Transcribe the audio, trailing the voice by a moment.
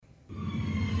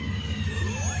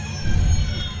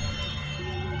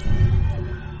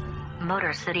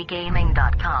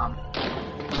MotorCityGaming.com.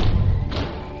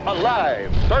 Alive,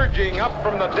 surging up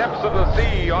from the depths of the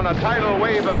sea on a tidal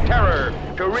wave of terror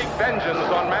to wreak vengeance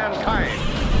on mankind.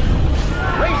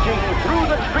 Raging through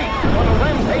the streets on a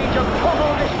rampage of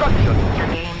total destruction.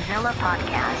 The Gamezilla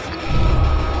Podcast.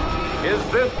 Is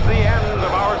this the end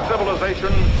of our civilization?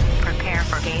 Prepare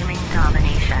for gaming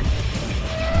domination.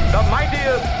 The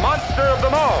mightiest monster of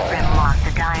them all. Grimlock,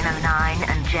 the Dino 9,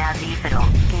 and Jazzy Fiddle.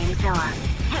 Gamezilla.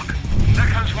 Look, there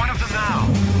comes one of them now.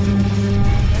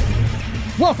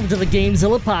 Welcome to the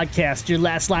Gamezilla Podcast, your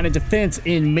last line of defense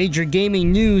in major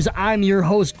gaming news. I'm your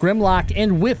host, Grimlock,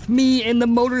 and with me in the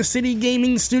Motor City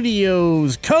Gaming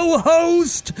Studios,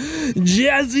 co-host,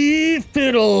 Jazzy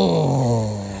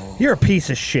Fiddle. You're a piece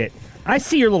of shit. I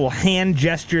see your little hand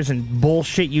gestures and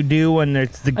bullshit you do when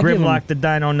it's the Grimlock, the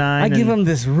Dino 9. I give him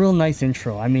this real nice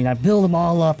intro. I mean, I build them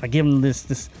all up. I give him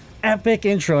this epic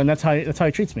intro, and that's how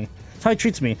he treats me. That's how he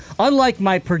treats me. Unlike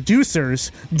my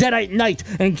producers, Deadite Knight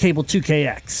and Cable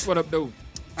 2KX. What up, dude?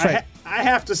 Right. I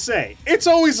have to say, it's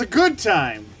always a good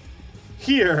time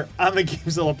here on the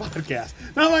Gamezilla Podcast.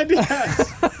 Not my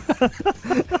DS.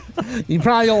 You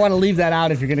probably don't want to leave that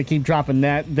out if you're going to keep dropping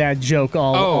that joke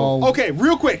all. Okay,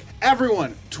 real quick.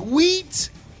 Everyone,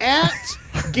 tweet at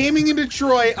Gaming in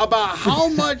Detroit about how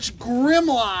much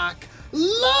Grimlock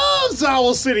loves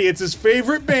Owl City. It's his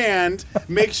favorite band.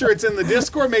 Make sure it's in the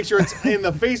Discord. Make sure it's in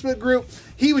the Facebook group.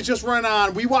 He was just running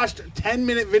on. We watched a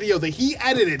 10-minute video that he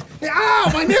edited.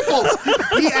 Ow, my nipples!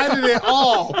 He edited it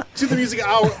all to the music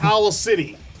of Owl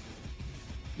City.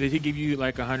 Did he give you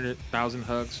like 100,000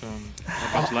 hugs from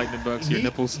a bunch of lightning bugs to your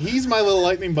nipples? He's my little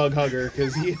lightning bug hugger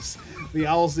because he's the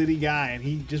Owl City guy, and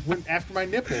he just went after my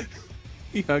nipple.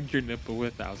 He hugged your nipple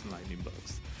with 1,000 lightning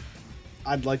bugs.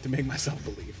 I'd like to make myself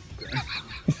believe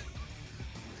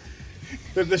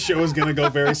that the show is going to go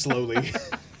very slowly.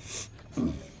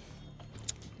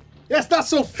 That's not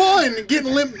so fun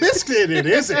getting Limp Bizkited,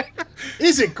 is it?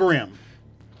 Is it, Grim?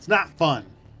 It's not fun.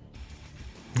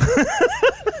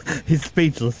 He's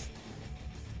speechless.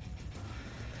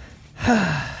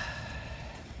 I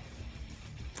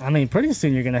mean, pretty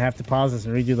soon you're going to have to pause this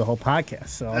and redo the whole podcast.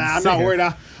 So I'm not worried.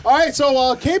 All right,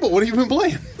 so Cable, what have you been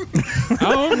playing?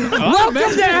 Welcome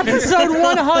to episode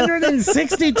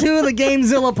 162 of the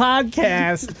Gamezilla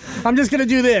Podcast. I'm just going to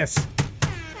do this.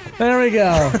 There we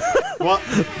go. Well,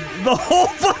 The whole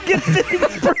fucking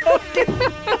thing's broken.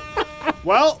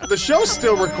 well, the show's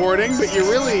still recording, but you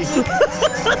really...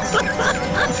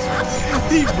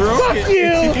 He broke Fuck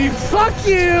you! Fuck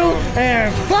you!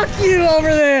 And fuck you over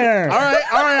there! All right,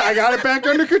 I got it back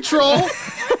under control.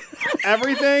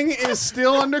 Everything is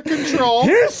still under control.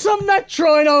 Here's some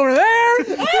Metroid over there!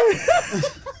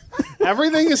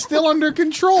 Everything is still under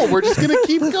control. We're just going to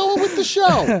keep going with the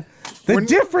show. The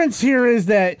difference here is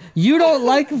that you don't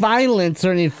like violence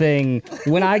or anything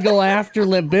when I go after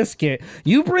Limp Bizkit.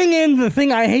 You bring in the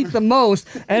thing I hate the most,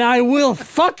 and I will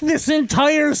fuck this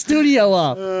entire studio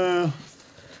up.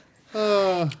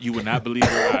 You would not believe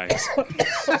your eyes.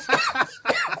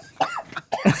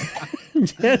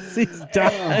 Jesse's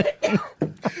dying.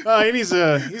 He needs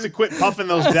to quit puffing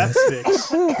those death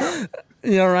sticks.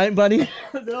 You all right, buddy?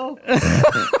 No.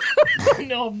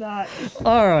 No, I'm not.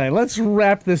 All right, let's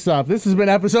wrap this up. This has been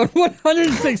episode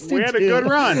 162. We had a good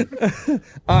run.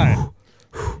 All right.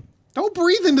 Don't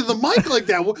breathe into the mic like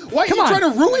that. Why are you on.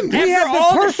 trying to ruin We this? had After the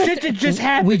all the perfect- shit that just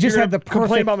happened, We just you're had the gonna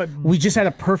complain perfect. about my- We just had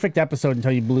a perfect episode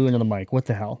until you blew into the mic. What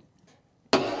the hell?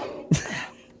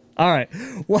 All right.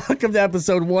 Welcome to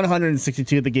episode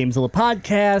 162 of the Gamezilla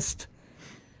Podcast.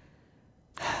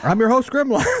 I'm your host,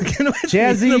 Grimlock.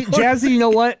 Jazzy, you know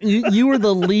what? You were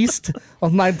the least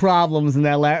of my problems in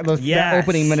that that Yes.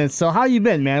 opening minutes. So how you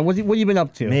been, man? What you been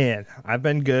up to? Man, I've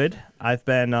been good. I've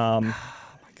been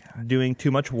doing too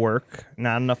much work,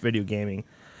 not enough video gaming.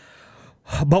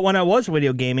 But when I was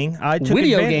video gaming, I took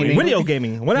Video advantage. gaming? Video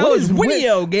gaming. When I What was is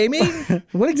video gaming,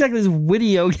 What exactly is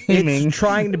video gaming? it's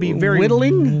trying to be very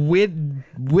Whittling?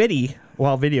 witty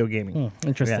while video gaming.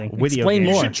 Interesting. Yeah, video Explain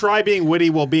gaming. more. You should try being witty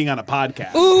while being on a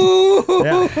podcast. Ooh,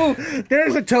 Yeah.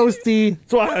 there's a toasty.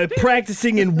 That's why I'm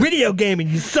practicing in video gaming,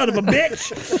 you son of a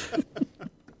bitch.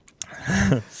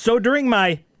 So during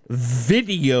my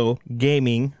video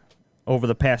gaming over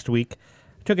the past week,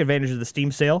 I took advantage of the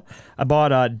Steam sale. I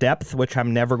bought Depth, which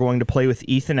I'm never going to play with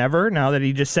Ethan ever, now that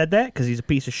he just said that, because he's a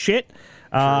piece of shit.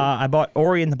 I bought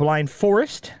Ori and the Blind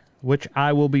Forest, which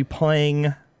I will be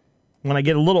playing when I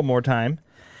get a little more time.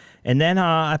 And then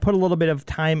I put a little bit of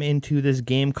time into this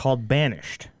game called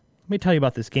Banished. Let me tell you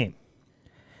about this game.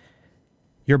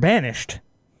 You're banished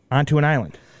onto an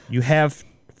island. You have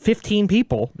 15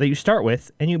 people that you start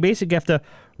with, and you basically have to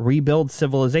rebuild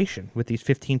civilization with these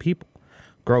 15 people.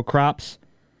 grow crops.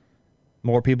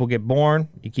 More people get born.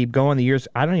 You keep going. The years.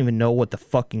 I don't even know what the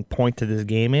fucking point to this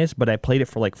game is, but I played it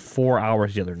for like 4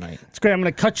 hours the other night. It's great. I'm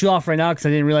going to cut you off right now because I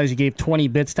didn't realize you gave 20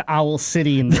 bits to Owl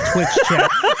City in the Twitch chat.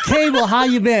 Cable, how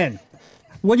you been?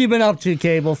 What have you been up to,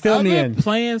 Cable? Fill I've me been in.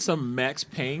 playing some Max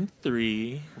Payne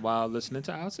 3 while listening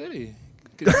to Owl City.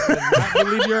 You could not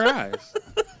believe your eyes.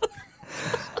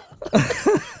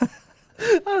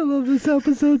 I love this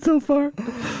episode so far.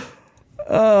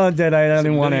 Oh, Deadeye, I don't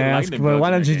even want to ask, but why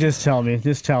don't you just tell me?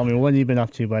 Just tell me. What have you been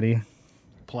up to, buddy?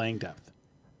 Playing Depth.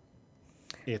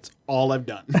 It's all I've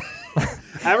done.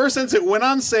 Ever since it went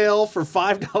on sale for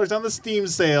 $5 on the Steam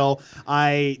sale,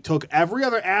 I took every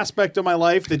other aspect of my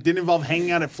life that didn't involve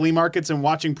hanging out at flea markets and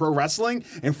watching pro wrestling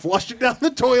and flushed it down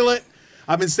the toilet.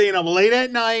 I've been staying up late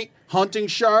at night, hunting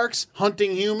sharks,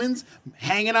 hunting humans,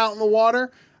 hanging out in the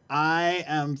water. I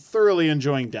am thoroughly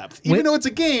enjoying Depth, even though it's a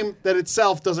game that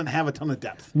itself doesn't have a ton of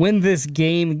depth. When this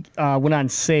game went on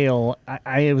sale,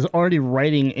 I was already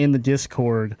writing in the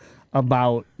Discord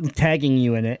about tagging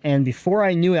you in it, and before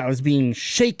I knew it, I was being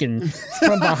shaken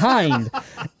from behind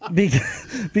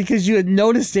because you had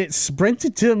noticed it,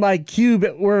 sprinted to my cube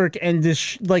at work, and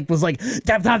just was like,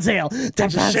 Depth on sale,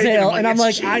 Depth on sale, and I'm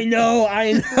like, cheap. I know.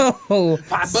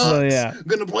 $5. So, yeah.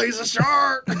 Gonna play as a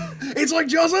shark. It's like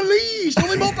Jaws Unleashed,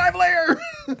 only multiplayer.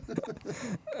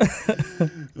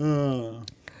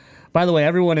 By the way,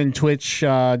 everyone in Twitch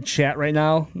chat right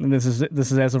now, and this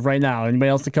is as of right now. Anybody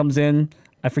else that comes in,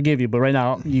 I forgive you, but right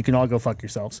now you can all go fuck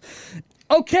yourselves.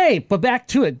 Okay, but back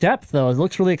to it. Depth, though, it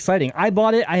looks really exciting. I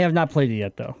bought it. I have not played it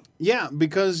yet, though. Yeah,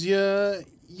 because you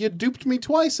duped me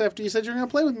twice after you said you were going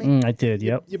to play with me. I did,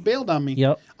 yep. You bailed on me.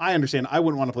 Yep. I understand. I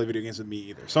wouldn't want to play video games with me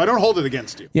either, so I don't hold it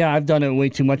against you. Yeah, I've done it way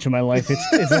too much in my life.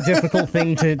 It's a difficult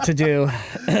thing to do.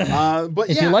 But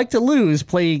if you like to lose,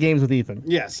 play games with Ethan.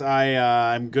 Yes,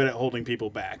 I'm good at holding people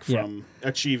back from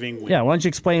achieving wins. Yeah, why don't you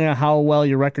explain how well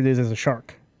your record is as a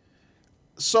shark?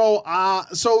 So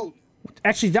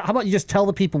actually, how about you just tell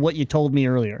the people what you told me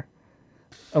earlier?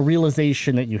 A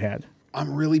realization that you had.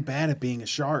 I'm really bad at being a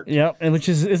shark. Yep, and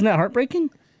isn't that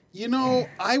heartbreaking? You know,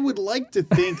 I would like to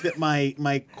think that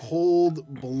my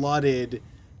cold-blooded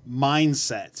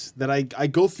mindset that I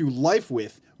go through life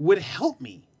with would help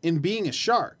me in being a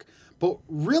shark. But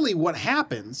really what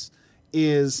happens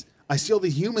is I see all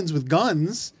these humans with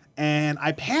guns, and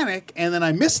I panic, and then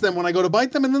I miss them when I go to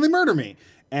bite them, and then they murder me.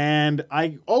 And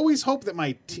I always hope that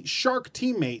my shark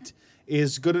teammate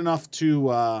is good enough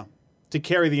to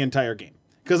carry the entire game.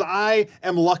 Because I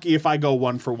am lucky if I go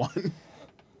 1 for 1.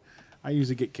 I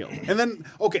usually get killed. And then,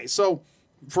 okay, so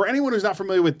for anyone who's not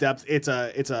familiar with Depth, it's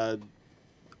a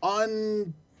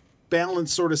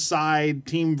unbalanced sort of side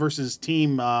team versus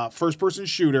team first-person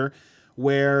shooter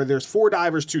where there's 4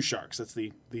 divers, 2 sharks. That's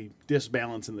the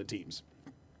disbalance in the teams.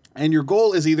 And your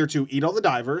goal is either to eat all the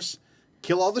divers,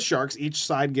 kill all the sharks, each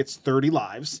side gets 30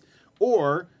 lives,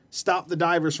 or stop the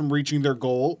divers from reaching their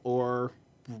goal, or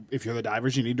if you're the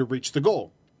divers, you need to reach the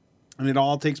goal. And it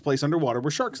all takes place underwater where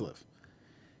sharks live.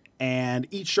 And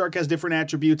each shark has different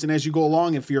attributes, and as you go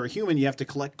along, if you're a human, you have to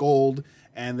collect gold,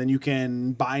 and then you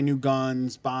can buy new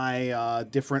guns, buy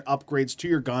different upgrades to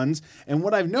your guns. And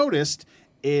what I've noticed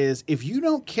is if you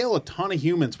don't kill a ton of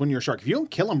humans when you're a shark, if you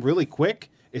don't kill them really quick,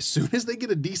 as soon as they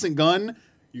get a decent gun,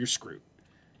 you're screwed.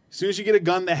 As soon as you get a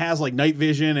gun that has like night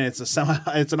vision and it's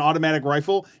an automatic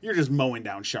rifle, you're just mowing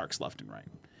down sharks left and right.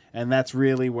 And that's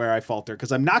really where I falter,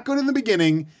 because I'm not good in the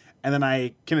beginning, and then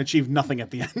I can achieve nothing at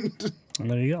the end.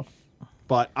 And there you go.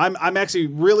 But I'm actually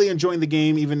really enjoying the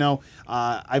game, even though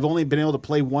I've only been able to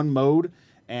play one mode,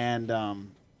 and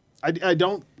I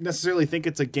don't necessarily think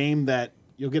it's a game that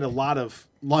you'll get a lot of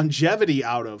longevity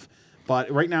out of. But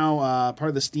right now, part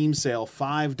of the Steam sale,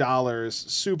 $5,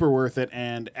 super worth it,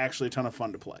 and actually a ton of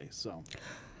fun to play. So,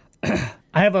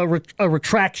 I have a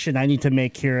retraction I need to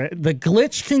make here. The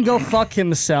Glitch can go fuck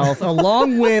himself,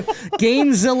 along with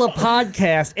Gamezilla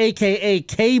Podcast, a.k.a.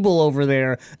 Cable over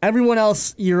there. Everyone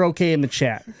else, you're okay in the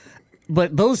chat.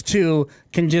 But those two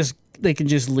can just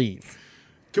leave.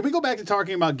 Can we go back to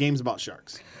talking about games about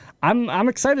sharks? I'm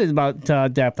excited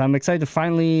about Depth. I'm excited to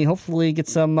finally, hopefully, get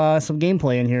some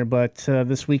gameplay in here. But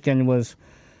this weekend was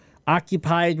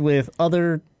occupied with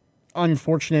other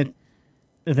unfortunate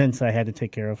events I had to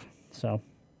take care of. So,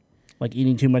 like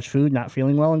eating too much food, not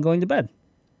feeling well, and going to bed.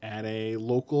 At a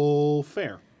local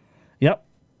fair. Yep,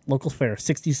 local fair,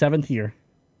 67th year.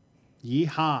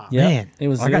 Yeehaw! Yep. Man, it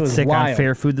was. I got sick wild. on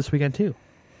fair food this weekend too.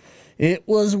 It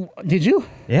was. Did you?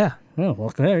 Yeah. Oh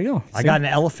well, there you go. I got an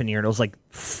elephant ear, and it was like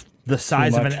the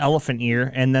size of an much. elephant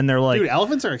ear, and then they're like, Dude,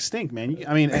 elephants are extinct, man.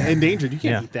 I mean, endangered. You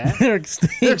can't eat that. They're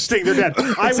extinct. They're extinct. They're dead.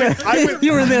 I went.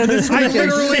 You were there this I weekend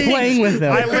literally playing with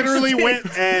them. I literally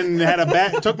went and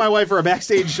took my wife for a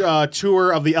backstage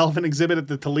tour of the elephant exhibit at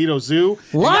the Toledo Zoo.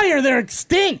 Liar, they're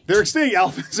extinct. They're extinct.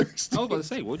 Elephants are I was extinct. about to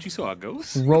say, what, you saw a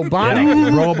ghost? Robotic.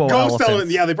 robo Ghost elephants.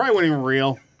 elephant. Yeah, they probably weren't even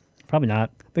real. Probably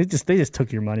not. They just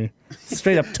took your money.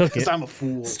 Straight up took it. Because I'm a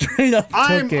fool. Straight up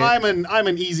took it. I'm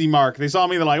an easy mark. They saw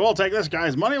me. They're like, "Well, take this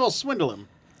guy's money. We'll swindle him.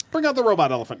 Bring out the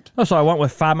robot elephant." Oh, so I went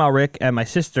with 5 Mile Rick and my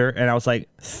sister, and I was like,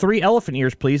 3 elephant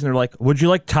ears, please. And they're like, would you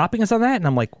like toppings on that? And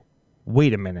I'm like,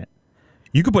 wait a minute.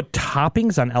 You could put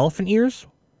toppings on elephant ears?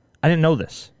 I didn't know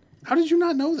this. How did you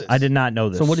not know this? I did not know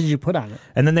this. So what did you put on it?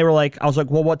 And then they were like, I was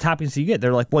like, well, what toppings do you get?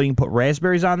 They're like, well, you can put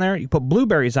raspberries on there, you can put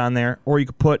blueberries on there, or you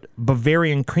could put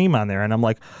Bavarian cream on there. And I'm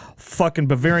like, fucking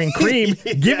Bavarian cream,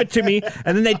 give it to me.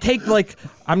 And then they take like,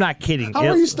 I'm not kidding. How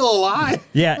are you still alive?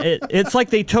 Yeah, it's like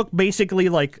they took basically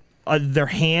like their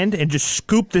hand and just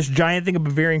scooped this giant thing of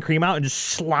Bavarian cream out and just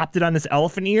slopped it on this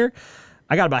elephant ear.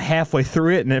 I got about halfway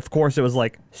through it, and of course it was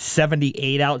like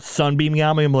 78 out, sunbeaming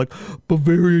on me. I'm like,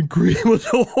 Bavarian cream was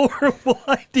a horrible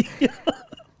idea.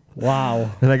 Wow.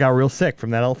 And I got real sick from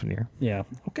that elephant ear. Yeah.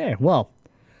 Okay. Well,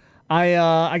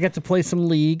 I got to play some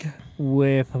League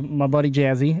with my buddy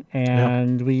Jazzy,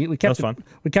 and we kept was fun.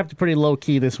 We kept it pretty low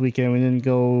key this weekend. We didn't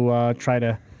go try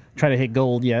to hit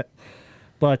gold yet,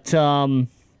 but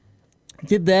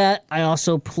did that. I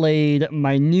also played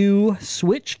my new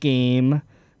Switch game,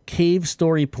 Cave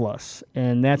Story Plus,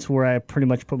 and that's where I pretty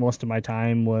much put most of my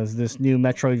time. Was this new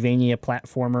Metroidvania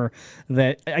platformer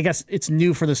that I guess it's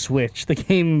new for the Switch. The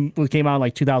game came out in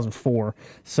like 2004,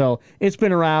 so it's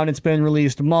been around. It's been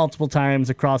released multiple times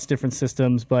across different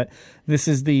systems, but this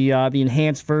is the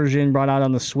enhanced version brought out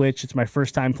on the Switch. It's my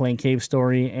first time playing Cave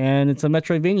Story, and it's a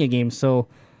Metroidvania game, so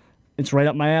it's right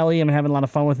up my alley. I'm having a lot of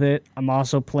fun with it. I'm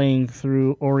also playing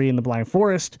through Ori and the Blind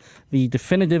Forest, the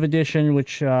definitive edition,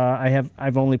 which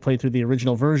I've only played through the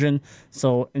original version,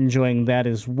 so enjoying that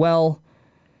as well.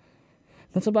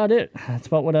 That's about it. That's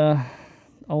about what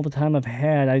all the time I've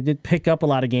had. I did pick up a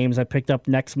lot of games. I picked up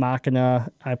Nex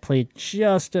Machina. I played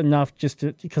just enough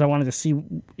because I wanted to see,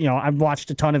 I've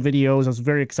watched a ton of videos. I was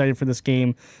very excited for this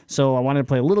game, so I wanted to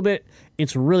play a little bit.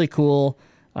 It's really cool.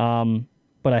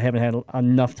 But I haven't had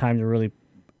enough time to really,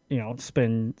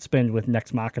 spend with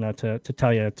Nex Machina to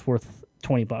tell you it's worth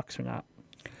 $20 or not.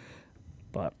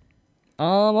 But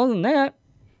other than that,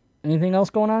 anything else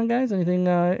going on, guys? Anything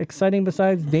exciting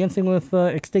besides dancing with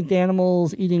extinct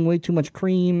animals, eating way too much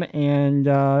cream, and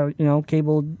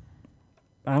Cable?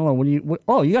 I don't know.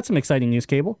 Oh, you got some exciting news,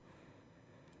 Cable.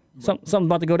 Something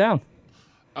about to go down.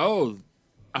 Oh,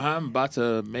 I'm about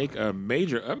to make a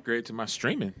major upgrade to my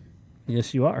streaming.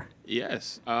 Yes, you are.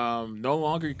 Yes. No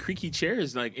longer creaky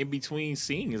chairs like in between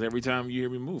scenes every time you hear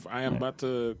me move. I am about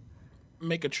to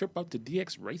make a trip up to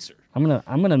DX Racer. I'm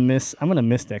gonna miss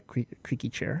that creaky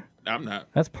chair. I'm not.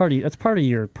 That's part of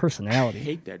your I personality.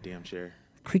 hate that damn chair.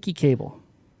 Creaky Cable.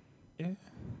 Yeah.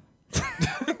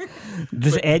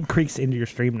 Just add creaks into your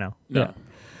stream now. No. Yeah.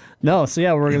 No, so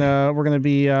yeah, we're gonna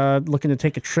be looking to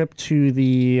take a trip to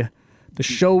the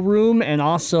showroom, and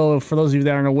also for those of you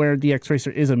that aren't aware, DX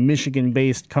Racer is a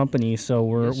Michigan-based company, so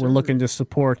we're looking to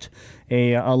support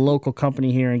a local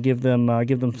company here and give them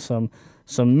some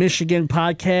Michigan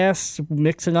podcasts,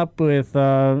 mixing up with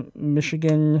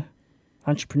Michigan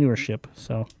entrepreneurship.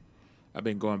 So I've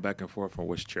been going back and forth on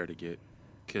which chair to get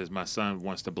because my son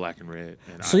wants the black and red.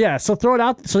 And so throw it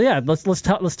out. So yeah, let's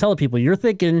tell the people. You're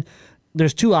thinking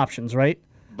there's two options, right?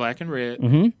 black and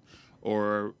red,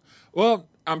 or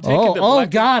I'm taking the Oh black.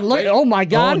 God! Look! wait, Oh my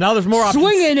God! Oh, now there's more options.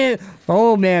 Swinging it!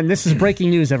 Oh man, this is breaking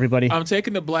news, everybody. I'm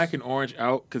taking the black and orange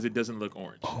out because it doesn't look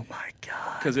orange. Oh my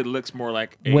God! Because it looks more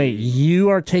like a Wait, you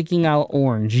are taking out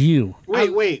orange. You?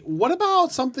 Wait. What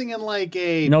about something in like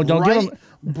a No, don't give 'em-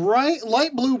 bright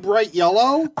light blue, bright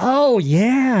yellow? Oh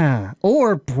yeah,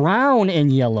 or brown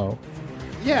and yellow.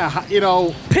 Yeah,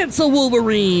 Pencil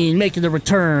Wolverine making the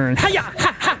return. Hiya!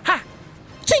 Ha ha ha!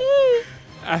 Ching!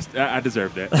 I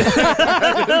deserve that.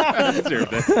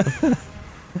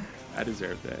 I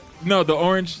deserve that. No, the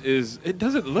orange it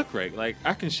doesn't look right. Like,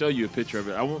 I can show you a picture of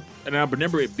it. And I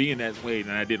remember it being that way,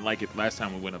 and I didn't like it last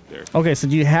time we went up there. Okay, so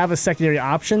do you have a secondary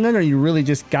option then, or you really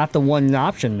just got the one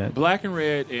option then? Black and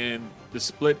red, and the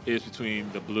split is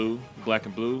between the blue, black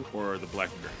and blue, or the black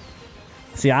and green.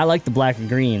 See, I like the black and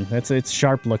green. It's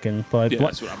sharp looking, but Yeah,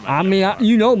 that's what I'm I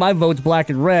mean, my vote's black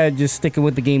and red, just sticking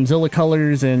with the Gamezilla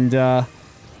colors and all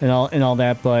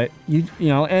that. But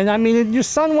and I mean, if your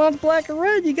son wants black and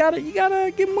red, you gotta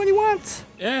give him what he wants.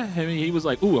 Yeah, I mean, he was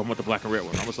like, "Ooh, I want the black and red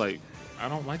one." I was like, I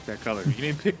don't like that color. You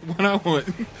didn't pick the one I want.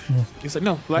 He's like,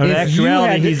 no, black. In If you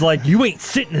actuality, had- he's like, you ain't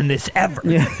sitting in this ever.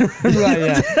 Yeah. Right,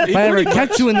 yeah. If I ever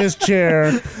catch you in this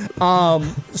chair.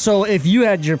 So if you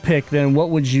had your pick, then what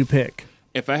would you pick?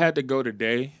 If I had to go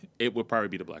today, it would probably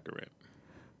be the black and red.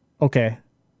 Okay.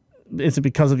 Is it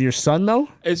because of your son, though?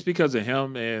 It's because of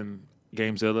him and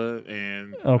Gamezilla,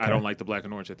 and Okay. I don't like the black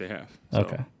and orange that they have. So.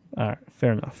 Okay. All right.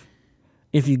 Fair enough.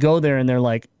 If you go there and they're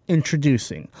like,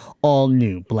 introducing all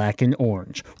new black and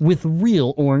orange with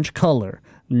real orange color.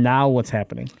 Now what's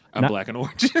happening? I'm black and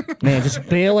orange. Man, just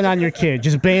bailing on your kid.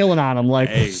 Just bailing on him. Like,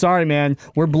 Hey. sorry, man.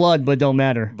 We're blood, but don't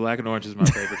matter. Black and orange is my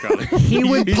favorite color. He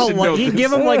would You should know he'd this.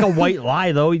 give him like a white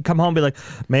lie though. He'd come home and be like,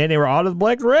 "Man, they were out of the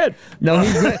black and red." No,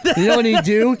 you know what he'd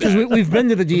do? Because we've been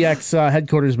to the DX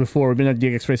headquarters before. We've been at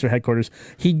DX Racer headquarters.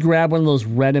 He'd grab one of those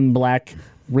red and black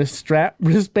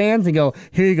wristbands and go,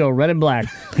 here you go, red and black.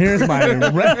 Here's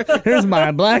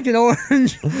my black and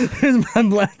orange. Here's my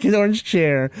black and orange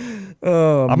chair.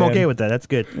 Oh, I'm man. okay with that. That's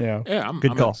good. Yeah. Yeah, I'm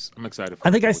Good call. I'm excited. For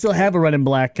I think it. I still have a red and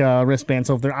black wristband,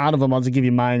 so if they're out of them, I'll just give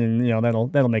you mine, and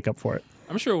that'll make up for it.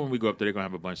 I'm sure when we go up there, they're gonna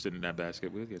have a bunch in that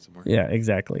basket. We'll get some more. Yeah,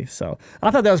 exactly. So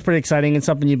I thought that was pretty exciting. It's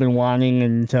something you've been wanting,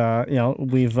 and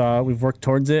we've worked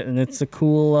towards it, and it's a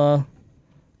cool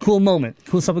moment.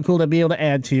 Something cool to be able to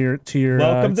add to your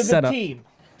Welcome to setup. the team.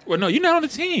 Well, no, you're not on the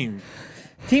team.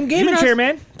 Team gaming not- chair,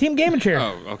 man. Team gaming chair.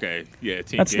 Oh, okay. Yeah,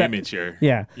 team That's gaming that- chair.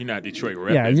 yeah. You're not Detroit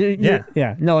Yeah, repping.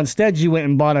 Yeah. No, instead you went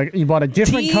and bought a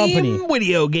different Team company.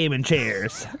 video gaming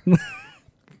chairs.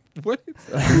 What?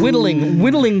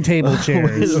 Whittling table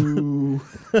chairs.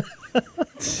 I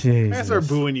Jesus. start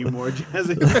booing you more,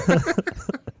 Jazzy.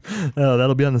 Oh,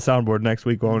 that'll be on the soundboard next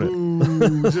week, won't it?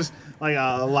 Ooh, just like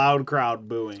a loud crowd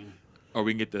booing. Or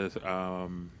we can get the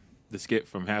skit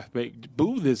from Half Baked.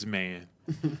 Boo this man.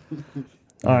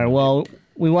 All right. Well,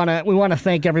 we want to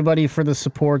thank everybody for the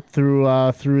support through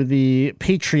the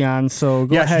Patreon. So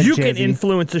go Yes, ahead, you can Jazzy.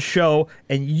 influence the show,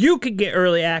 and you can get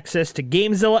early access to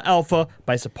Gamezilla Alpha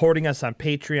by supporting us on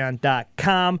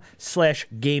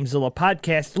patreon.com/Gamezilla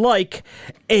Podcast, like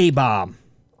A-Bomb.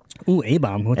 Ooh,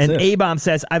 A-Bomb. What's And this? A-Bomb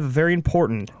says, I have a very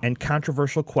important and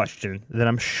controversial question that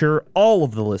I'm sure all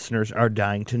of the listeners are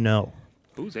dying to know.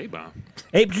 Who's A-Bomb?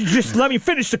 Hey, just let me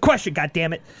finish the question,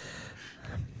 goddammit.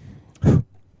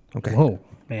 Okay. Whoa,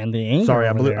 man, the anger Sorry, I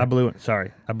over blew. there. I blew it.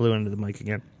 Sorry, I blew into the mic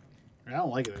again. I don't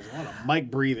like it. There's a lot of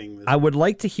mic breathing. I would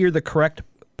like to hear the correct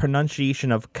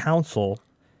pronunciation of council.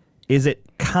 Is it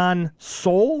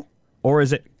console or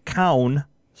is it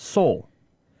counsole?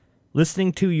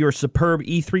 Listening to your superb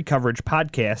E3 coverage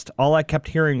podcast, all I kept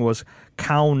hearing was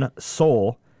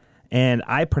counsole, and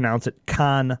I pronounce it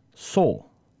console.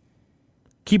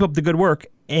 Keep up the good work,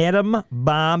 Adam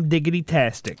Bomb Diggity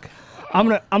Tastic. I'm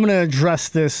gonna address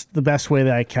this the best way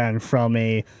that I can from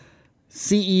a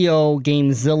CEO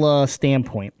Gamezilla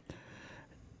standpoint.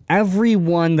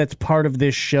 Everyone that's part of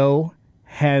this show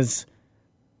has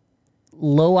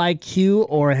low IQ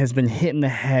or has been hit in the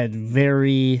head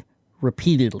very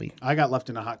repeatedly. I got left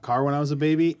in a hot car when I was a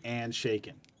baby and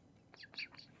shaken.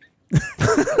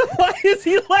 Why is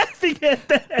he laughing at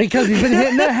that? Because he's been hit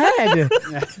in the head,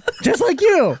 just like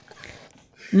you.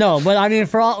 No, but I mean,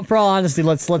 for all honesty,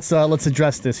 let's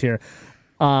address this here.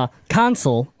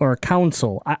 Console or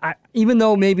council. I even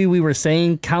though maybe we were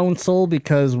saying council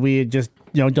because we had just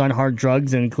done hard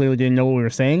drugs and clearly didn't know what we were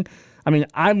saying. I mean,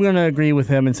 I'm gonna agree with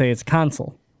him and say it's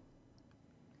console.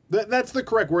 That's the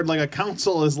correct word. Like a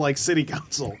council is like city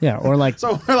council. Yeah, or like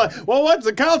So we're like, well, what's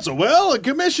a council? Well,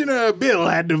 Commissioner Bill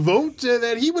had to vote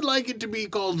that he would like it to be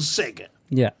called Sega.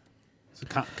 yeah. It's a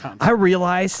council. I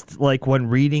realized, like, when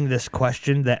reading this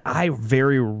question that I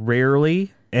very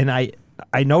rarely, and I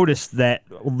noticed that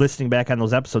listening back on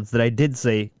those episodes that I did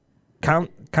say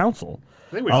council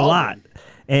I think we a all lot. did.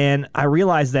 And I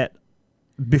realized that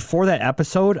before that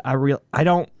episode, I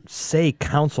don't say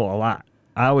council a lot.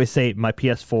 I always say my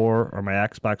PS4 or my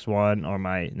Xbox One or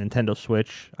my Nintendo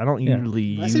Switch. I don't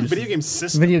usually I use say video game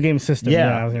system. Video game system. Yeah.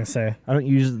 Yeah, I was gonna say. I don't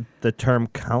use the term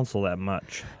council that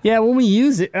much. Yeah, when we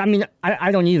use it, I mean,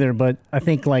 I don't either, but I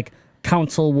think like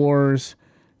console wars,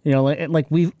 like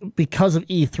we because of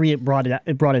E3, it brought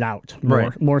it out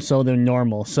more so than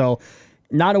normal. So,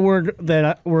 not a word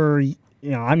that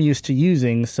I'm used to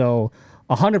using. So,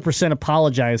 100%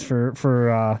 apologize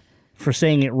for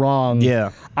saying it wrong.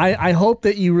 Yeah. I hope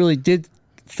that you really did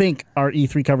think our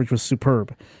E3 coverage was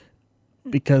superb,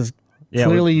 because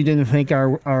clearly you didn't think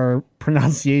our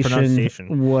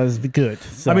pronunciation was good.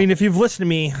 So. I mean, if you've listened to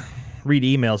me read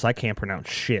emails, I can't pronounce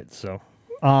shit. So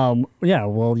yeah.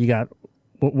 Well, you got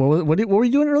what were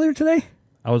you doing earlier today?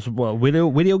 I was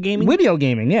video gaming. Video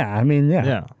gaming, yeah. I mean, yeah.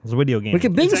 Yeah, it was video gaming. We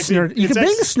could Bing It's actually- snurch. You it's can Bing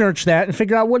actually- snurch that and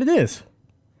figure out what it is.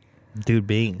 Dude,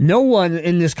 Bing. No one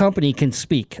in this company can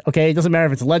speak. Okay, it doesn't matter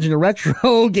if it's Legend of Retro,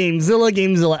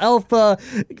 GameZilla Alpha.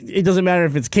 It doesn't matter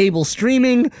if it's cable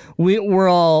streaming. We're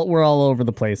all over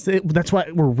the place. That's why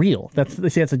we're real. That's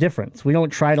the difference. We don't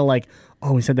try to like,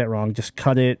 oh, we said that wrong. Just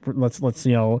cut it. Let's let's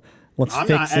I'm fix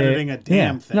not it. editing a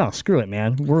damn thing. No, screw it,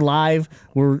 man. We're live.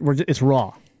 It's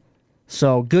raw.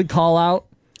 So good call out.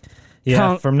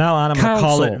 Yeah, from now on, I'm going to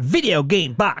call it console. Video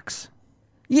Game Box.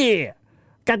 Yeah,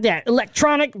 got that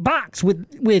electronic box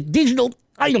with digital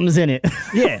items in it.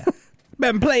 Yeah.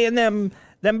 Been playing them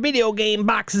video game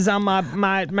boxes on my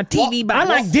TV I box.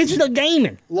 like digital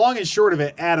gaming. Long and short of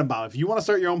it, Adam Bob, if you want to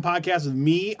start your own podcast with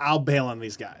me, I'll bail on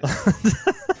these guys.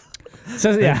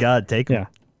 So, yeah. Thank God, take them. Yeah.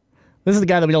 This is the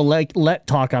guy that we don't let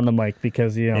talk on the mic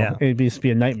because, Yeah. it'd just be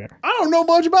a nightmare. I don't know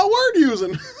much about word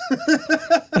using.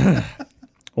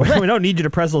 We don't need you to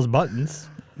press those buttons.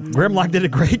 Grimlock did a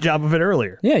great job of it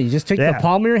earlier. Yeah, you just take Yeah. the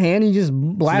palm of your hand and you just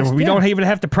blast. We yeah. don't even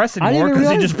have to press didn't anymore even because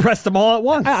he realize- just pressed them all at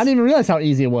once. I didn't even realize how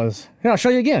easy it was. Here, I'll show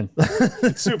you again.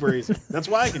 It's super easy. That's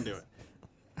why I can do it.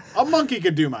 A monkey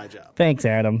could do my job. Thanks,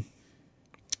 Adam.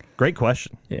 Great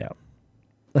question. Yeah.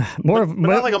 More of, But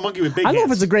not like a monkey with big I don't know if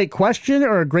hands. it's a great question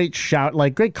or a great shout,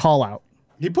 like great call out.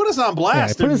 He put us on Yeah,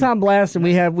 blast. put us on blast, and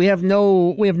we have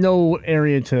no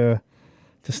area to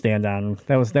stand on.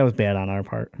 That was bad on our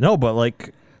part. No, but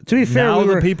like To be fair, now we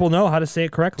the were, people know how to say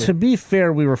it correctly. to be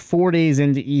fair, we were 4 days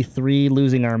into E3,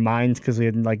 losing our minds because we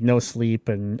had like no sleep,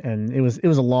 and it was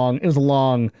a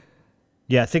long.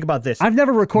 Yeah, think about this. I've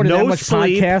never recorded No that much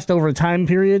sleep. podcast over a time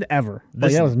period ever.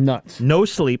 Like, that Listen. was nuts. No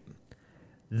sleep.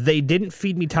 They didn't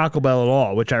feed me Taco Bell at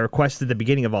all, which I requested at the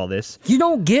beginning of all this. You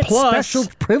don't get Plus,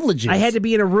 special privileges. I had to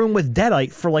be in a room with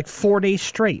Deadite for like 4 days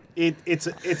straight. It's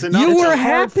enough. You it's were a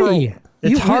hard happy.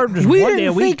 It's hard just We one day didn't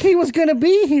a week. think he was going to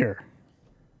be here.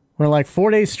 We're like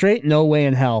 4 days straight. No way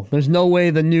in hell. There's no way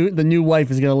the new wife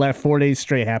is going to let 4 days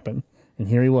straight happen. And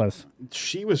here he was.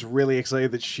 She was really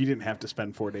excited that she didn't have to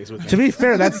spend 4 days with To him. be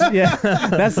fair, that's the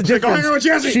Go hang out with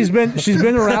difference. Jesse. She's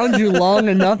been around you long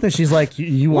enough that she's like,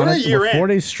 you We're want a year in. 4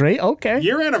 days straight? Okay.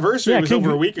 Your anniversary was over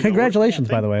a week ago. Congratulations,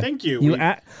 Yeah, by the way. Thank you.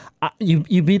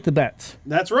 You beat the bets.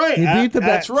 That's right. You beat the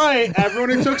That's bets. right. Everyone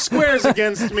who took squares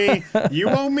against me, you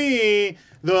owe me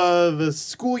the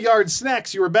schoolyard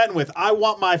snacks you were betting with. I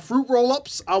want my fruit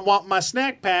roll-ups, I want my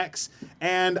snack packs,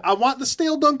 and I want the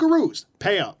stale Dunkaroos.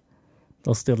 Pay up.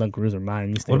 Those still Dunkaroos are mine.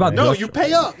 You stay What about away. No, Gushers? you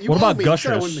pay up. You What owe about me. You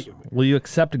said I wouldn't Gushers? make it. Will you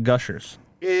accept Gushers?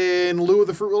 In lieu of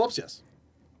the fruit roll-ups, yes.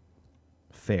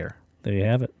 Fair. There you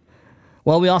have it.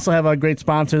 Well, we also have a great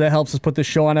sponsor that helps us put this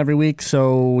show on every week.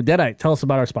 So, Deadite, tell us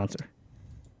about our sponsor.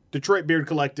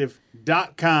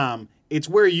 DetroitBeardCollective.com. It's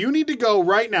where you need to go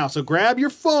right now. So grab your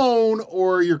phone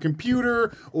or your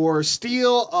computer or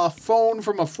steal a phone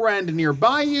from a friend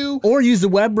nearby you. Or use the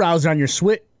web browser on your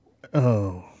Switch.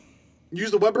 Use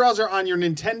the web browser on your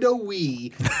Nintendo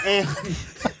Wii and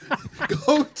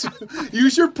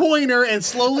use your pointer and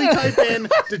slowly type in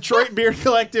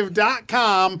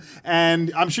DetroitBeardCollective.com.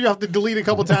 And I'm sure you have to delete a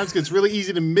couple times because it's really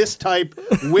easy to mistype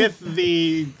with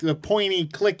the pointy,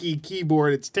 clicky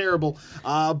keyboard. It's terrible.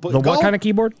 But The what kind of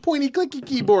keyboard? Pointy, clicky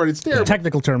keyboard. It's terrible.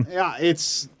 Technical term. Yeah,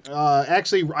 it's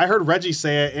actually, I heard Reggie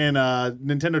say it in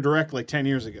Nintendo Direct like 10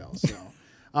 years ago.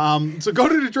 So go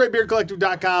to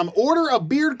DetroitBeardCollective.com, order a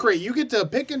beard crate. You get to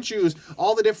pick and choose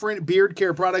all the different beard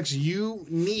care products you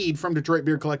need from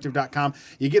DetroitBeardCollective.com.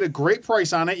 You get a great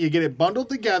price on it. You get it bundled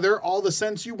together, all the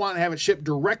scents you want, and have it shipped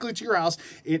directly to your house.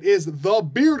 It is the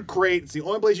beard crate. It's the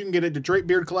only place you can get it,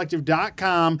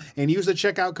 DetroitBeardCollective.com, and use the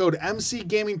checkout code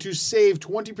MCGaming to save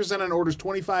 20% on orders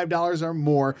 $25 or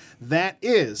more. That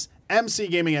is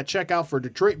MCGaming at checkout for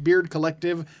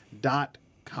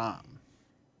DetroitBeardCollective.com.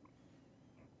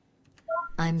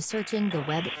 I'm searching the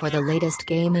web for the latest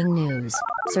gaming news.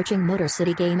 Searching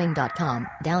MotorCityGaming.com.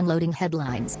 Downloading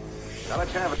headlines. Now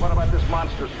let's have it. What about this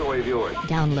monster story of yours?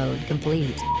 Download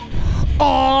complete.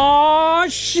 Oh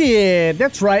shit!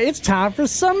 That's right. It's time for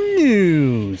some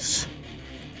news.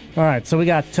 All right, so we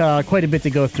got quite a bit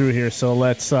to go through here. So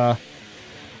let's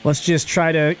just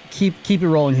try to keep it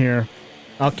rolling here.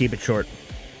 I'll keep it short.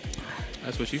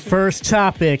 That's what she said. First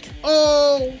topic.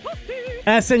 Oh!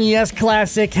 SNES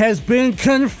Classic has been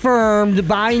confirmed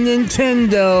by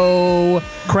Nintendo.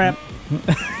 Crap.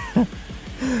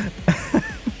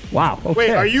 Wow. Okay. Wait,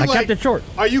 are you I like, kept it short.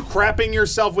 Are you crapping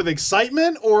yourself with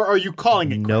excitement or are you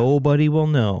calling it crap? Nobody will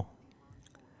know.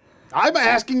 I'm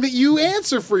asking that you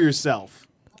answer for yourself.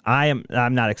 I'm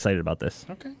not excited about this.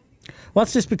 Okay. Well,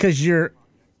 that's just because you're.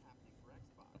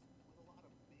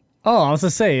 Oh, I was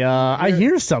gonna say, I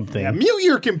hear something. Yeah, mute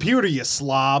your computer, you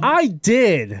slob. I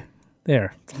did.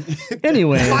 There.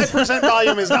 Anyway, 5%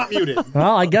 volume is not muted.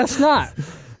 well, I guess not.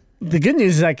 The good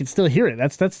news is I can still hear it.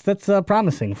 That's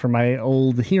promising for my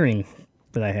old hearing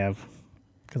that I have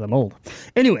because I'm old.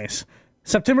 Anyways,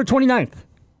 September 29th,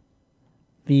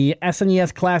 the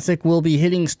SNES Classic will be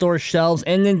hitting store shelves,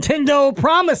 and Nintendo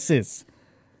promises.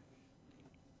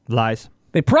 Lies.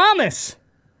 They promise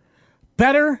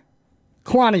better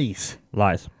quantities,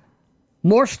 Lies.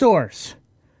 more stores.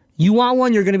 You want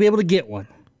one, you're going to be able to get one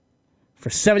for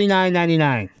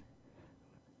 $79.99.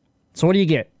 So what do you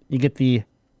get? You get the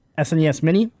SNES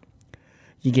Mini.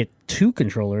 You get 2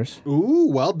 controllers Ooh,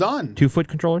 well done. 2-foot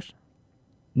controllers?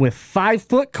 with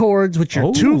 5-foot cords, which are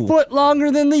Oh. 2 foot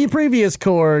longer than the previous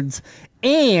cords,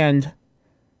 and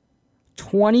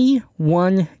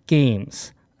 21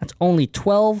 games. That's only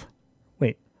 12.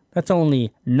 Wait, that's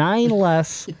only 9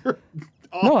 less.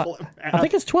 Awful. No, I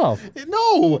think it's 12.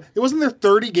 No, it wasn't there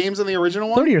 30 games in the original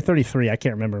one? 30 or 33, I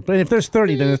can't remember. But if there's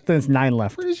 30, then it's 9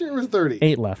 left. Pretty sure it was 30.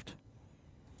 8 left.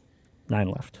 9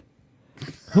 left.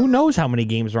 Who knows how many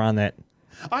games are on that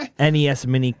I- NES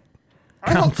Mini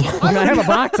console? I have a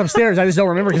box upstairs. I just don't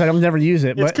remember because I don't never use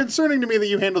it. It's But concerning to me that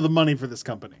you handle the money for this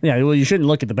company. yeah, well, you shouldn't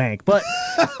look at the bank. But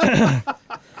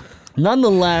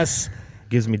nonetheless,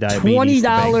 Gives me diabetes.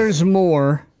 $20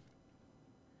 more,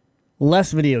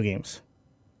 less video games.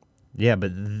 Yeah,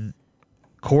 but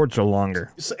cords are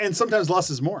longer. And sometimes less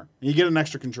is more. You get an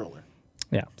extra controller.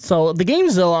 Yeah. So the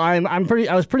games, though, I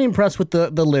was pretty impressed with the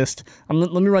list.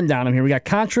 Let me run down them here. We got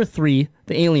Contra 3,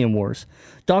 The Alien Wars,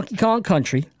 Donkey Kong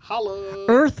Country, Holla.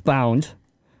 Earthbound,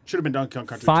 Should have been Donkey Kong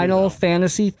Country 2, Final though.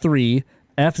 Fantasy 3,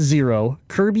 F-Zero,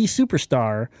 Kirby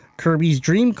Superstar, Kirby's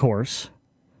Dream Course.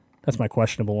 That's my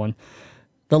questionable one.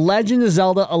 The Legend of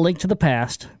Zelda: A Link to the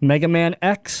Past, Mega Man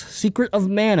X, Secret of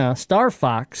Mana, Star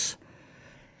Fox.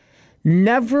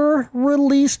 Never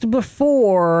released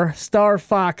before, Star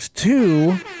Fox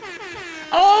 2.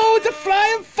 Oh, it's a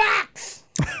flying fox!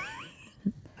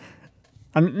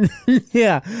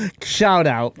 Yeah, shout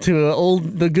out to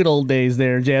the good old days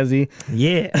there, Jazzy.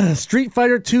 Yeah. Street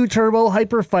Fighter 2 Turbo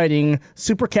Hyper Fighting,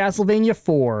 Super Castlevania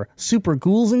 4, Super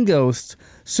Ghouls and Ghosts,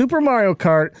 Super Mario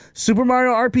Kart, Super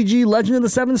Mario RPG Legend of the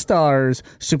Seven Stars,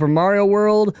 Super Mario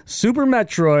World, Super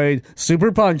Metroid,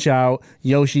 Super Punch-Out,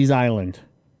 Yoshi's Island.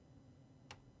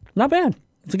 Not bad.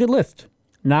 It's a good list.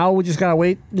 Now we just gotta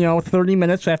wait, 30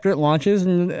 minutes after it launches,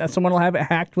 and someone will have it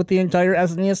hacked with the entire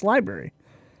SNES library.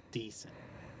 Decent.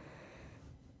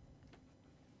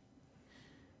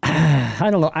 I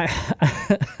don't know.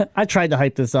 I tried to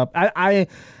hype this up. I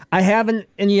have an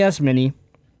NES Mini.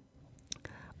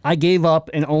 I gave up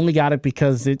and only got it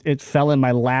because it fell in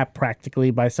my lap practically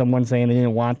by someone saying they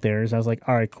didn't want theirs. I was like,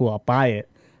 all right, cool, I'll buy it.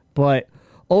 But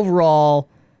overall,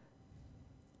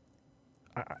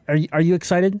 are you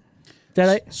excited?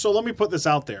 So let me put this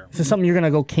out there. Is this something you're going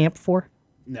to go camp for?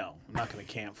 No, I'm not going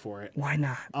to camp for it. Why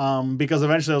not? Because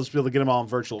eventually I'll just be able to get them all on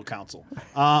virtual console.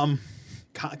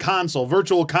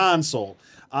 Virtual console.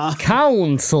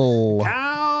 Council.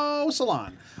 Cow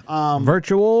salon.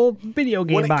 Virtual video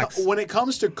game box. When it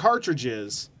comes to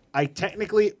cartridges, I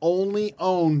technically only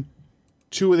own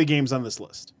 2 of the games on this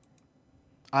list.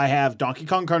 I have Donkey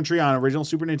Kong Country on original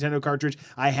Super Nintendo cartridge.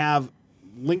 I have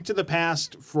Link to the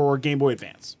Past for Game Boy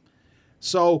Advance.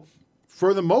 So,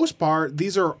 for the most part,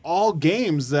 these are all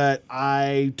games that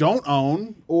I don't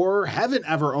own or haven't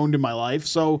ever owned in my life.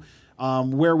 So,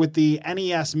 where with the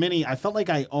NES Mini, I felt like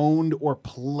I owned or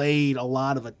played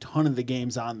a ton of the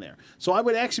games on there. So I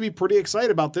would actually be pretty excited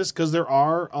about this because there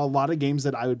are a lot of games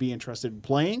that I would be interested in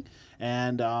playing.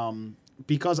 And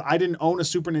because I didn't own a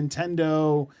Super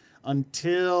Nintendo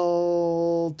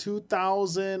until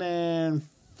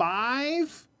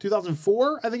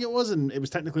 2004, I think it was, and it was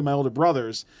technically my older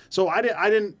brother's. So I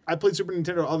played Super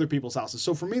Nintendo at other people's houses.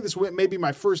 So for me, this may be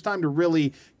my first time to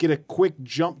really get a quick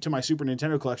jump to my Super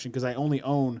Nintendo collection because I only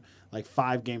own like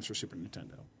 5 games for Super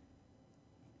Nintendo.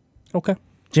 Okay.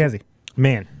 Jazzy.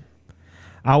 Man,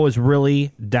 I was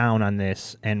really down on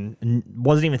this and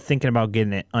wasn't even thinking about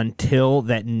getting it until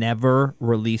that never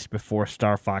released before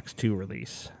Star Fox 2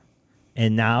 release.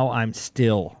 And now I'm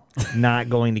still not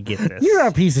going to get this. You're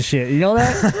a piece of shit. You know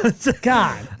that?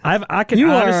 God. I can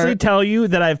honestly tell you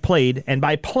that I've played, and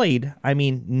by played, I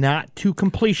mean not to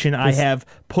completion. I have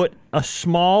put a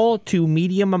small to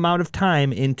medium amount of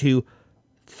time into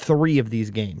 3 of these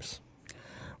games.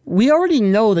 We already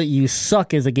know that you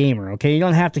suck as a gamer, okay? You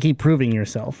don't have to keep proving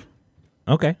yourself.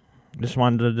 Okay. Just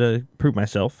wanted to prove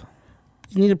myself.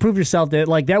 You need to prove yourself that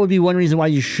would be one reason why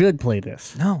you should play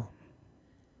this. No.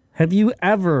 Have you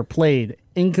ever played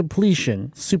in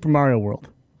completion Super Mario World?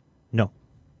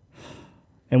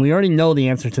 And we already know the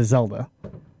answer to Zelda.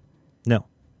 No.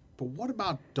 But what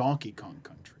about Donkey Kong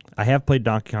Country? I have played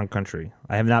Donkey Kong Country.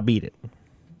 I have not beat it.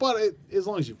 But as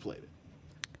long as you've played it.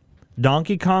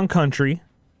 Donkey Kong Country,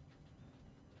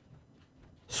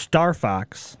 Star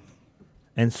Fox,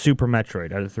 and Super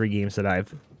Metroid are the 3 games that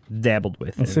I've dabbled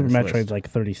with. And in Super this Metroid's list. like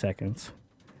 30 seconds.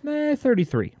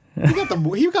 33. You got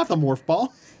the morph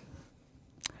ball.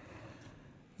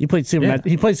 He played Super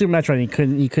Metroid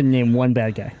and he couldn't name one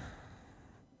bad guy.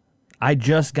 I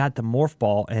just got the morph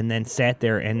ball and then sat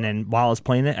there, and then while I was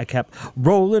playing it, I kept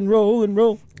roll.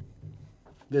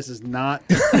 This is not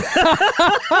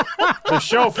the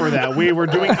show for that. We were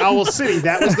doing Owl City.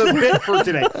 That was the bit for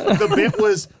today. The bit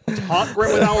was Talk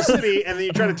Grim with Owl City, and then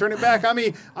you try to turn it back on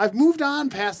me. I've moved on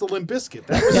past the Limp Bizkit.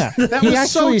 That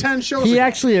was so 10 shows He ago.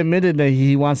 actually admitted that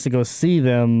he wants to go see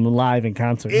them live in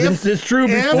concert. This is true.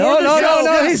 If-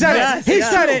 No, he said Yes, it. He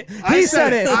yes. said it. I He said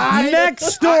said it. it. Next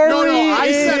story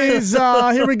I said it. is,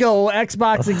 here we go,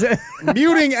 Xbox exec.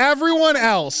 Muting everyone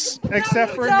else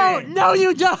except for me. No,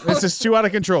 you don't. This is too out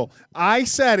of control. I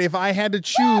said if I had to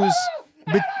choose,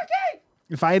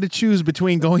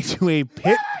 between going to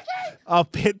a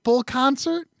Pitbull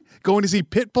concert, going to see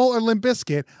Pitbull or Limp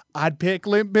Bizkit, I'd pick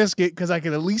Limp Bizkit because I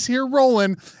could at least hear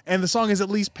Rollin' and the song is at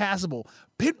least passable.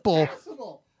 Pitbull,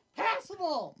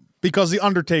 passable, because the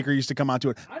Undertaker used to come out to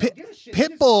it.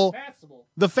 Pitbull,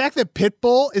 the fact that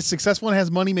Pitbull is successful and has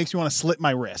money makes me want to slit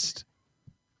my wrist.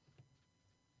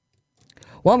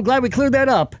 Well, I'm glad we cleared that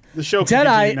up. The show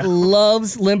Jedi continues now.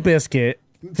 loves Limp Bizkit.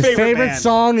 His favorite band.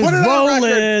 song is Put it on record.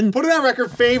 Rollin'. Put it on record.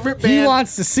 Favorite band. He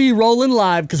wants to see Rollin'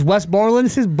 live because Westmoreland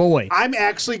is his boy. I'm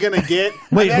actually gonna get.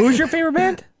 Wait, who's your favorite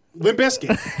band? Limp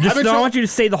Bizkit? I want you to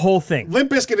say the whole thing.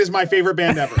 Limp Bizkit is my favorite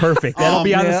band ever. Perfect. That'll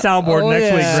be on the yeah. soundboard Oh, next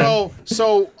yeah. week, Grim.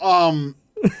 So,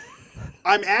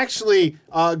 I'm actually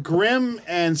Grim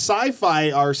and Sci-Fi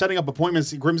are setting up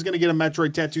appointments. Grim's gonna get a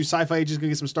Metroid tattoo. Sci-Fi is just gonna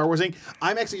get some Star Wars ink.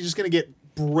 I'm actually just gonna get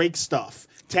break stuff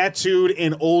tattooed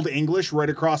in Old English right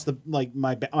across the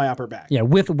my upper back. Yeah,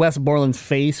 with Westmoreland's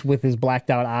face with his blacked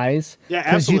out eyes. Yeah,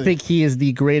 Because you absolutely. think he is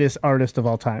the greatest artist of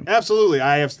all time. Absolutely.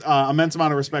 I have immense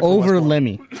amount of respect for Over Westmoreland.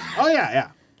 Lemmy. Oh yeah.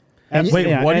 Wait,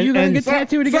 Yeah, what are you going to and- get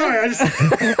tattooed again? Sorry, I just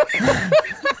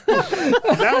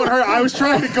that one hurt. I was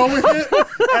trying to go with it,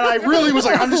 and I really was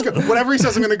like, I'm just gonna, whatever he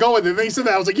says, I'm going to go with it. And then he said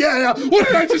that, I was like, yeah. What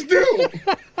did I just do?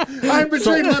 I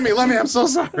betrayed Lemmy. Lemmy, I'm so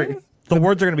sorry. The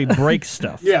words are going to be break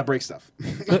stuff. Yeah, break stuff.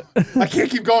 I can't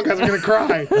keep going because I'm going to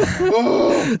cry.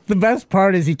 Oh. The best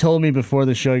part is he told me before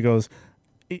the show,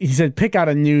 he said, pick out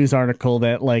a news article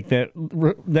that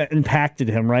impacted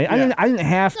him, right? Yeah. I didn't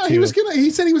have No, to.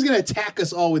 he said he was going to attack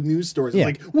us all with news stories. Yeah.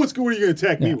 It's like, what are you going to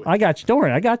attack me with? I got you. Don't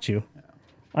worry, I got you.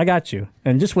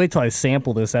 And just wait till I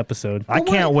sample this episode. I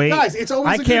can't wait. Guys, it's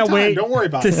always I a good can't time. wait Don't worry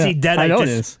about to it. see I Deadeye know it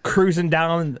just is. cruising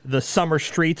down the summer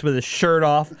streets with his shirt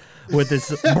off, with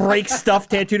his break stuff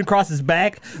tattooed across his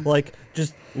back, like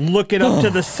just looking up to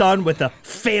the sun with a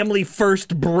family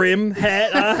first brim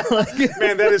hat on.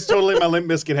 Man, that is totally my Limp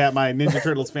Bizkit hat, my Ninja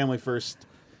Turtles family first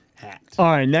hat. All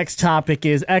right, next topic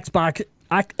is Xbox.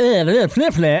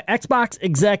 Xbox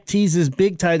exec teases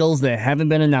big titles that haven't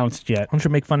been announced yet. Why don't you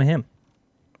make fun of him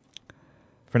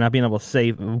for not being able to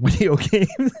save video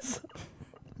games?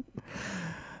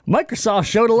 Microsoft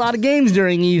showed a lot of games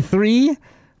during E3,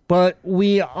 but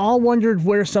we all wondered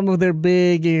where some of their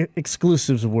big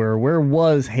exclusives were. Where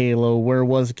was Halo? Where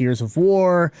was Gears of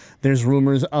War? There's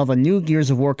rumors of a new Gears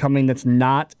of War coming that's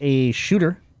not a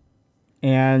shooter.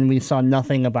 And we saw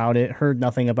nothing about it, heard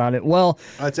nothing about it. Well,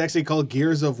 It's actually called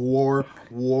Gears of War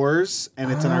Wars,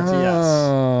 and it's an RTS.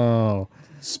 oh,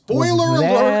 Spoiler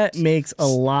that alert! makes a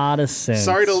lot of sense.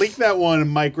 Sorry to leak that one,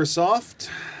 Microsoft.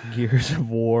 Gears of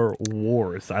War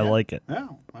Wars. I like it.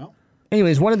 Oh, well.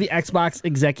 Anyways, one of the Xbox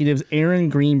executives, Aaron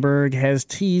Greenberg, has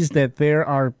teased that there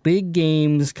are big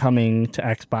games coming to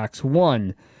Xbox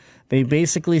One. They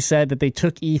basically said that they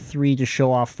took E3 to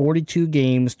show off 42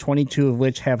 games, 22 of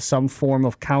which have some form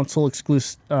of console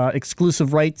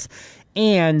exclusive rights,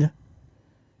 and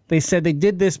they said they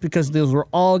did this because those were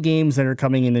all games that are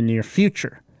coming in the near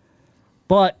future.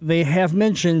 But they have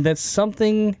mentioned that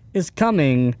something is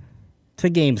coming to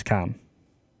Gamescom.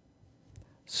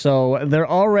 So they're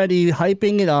already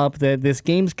hyping it up that this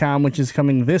Gamescom, which is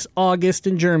coming this August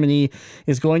in Germany,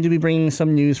 is going to be bringing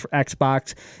some news for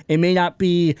Xbox. It may not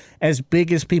be as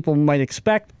big as people might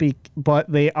expect, but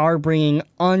they are bringing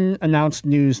unannounced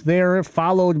news there,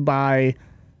 followed by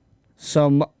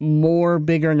some more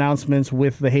bigger announcements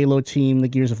with the Halo team, the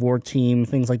Gears of War team,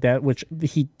 things like that, which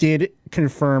he did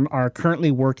confirm are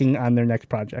currently working on their next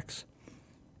projects.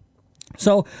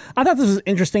 So I thought this was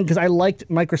interesting because I liked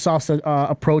Microsoft's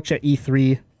approach at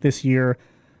E3 this year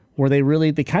where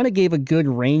they kind of gave a good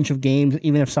range of games,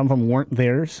 even if some of them weren't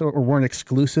theirs or weren't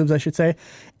exclusives, I should say.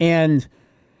 And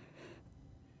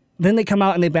then they come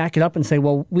out and they back it up and say,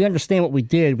 well, we understand what we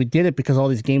did. We did it because all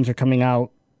these games are coming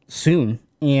out soon.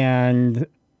 And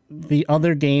the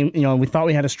other game, we thought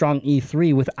we had a strong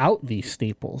E3 without these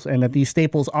staples, and that these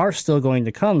staples are still going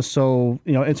to come. So,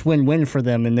 it's win-win for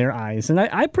them in their eyes. And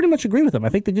I pretty much agree with them. I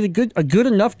think they did a good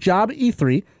enough job at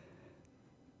E3.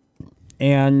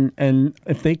 And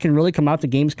if they can really come out to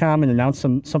Gamescom and announce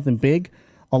something big,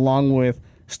 along with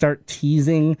start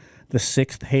teasing the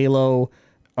 6th Halo,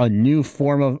 a new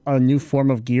form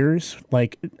of Gears,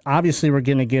 like obviously we're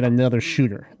going to get another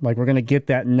shooter. Like we're going to get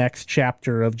that next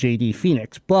chapter of JD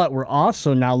Phoenix. But we're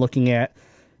also now looking at,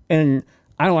 and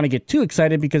I don't want to get too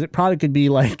excited because it probably could be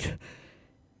like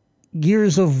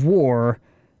Gears of War,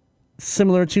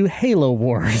 similar to Halo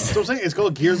Wars. So I'm saying it's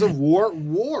called Gears of War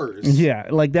Wars. Yeah,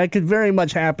 like that could very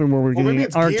much happen where we're getting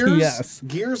RTS.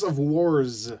 Gears of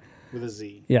Wars with a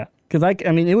Z. Yeah, because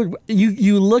it would.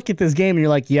 You look at this game and you're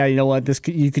like, yeah, you know what?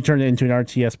 You could turn it into an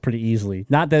RTS pretty easily.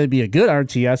 Not that it'd be a good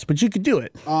RTS, but you could do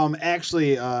it.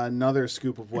 Actually, another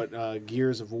scoop of what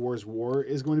Gears of War's War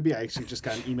is going to be. I actually just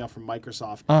got an email from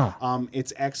Microsoft.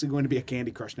 It's actually going to be a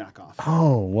Candy Crush knockoff.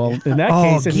 Oh well, in that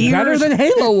case, it's better than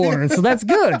Halo Wars, so that's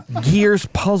good. Gears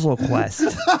Puzzle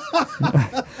Quest.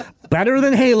 Better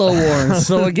than Halo Wars.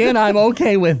 So again, I'm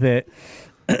okay with it.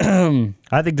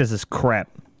 I think this is crap.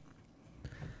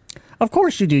 Of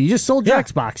course you do. You just sold your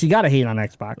Xbox. You got to hate on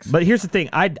Xbox. But here's the thing.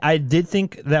 I did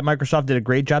think that Microsoft did a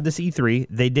great job this E3.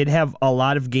 They did have a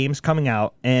lot of games coming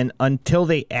out, and until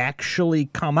they actually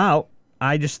come out,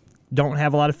 I just don't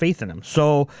have a lot of faith in them.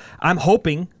 So I'm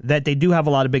hoping that they do have a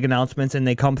lot of big announcements and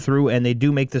they come through and they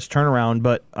do make this turnaround.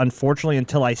 But unfortunately,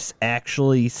 until I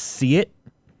actually see it,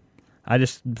 I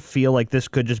just feel like this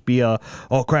could just be oh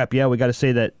crap, yeah, we got to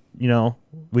say that,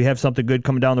 we have something good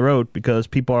coming down the road because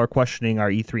people are questioning our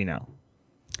E3 now.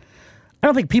 I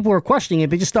don't think people were questioning it.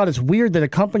 They just thought it's weird that a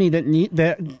company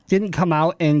that didn't come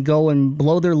out and go and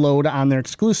blow their load on their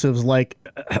exclusives like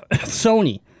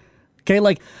Sony. Okay,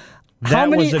 like how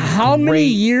many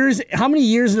years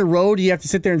in a row do you have to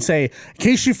sit there and say, in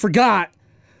case you forgot,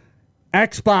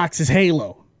 Xbox is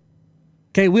Halo?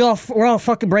 Okay, we're all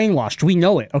fucking brainwashed. We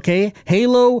know it, okay?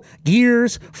 Halo,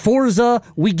 Gears, Forza,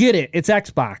 we get it. It's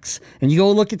Xbox. And you go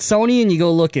look at Sony and you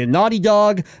go look at Naughty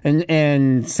Dog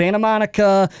and Santa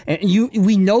Monica, and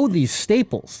we know these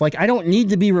staples. Like, I don't need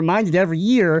to be reminded every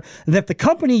year that the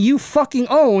company you fucking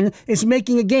own is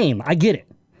making a game. I get it.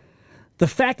 The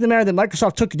fact of the matter that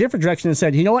Microsoft took a different direction and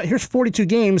said, you know what, here's 42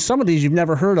 games. Some of these you've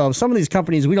never heard of. Some of these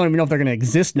companies, we don't even know if they're going to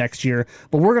exist next year,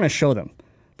 but we're going to show them.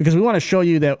 Because we want to show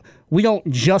you that we don't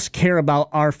just care about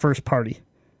our first party.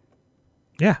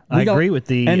 Yeah, I agree with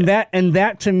the... And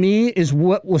that to me is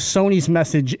what was Sony's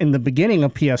message in the beginning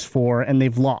of PS4, and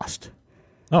they've lost.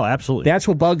 Oh, absolutely. That's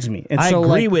what bugs me. And I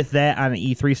agree with that on an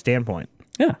E3 standpoint.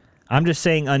 Yeah. I'm just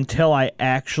saying until I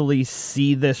actually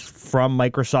see this from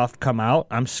Microsoft come out,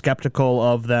 I'm skeptical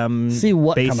of them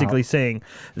basically saying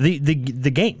the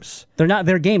games. They're not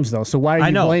their games, though, so why are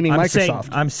you blaming Microsoft?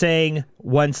 I'm saying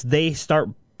once they start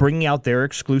bringing out their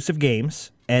exclusive games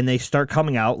and they start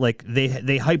coming out, like they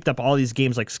hyped up all these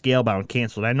games like Scalebound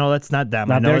canceled. I know that's not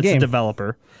them. I know it's a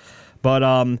developer.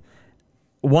 But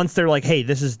once they're like, hey,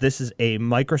 this is a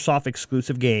Microsoft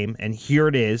exclusive game and here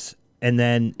it is, and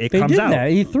then it comes out.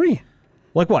 They did that at E3.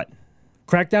 Like what?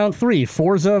 Crackdown 3,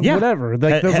 Forza, whatever.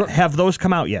 Like, have those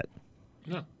come out yet?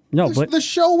 No, but the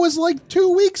show was like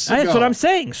 2 weeks ago. That's what I'm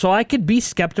saying. So I could be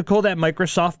skeptical that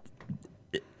Microsoft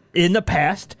in the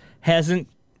past hasn't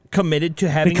committed to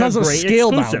having a great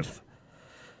exclusive.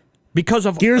 Because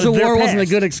of Gears of War wasn't a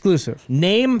good exclusive.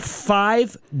 Name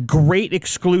 5 great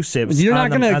exclusives. You're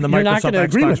not going to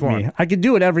agree with me. I could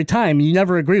do it every time. You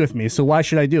never agree with me, so why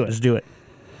should I do it? Just do it.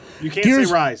 You can't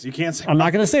say Rise. You can't say. I'm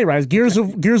not going to say Rise. Gears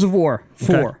of War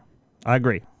 4. Okay. I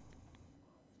agree.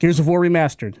 Gears of War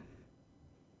remastered.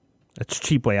 That's a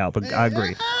cheap way out, but I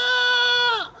agree.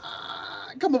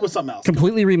 Come up with something else.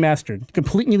 Completely remastered.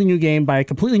 Completely new game by a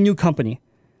completely new company.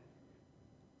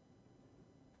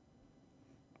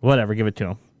 Whatever, give it to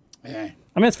him. Yeah.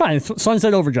 I mean, it's fine. It's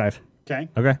Sunset Overdrive.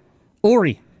 Okay.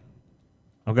 Ori.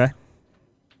 Okay.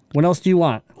 What else do you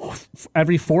want?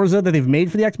 Every Forza that they've made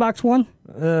for the Xbox One?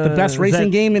 The best racing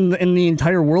game in the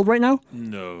entire world right now?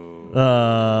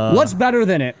 No. What's better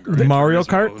than it? Mario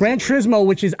Kart? Gran Turismo,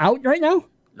 which is out right now?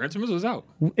 Gran Turismo is out.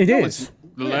 It is.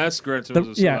 The last Gran Turismo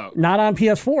was still out. Not on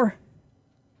PS4.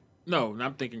 No,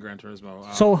 I'm thinking Gran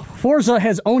Turismo. So Forza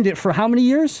has owned it for how many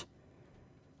years?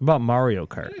 About Mario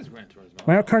Kart. It is Gran Turismo.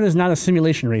 Mario Kart is not a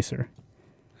simulation racer.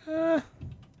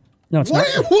 No, it's What,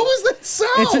 not. what was that sound?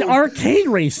 It's an arcade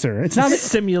racer. It's not.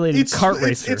 Simulated kart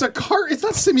racer. It's a cart. It's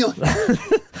not simulated.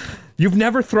 You've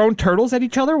never thrown turtles at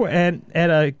each other and at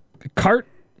a kart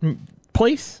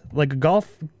place, like a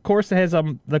golf course that has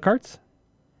the carts?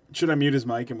 Should I mute his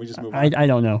mic and we just move on? I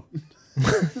don't know.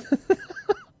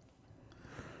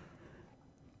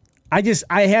 I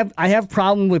have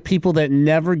problem with people that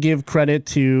never give credit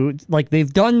to, like,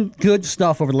 they've done good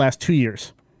stuff over the last 2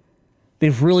 years.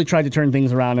 They've really tried to turn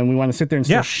things around, and we want to sit there and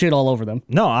still shit all over them.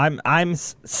 No, I'm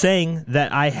saying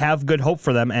that I have good hope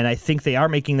for them, and I think they are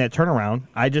making that turnaround.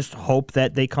 I just hope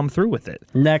that they come through with it.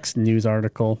 Next news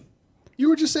article. You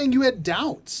were just saying you had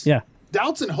doubts. Yeah.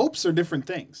 Doubts and hopes are different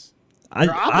things.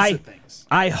 They're opposite things.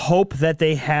 I hope that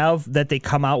they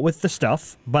come out with the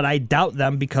stuff, but I doubt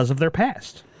them because of their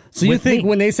past. So you think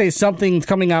when they say something's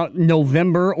coming out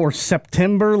November or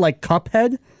September, like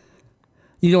Cuphead,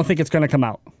 you don't think it's going to come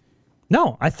out?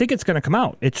 No, I think it's going to come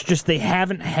out. It's just they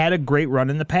haven't had a great run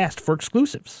in the past for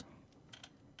exclusives.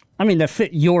 I mean, that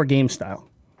fit your game style.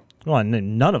 Well,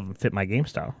 and none of them fit my game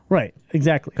style. Right,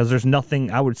 exactly. Because there's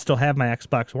nothing, I would still have my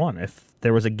Xbox One if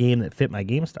there was a game that fit my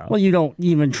game style. Well, you don't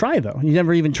even try, though. You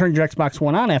never even turned your Xbox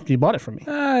One on after you bought it from me.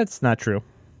 It's not true.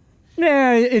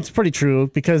 Yeah, it's pretty true,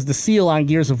 because the seal on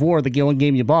Gears of War, the one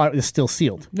game you bought, is still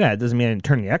sealed. Yeah, it doesn't mean I didn't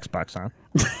turn the Xbox on.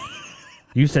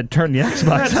 You said turn the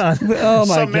Xbox on. Oh,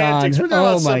 my Semantics. God. We're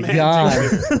talking Oh, my about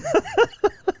God.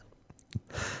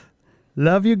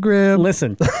 Love you, Grim.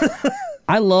 Listen,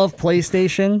 I love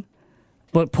PlayStation,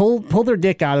 but pull their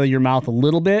dick out of your mouth a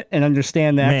little bit and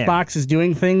understand that Man. Xbox is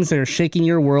doing things that are shaking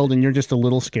your world, and you're just a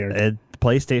little scared.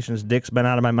 PlayStation's dick's been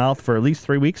out of my mouth for at least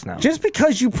 3 weeks now. Just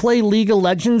because you play League of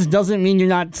Legends doesn't mean you're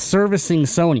not servicing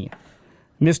Sony.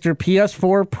 Mr.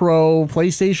 PS4 Pro,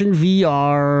 PlayStation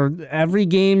VR, every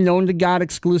game known to God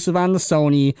exclusive on the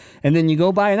Sony, and then you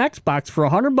go buy an Xbox for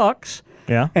 $100,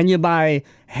 Yeah. and you buy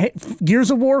Gears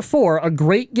of War 4, a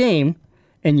great game,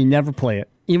 and you never play it.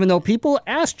 Even though people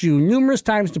asked you numerous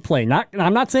times to play.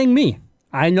 I'm not saying me.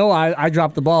 I know I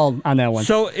dropped the ball on that one.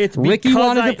 So it's Ricky because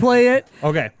wanted to play it.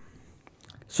 Okay.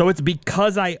 So it's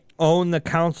because I own the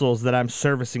consoles that I'm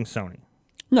servicing Sony.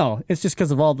 No, it's just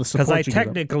because of all the support Because I you give them.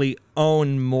 technically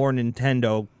own more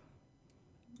Nintendo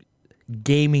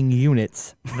gaming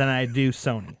units than I do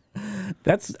Sony.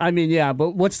 Yeah,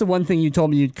 but what's the one thing you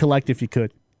told me you'd collect if you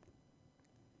could?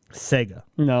 Sega.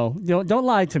 No, don't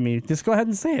lie to me. Just go ahead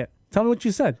and say it. Tell me what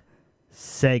you said.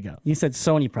 Sega. You said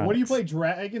Sony products. What do you play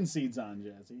Dragon Seeds on,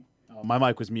 Jazzy? Oh, my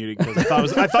mic was muted because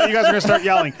I thought you guys were going to start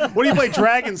yelling. What do you play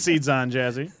Dragon Seeds on,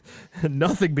 Jazzy?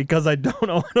 Nothing, because I don't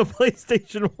own a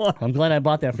PlayStation 1. I'm glad I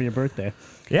bought that for your birthday.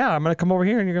 Yeah, I'm going to come over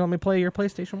here and you're going to let me play your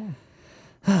PlayStation 1.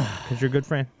 Because you're a good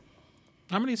friend.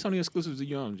 How many Sony exclusives do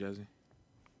you own, Jazzy?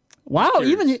 Wow,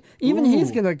 curious. even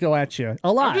he's going to go at you.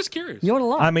 A lot. I'm just curious. You own a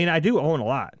lot. I mean, I do own a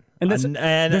lot. And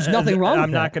there's nothing wrong with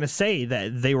I'm not that. going to say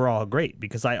that they were all great,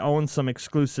 because I own some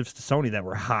exclusives to Sony that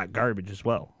were hot garbage as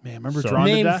well. Man, remember So- Drawn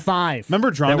to Name Death? 5. Remember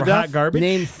Drawn That to were Death? hot garbage?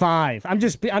 Name 5. I'm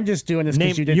just doing this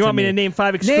because you did. You want me to name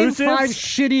 5 exclusives? Name 5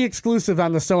 shitty exclusives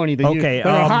on the Sony that, Okay, that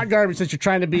are hot garbage that you're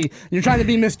trying to be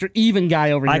Mr. Even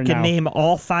guy over here I can now. name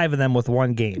all 5 of them with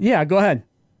one game. Yeah, go ahead.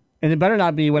 And it better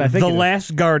not be what I think. The it is.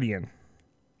 Last Guardian.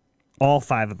 All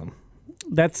 5 of them.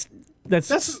 That's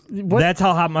what? That's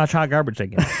how much hot garbage I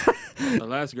get. The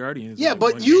Last Guardian. Is Yeah, like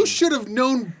but one you game. should have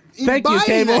known in Thank you, buying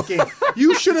Cable. that game.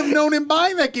 You should have known in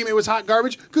buying that game it was hot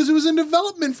garbage because it was in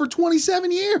development for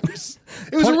 27 years.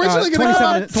 It was originally going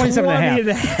to 27 and a half. 20 and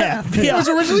a half. It was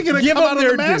originally going to Give come them out on the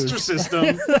their Master dues.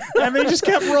 System, and they just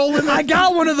kept rolling. I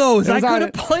got one of those. It I was on could have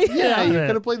it. played Yeah, it. you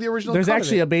could have played the original. There's cut of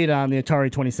actually it. a beta on the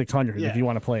Atari 2600 Yeah. if you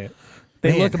want to play it.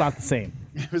 They Man. look about the same.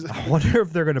 I wonder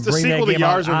if they're going to It's a bring that sequel to game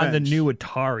out Yar's on the Revenge. new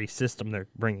Atari system they're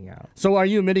bringing out. So are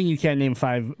you admitting you can't name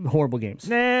 5 horrible games?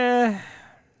 Nah.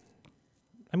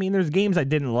 I mean, there's games I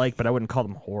didn't like, but I wouldn't call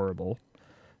them horrible.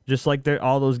 Just like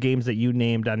all those games that you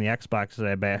named on the Xbox that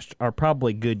I bashed are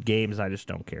probably good games. I just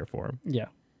don't care for them. Yeah.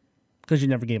 Because you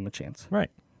never gave them a chance.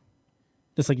 Right.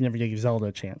 Just like you never gave Zelda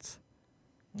a chance.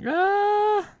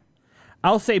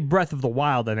 I'll say Breath of the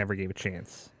Wild I never gave a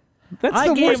chance. That's I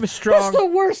the gave worst. a strong- That's the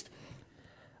worst.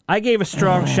 I gave a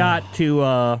strong shot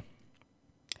to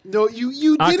No,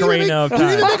 you didn't even make, Ocarina of you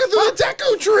didn't even Time. make it through the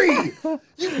Deku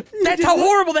Tree. That's how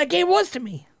horrible that game was to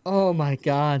me. Oh my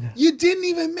God. You didn't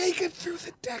even make it through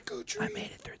the Deku Tree. I made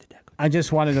it through the deck. I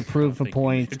just wanted to prove a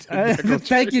point.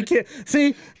 Thank you.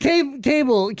 See,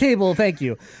 Cable, thank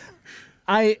you.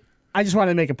 I just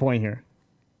wanted to make a point here.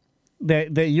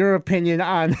 That your opinion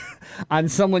on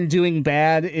someone doing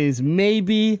bad is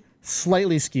maybe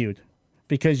slightly skewed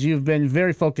because you've been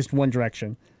very focused one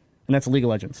direction, and that's League of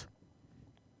Legends.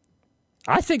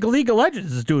 I think League of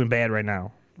Legends is doing bad right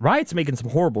now. Riot's making some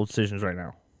horrible decisions right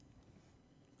now.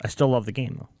 I still love the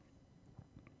game, though.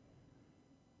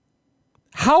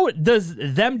 How does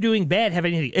them doing bad have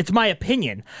anything? It's my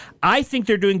opinion. I think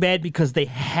they're doing bad because they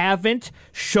haven't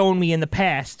shown me in the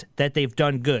past that they've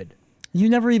done good. You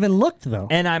never even looked, though.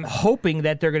 And I'm hoping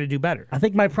that they're going to do better. I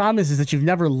think my problem is that you've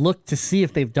never looked to see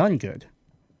if they've done good.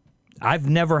 I've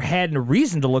never had a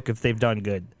reason to look if they've done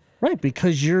good. Right,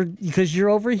 because you're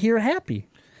over here happy.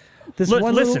 This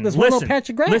one Listen, little patch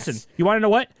of grass. Listen, you want to know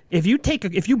what? If you make a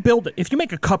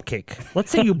cupcake, let's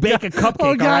say you bake a cupcake.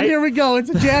 Oh God, all right? here we go. It's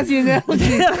a jazzy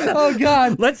analogy. Oh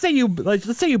God. Let's say you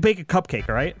bake a cupcake,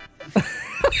 all right?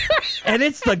 And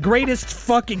it's the greatest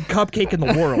fucking cupcake in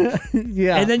the world.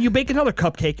 Yeah. And then you bake another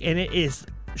cupcake, and it is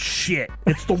shit.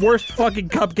 It's the worst fucking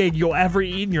cupcake you'll ever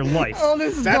eat in your life. Oh,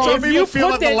 this is That's going. what If people you feel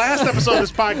put at the that- last episode of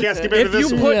this podcast compared to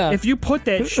this one. Yeah. If you put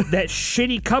that that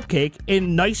shitty cupcake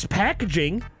in nice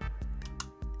packaging,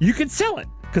 you can sell it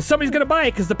because somebody's gonna buy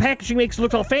it because the packaging makes it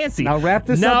look all fancy. Now wrap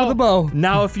this up with a bow.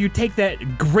 Now, if you take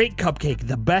that great cupcake,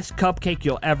 the best cupcake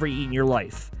you'll ever eat in your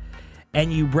life,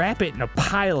 and you wrap it in a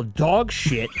pile of dog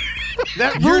shit,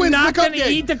 That you're ruins not the gonna cupcake.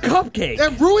 eat the cupcake.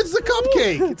 That ruins the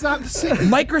cupcake. It's not the same.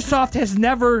 Microsoft has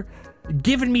never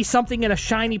given me something in a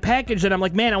shiny package that I'm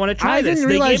like, man, I want to try I this. didn't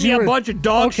They realize gave me you a were- bunch of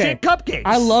dog Okay. shit cupcakes.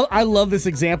 I love this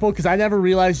example because I never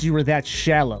realized you were that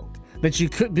shallow. That you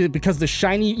could because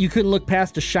you couldn't look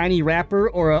past a shiny wrapper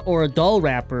or a dull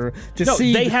wrapper to No,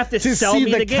 see they have to sell see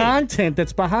me the the game. content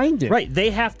that's behind it. Right,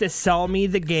 they have to sell me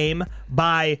the game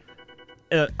by.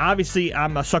 Obviously,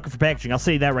 I'm a sucker for packaging. I'll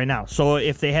say that right now. So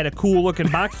if they had a cool looking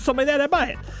box or something like that, I'd buy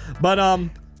it. But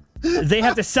they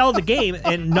have to sell the game,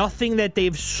 and nothing that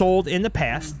they've sold in the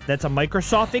past that's a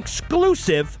Microsoft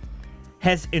exclusive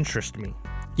has interested me.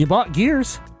 You bought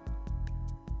Gears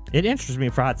It interests me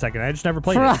for a hot second. I just never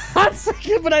played for a it. hot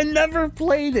second, but I never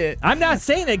played it. I'm not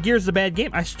saying that Gears is a bad game.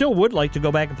 I still would like to go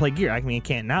back and play Gear. I mean, I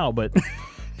can't now, but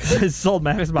it's sold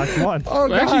my Xbox One. Oh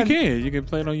Well, actually, God. you can. You can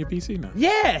play it on your PC now.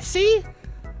 Yeah, see?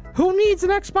 Who needs an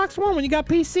Xbox One when you got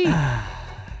PC?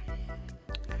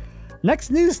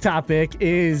 Next news topic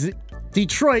is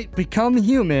Detroit Become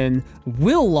Human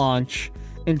will launch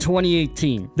in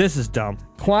 2018. This is dumb.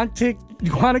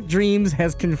 Quantic Dreams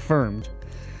has confirmed.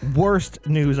 Worst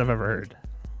news I've ever heard.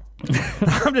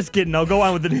 I'm just kidding. No, go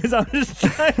on with the news. I'm just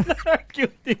trying to argue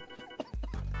with you.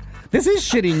 This is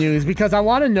shitty news because I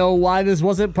want to know why this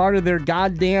wasn't part of their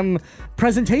goddamn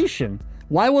presentation.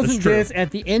 Why wasn't That's true. this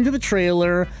at the end of the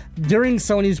trailer during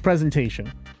Sony's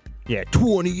presentation? Yeah,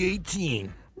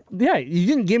 2018. Yeah, you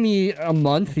didn't give me a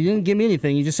month. You didn't give me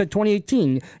anything. You just said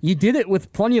 2018. You did it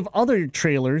with plenty of other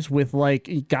trailers with like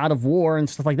God of War and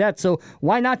stuff like that. So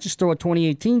why not just throw a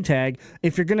 2018 tag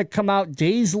if you're going to come out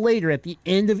days later at the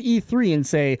end of E3 and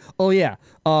say, "Oh yeah,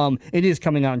 it is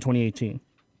coming out in 2018."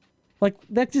 Like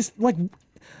that just like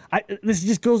this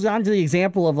just goes on to the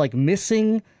example of like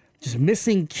missing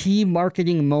key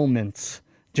marketing moments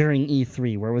during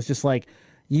E3 where it was just like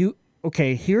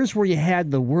here's where you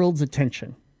had the world's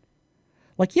attention.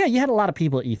 Like, yeah, you had a lot of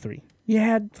people at E3. You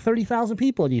had 30,000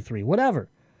 people at E3, whatever.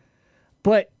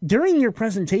 But during your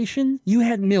presentation, you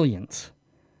had millions.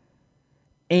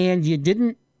 And you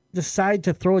didn't decide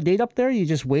to throw a date up there. You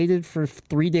just waited for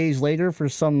 3 days later for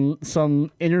some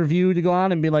interview to go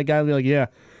on and be like, yeah,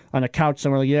 on a couch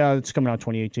somewhere, like, yeah, it's coming out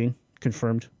 2018.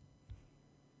 Confirmed.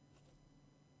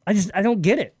 I don't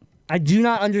get it. I do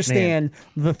not understand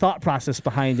the thought process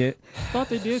behind it. I thought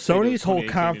they did. say there Sony's whole 2018 in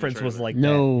the conference was trailer. like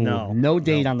No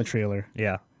date on the trailer.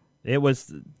 Yeah. It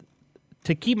was,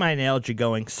 to keep my analogy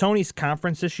going, Sony's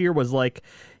conference this year was like,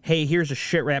 hey, here's a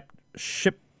ship-wrapped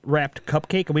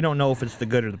cupcake, and we don't know if it's the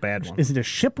good or the bad one. Is it a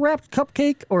ship-wrapped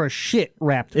cupcake or a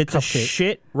shit-wrapped It's cupcake? a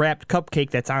shit-wrapped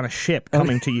cupcake that's on a ship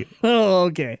coming to you. Oh,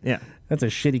 okay. Yeah. That's a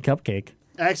shitty cupcake.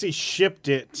 I actually shipped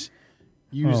it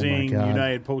using God.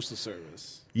 United Postal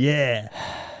Service. Yeah.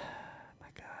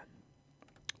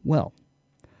 Well,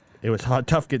 It was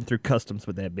tough getting through customs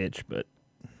with that bitch, but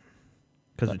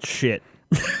because it's shit.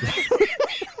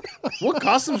 What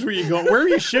customs were you going? Where are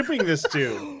you shipping this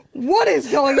to? what is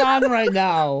going on right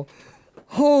now?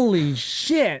 Holy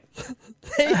shit.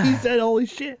 He said, holy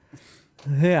shit.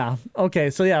 Yeah. Okay,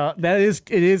 so yeah, it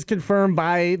is confirmed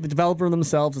by the developer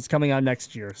themselves. It's coming out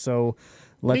next year. So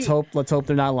let's hope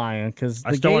they're not lying because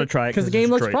I still wanna try it because 'cause the it's game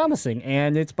looks Detroit. promising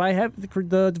and it's by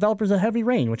the developers of Heavy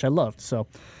Rain, which I loved. So,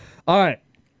 all right.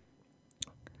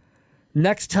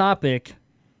 Next topic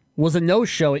was a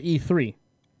no-show at E3,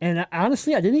 and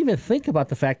honestly, I didn't even think about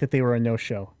the fact that they were a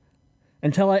no-show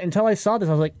until I saw this.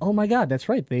 I was like, oh my god, that's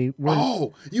right. They were.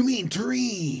 Oh, you mean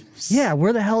Dreams? Yeah,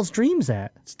 where the hell's Dreams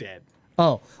at? It's dead.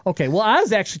 Oh, okay. Well, I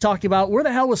was actually talking about where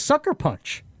the hell was Sucker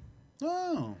Punch?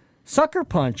 Oh. Sucker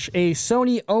Punch, a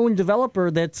Sony-owned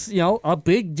developer that's, a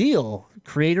big deal.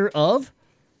 Creator of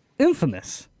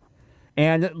Infamous.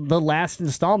 And the last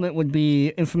installment would be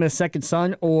Infamous Second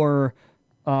Son or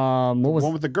what was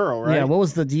One with the girl, right? Yeah, what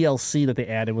was the DLC that they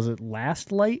added? Was it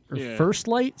Last Light or First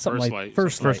Light?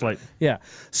 First Light. Yeah.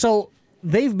 So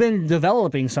they've been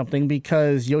developing something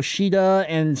because Yoshida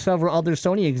and several other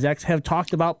Sony execs have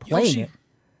talked about playing it.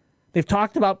 They've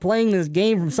talked about playing this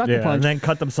game from Sucker Punch. And then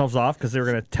cut themselves off because they were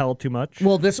going to tell too much.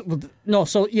 Well, this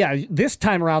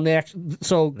time around they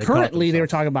currently they were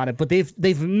talking about it, but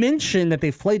they've mentioned that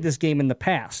they've played this game in the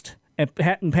past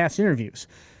in past interviews,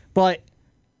 but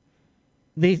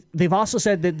they've also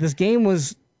said that this game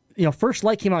was First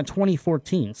Light came out in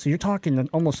 2014, so you're talking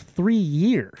almost 3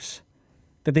 years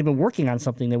that they've been working on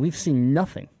something that we've seen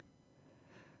nothing.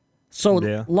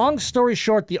 So, long story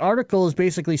short, the article is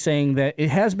basically saying that it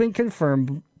has been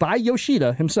confirmed by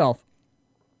Yoshida himself.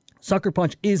 Sucker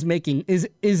Punch is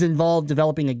involved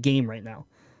developing a game right now,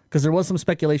 because there was some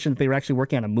speculation that they were actually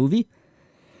working on a movie.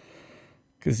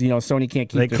 Because Sony can't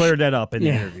keep. They cleared that up in the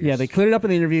interviews. Yeah, they cleared it up in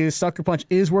the interviews. Sucker Punch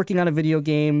is working on a video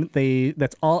game.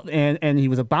 That's all, and he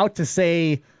was about to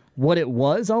say what it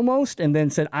was almost, and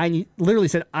then I need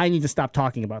to stop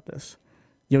talking about this.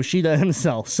 Yoshida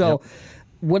himself. So. Yep.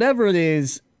 Whatever it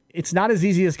is, it's not as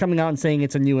easy as coming out and saying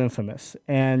it's a new Infamous.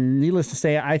 And needless to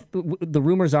say, the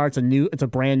rumors are it's a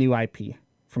brand new IP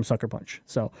from Sucker Punch.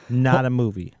 So not a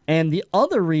movie. And the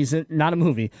other reason, not a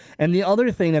movie. And the other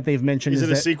thing that they've mentioned is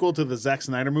it a sequel to the Zack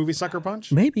Snyder movie Sucker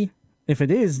Punch? Maybe. If it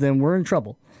is, then we're in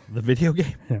trouble. The video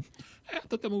game. Yeah. I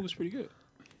thought that movie was pretty good.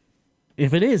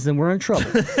 If it is, then we're in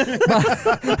trouble.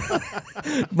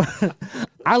 but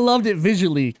I loved it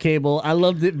visually, Cable. I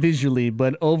loved it visually,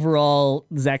 but overall,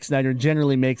 Zack Snyder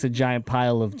generally makes a giant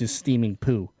pile of just steaming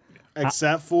poo.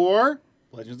 Except for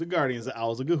Legends of Guardians, the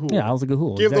Owls of Ga'Hoole. Yeah, Owls of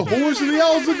Ga'Hoole. Give the horse to the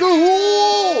Owls of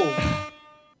Ga'Hoole!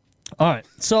 All right,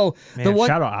 so shout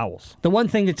out Owls. The one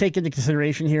thing to take into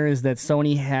consideration here is that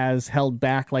Sony has held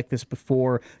back like this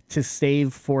before to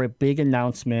save for a big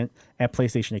announcement at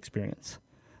PlayStation Experience.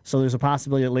 So there's a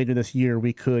possibility that later this year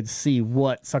we could see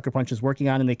what Sucker Punch is working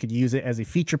on, and they could use it as a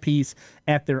feature piece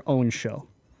at their own show,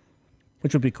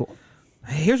 which would be cool.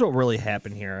 Here's what really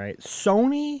happened here, right?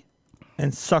 Sony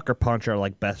and Sucker Punch are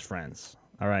like best friends,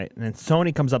 all right? And then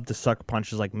Sony comes up to Sucker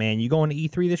Punch is like, man, you going to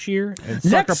E3 this year? And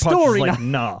Sucker Punch is like,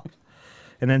 no.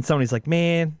 And then Sony's like,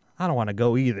 man, I don't want to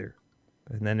go either.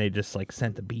 And then they just like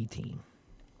sent the B team.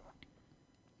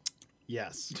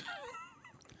 Yes.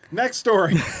 Next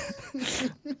story.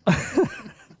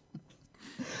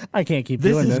 I can't keep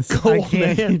doing this. Cool, I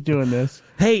can't keep doing this.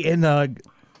 Hey, in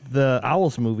the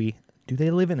Owls movie, do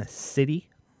they live in a city?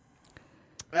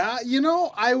 I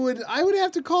would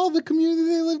have to call the community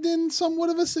they lived in somewhat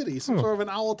of a city, some sort of an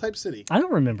owl type city. I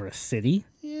don't remember a city.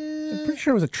 Yeah. I'm pretty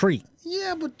sure it was a tree.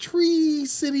 Yeah, but tree,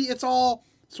 city, it's all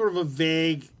sort of a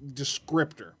vague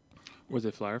descriptor. Was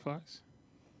it fireflies?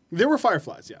 There were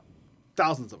fireflies, yeah.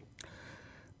 Thousands of them.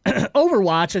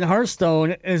 Overwatch and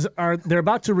Hearthstone they're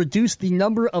about to reduce the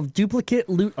number of duplicate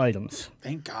loot items.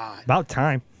 Thank God. About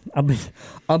time.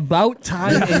 About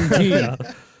time indeed.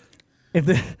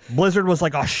 Blizzard was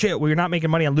like, oh shit, we're not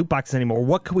making money on loot boxes anymore.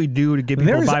 What can we do to get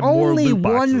people to buy more loot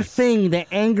boxes? There's only one thing that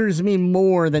angers me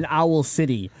more than Owl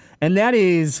City, and that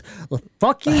is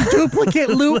fucking duplicate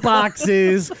loot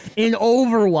boxes in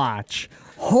Overwatch.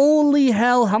 Holy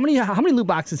hell, how many loot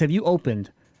boxes have you opened?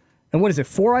 And what is it,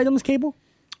 4 items, Cable?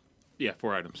 Yeah,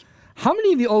 4 items. How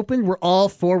many of you opened were all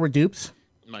 4 were dupes?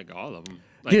 Like all of them.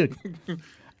 Dude,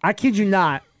 I kid you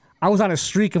not. I was on a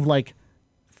streak of like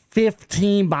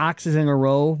 15 boxes in a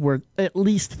row where at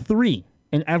least 3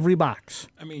 in every box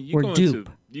were dupe.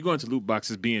 You go into loot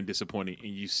boxes being disappointed,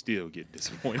 and you still get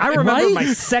disappointed. I remember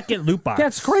my second loot box.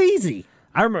 That's crazy.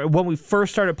 I remember when we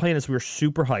first started playing this, we were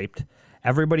super hyped.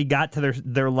 Everybody got to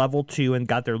their level 2 and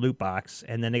got their loot box,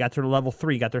 and then they got to their level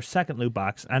 3, got their second loot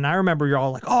box. And I remember you're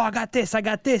all like, "Oh, I got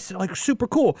this, like super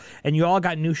cool," and you all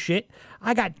got new shit.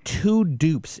 I got 2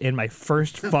 dupes in my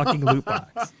first fucking loot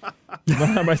box.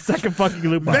 My second fucking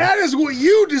loot box. That is what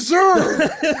you deserve.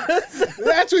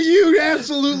 That's what you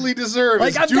absolutely deserve.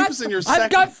 Like dupes in your second.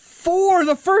 I've got 4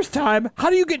 the first time.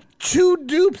 How do you get 2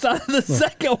 dupes out of the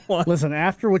second one? Listen,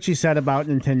 after what you said about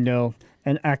Nintendo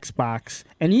and Xbox,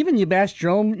 and even you bashed your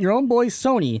own boy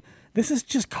Sony, this is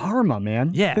just karma,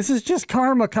 man. Yeah. This is just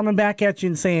karma coming back at you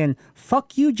and saying,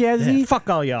 fuck you, Jazzy. Yeah, fuck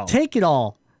all y'all. Take it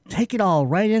all. Take it all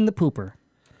right in the pooper.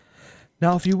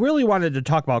 Now, if you really wanted to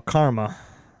talk about karma,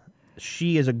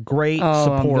 She is a great Oh,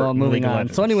 support. I'm in moving League of on.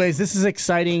 Legends. So, anyways, this is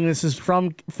exciting. This is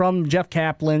from Jeff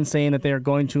Kaplan saying that they are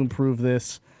going to improve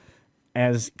this,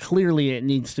 as clearly it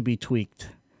needs to be tweaked.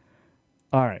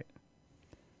 All right.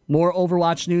 More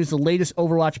Overwatch news. The latest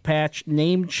Overwatch patch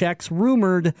name checks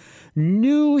rumored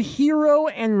new hero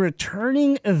and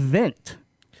returning event.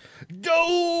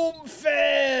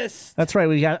 Doomfist. That's right.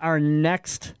 We got our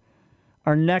next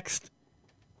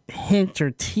hint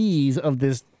or tease of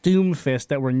this Doomfist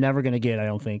that we're never going to get, I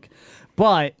don't think.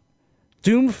 But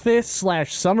Doomfist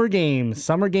 / Summer Games.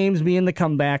 Summer Games being the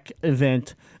comeback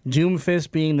event.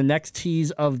 Doomfist being the next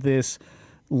tease of this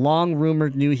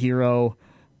long-rumored new hero.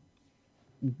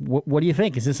 What do you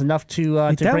think? Is this enough to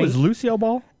That bring? was Lucio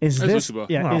Ball? Is That's this Lucio Ball.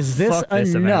 yeah? Oh, is this fuck this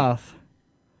event. enough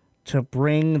to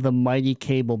bring the mighty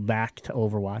Cable back to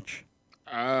Overwatch?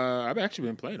 I've actually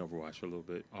been playing Overwatch for a little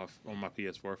bit off on my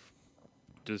PS4.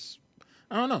 Just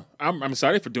I don't know. I'm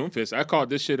excited for Doomfist. I called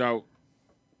this shit out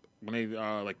when they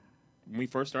when we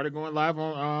first started going live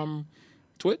on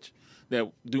Twitch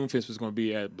that Doomfist was going to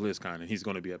be at BlizzCon and he's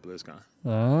going to be at BlizzCon.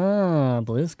 Ah,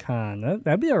 BlizzCon.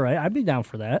 That'd be all right. I'd be down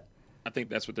for that. I think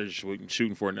that's what they're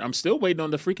shooting for. And I'm still waiting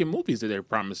on the freaking movies that they're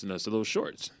promising us, the little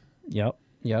shorts. Yep.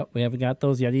 We haven't got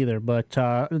those yet either. But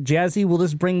Jazzy, will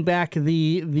this bring back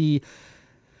the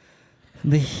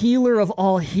healer of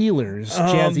all healers,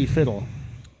 Jazzy Fiddle?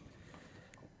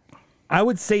 I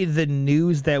would say the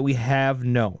news that we have,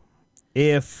 no.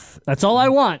 If That's all I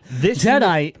want. This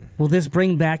Jedi, will this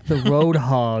bring back the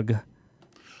Roadhog?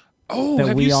 Oh, that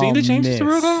have we you seen all the changes to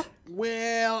miss? Roadhog?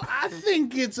 Well, I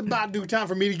think it's about due time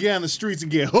for me to get on the streets and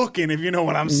get hooking, if you know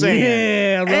what I'm saying.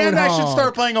 Yeah, and I should Roadhog.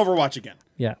 start playing Overwatch again.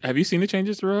 Yeah. Have you seen the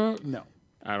changes to Roadhog? No.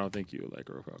 I don't think you would like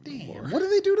Roadhog anymore. What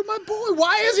did they do to my boy?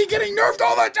 Why is he getting nerfed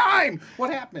all the time?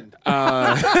 What happened?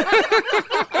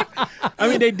 I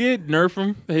mean, they did nerf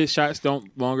him. His shots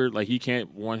don't longer, like, he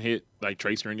can't one hit, like,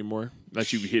 Tracer anymore.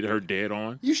 Unless you hit her dead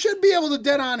on. You should be able to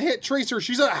dead on hit Tracer.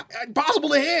 She's impossible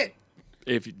to hit.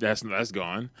 If that's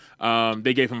gone.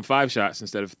 They gave him 5 shots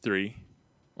instead of 3,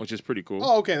 which is pretty cool.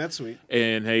 Oh, okay, that's sweet.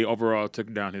 And hey, overall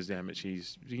took down his damage.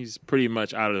 He's pretty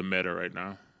much out of the meta right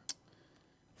now.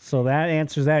 So that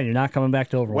answers that. You're not coming back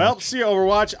to Overwatch. Well, see you,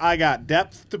 Overwatch. I got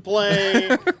Depth to play.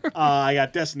 I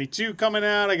got Destiny 2 coming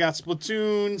out. I got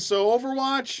Splatoon. So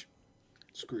Overwatch,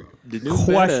 screw you. The new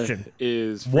Question. meta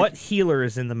is what healer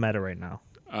is in the meta right now?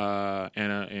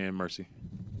 Anna and Mercy.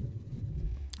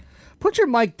 put your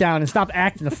mic down and stop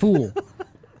acting a fool.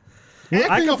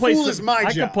 Acting a fool some, is my I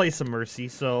job. can play some Mercy.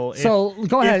 So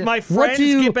Go ahead. If my What friends do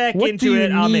you- get back what into do you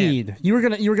it, I'm in. need? You were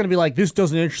gonna be like, this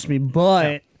doesn't interest me,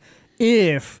 but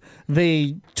if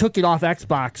they took it off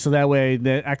Xbox so that way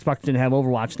the Xbox didn't have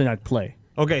Overwatch, then I'd play.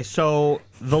 Okay, so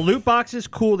the loot box is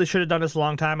cool. They should have done this a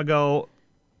long time ago.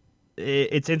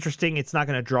 It's interesting. It's not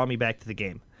going to draw me back to the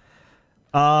game.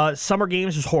 Summer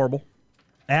Games was horrible.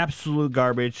 Absolute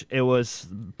garbage. It was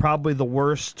probably the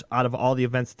worst out of all the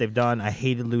events that they've done. I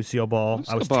hated Lucio Ball.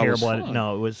 I was Ball was terrible at it. fun.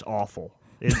 No, it was awful.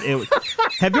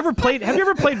 Have you ever played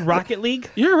Rocket League?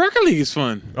 Yeah, Rocket League is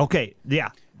fun. Okay, yeah.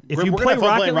 If We're you gonna play have fun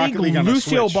Rocket playing League, on the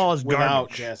Lucio Switch Ball is without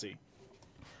garbage. Jesse.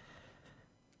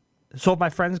 So if my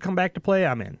friends come back to play,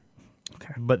 I'm in.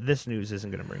 Okay. But this news isn't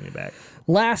going to bring me back.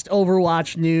 Last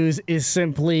Overwatch news is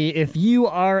simply if you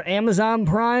are Amazon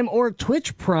Prime or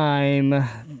Twitch Prime,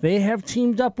 they have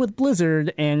teamed up with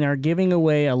Blizzard and are giving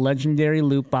away a legendary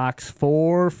loot box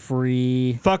for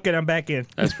free. Fuck it, I'm back in.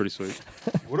 That's pretty sweet.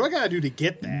 What do I gotta do to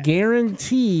get that?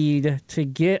 Guaranteed to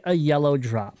get a yellow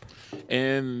drop.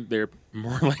 And they're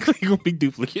more likely going to be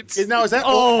duplicates. Now is that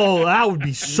Oh, that would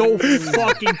be so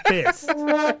fucking pissed.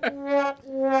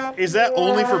 is that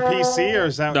only for PC or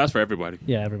is that? That's for everybody.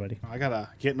 Yeah, everybody. I gotta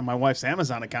get into my wife's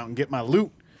Amazon account and get my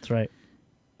loot. That's right.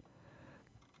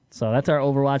 So that's our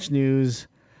Overwatch news.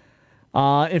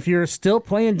 If you're still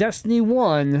playing Destiny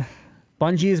 1,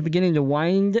 Bungie is beginning to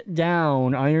wind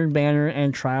down Iron Banner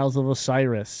and Trials of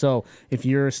Osiris. So if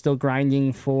you're still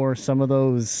grinding for some of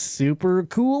those super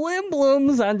cool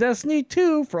emblems on Destiny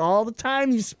 2 for all the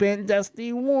time you spent in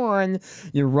Destiny 1,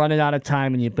 you're running out of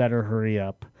time and you better hurry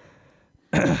up.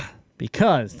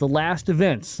 Because the last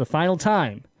events, the final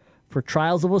time for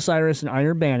Trials of Osiris and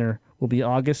Iron Banner will be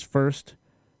August 1st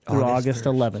through August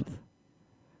 11th.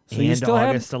 So you And still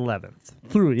August have 11th.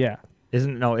 through, yeah.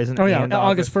 Isn't Oh yeah, and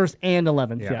August 1st and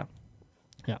 11th. Yeah.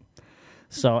 Yeah.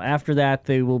 So after that,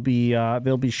 they will be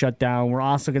they'll be shut down. We're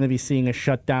also going to be seeing a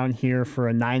shutdown here for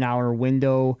a 9-hour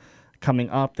window coming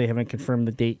up. They haven't confirmed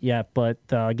the date yet, but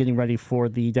getting ready for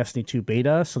the Destiny 2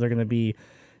 beta. So they're going to be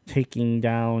taking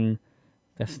down.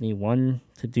 Destiny 1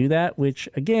 to do that, which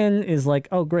again is like,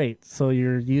 oh, great. So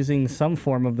you're using some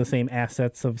form of the same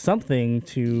assets of something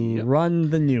to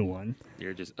run the new one.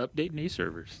 You're just updating these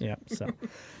servers. Yeah, so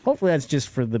hopefully that's just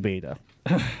for the beta.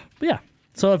 But yeah,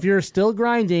 so if you're still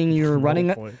grinding, you're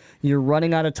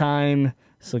running out of time.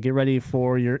 So get ready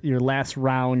for your last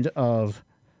round of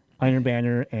Iron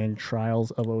Banner and Trials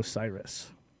of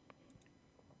Osiris.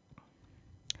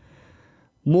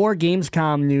 More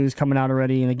Gamescom news coming out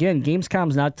already. And again,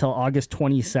 Gamescom's not till August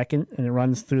 22nd, and it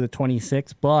runs through the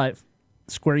 26th. But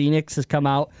Square Enix has come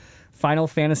out. Final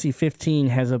Fantasy 15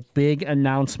 has a big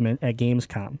announcement at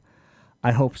Gamescom.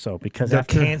 I hope so, because they're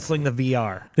canceling the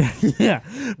VR. Yeah,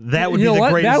 that would be the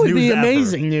greatest news. That would be ever.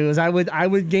 amazing news. I would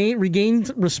regain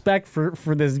respect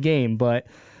for this game. But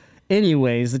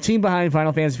anyways, the team behind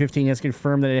Final Fantasy 15 has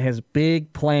confirmed that it has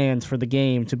big plans for the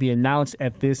game to be announced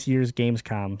at this year's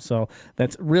Gamescom. So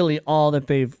that's really all that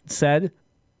they've said.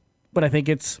 But I think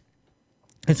it's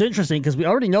interesting because we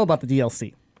already know about the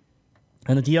DLC.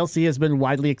 And the DLC has been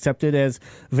widely accepted as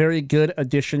a very good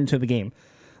addition to the game.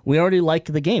 We already like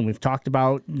the game. We've talked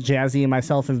about Jazzy and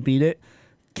myself have beat it.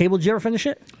 Cable, did you ever finish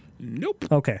it? Nope.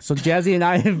 Okay, so Jazzy and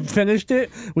I have finished it.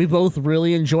 We both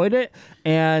really enjoyed it,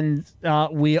 and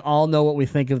we all know what we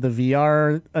think of the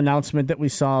VR announcement that we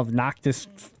saw of Noctis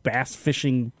bass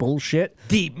fishing bullshit.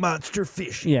 Deep monster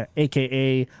fishing. Yeah,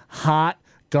 a.k.a. hot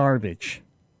garbage.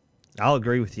 I'll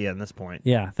agree with you on this point.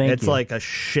 Yeah, thank you. It's like a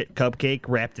shit cupcake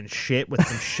wrapped in shit with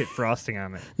some shit frosting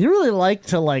on it. You really like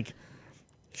to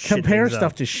compare things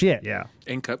stuff up. to shit. Yeah.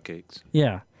 And cupcakes.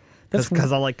 Yeah. That's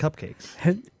because I like cupcakes.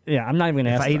 Yeah, I'm not even going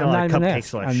to ask. I eat a I'm lot not of even gonna cupcakes, ask.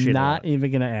 so I I'm shit a not lot.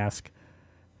 even going to ask.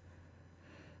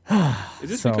 Is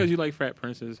this So- because you like Frat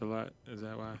Princess a lot? Is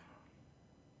that why?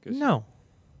 'Cause No.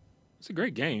 It's a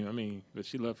great game. I mean, but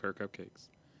she loved her cupcakes.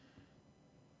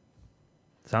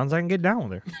 Sounds like I can get down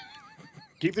with her.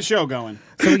 Keep the show going.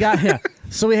 So we got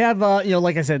So we have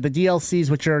like I said, the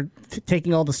DLCs, which are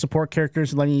taking all the support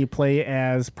characters and letting you play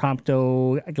as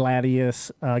Prompto,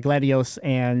 Gladios,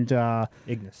 and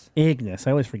Ignis.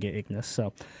 I always forget Ignis.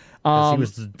 So 'Cause he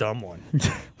was the dumb one.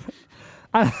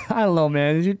 I don't know,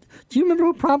 man. Do you remember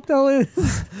who Prompto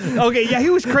is? Okay, yeah,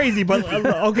 he was crazy, but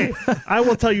okay, I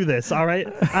will tell you this. All right,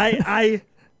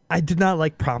 I did not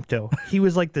like Prompto. He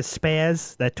was like the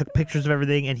spaz that took pictures of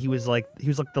everything, and he was like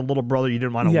the little brother you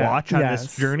didn't want to watch on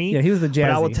this journey. Yeah, he was the jazzy.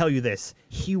 But I will tell you this: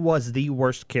 he was the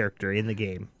worst character in the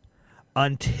game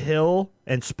until,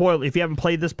 and spoil if you haven't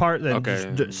played this part, then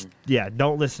just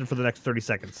don't listen for the next 30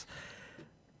 seconds.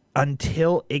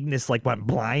 Until Ignis went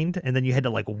blind, and then you had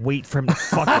to wait for him to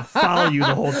fucking follow you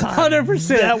the whole time.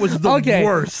 100%. That was the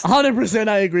worst. 100%.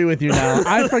 I agree with you now.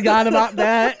 I forgot about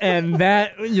that, and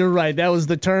you're right. That was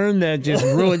the turn that just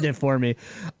ruined it for me.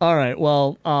 All right.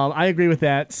 Well, I agree with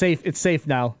that. Safe. It's safe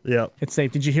now. Yeah, it's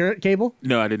safe. Did you hear it, Cable?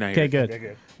 No, I did not. Okay, good. Okay,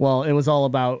 good. Well, it was all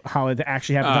about how it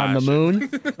actually happens on the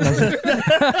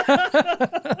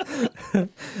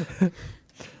moon.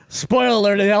 Spoiler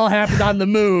alert, it all happened on the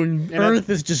moon. And Earth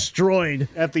is destroyed.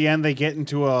 At the end, they get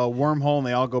into a wormhole and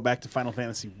they all go back to Final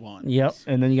Fantasy 1. Yep,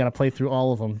 and then you got to play through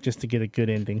all of them just to get a good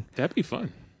ending. That'd be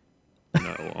fun.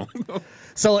 No, it won't.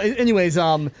 So, anyways,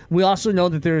 we also know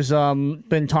that there's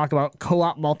been talk about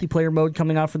co-op multiplayer mode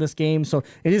coming out for this game. So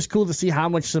it is cool to see how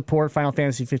much support Final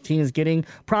Fantasy 15 is getting.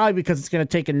 Probably because it's going to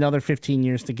take another 15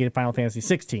 years to get Final Fantasy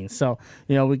 16. So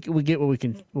we get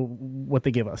what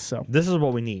they give us. So this is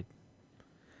what we need.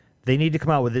 They need to come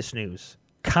out with this news.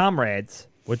 Comrades,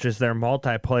 which is their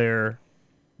multiplayer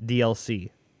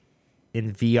DLC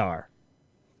in VR.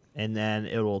 And then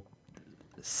it will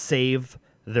save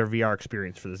their VR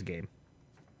experience for this game.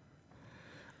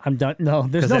 I'm done. No,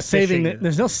 there's no saving.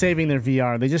 There's no saving their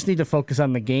VR. They just need to focus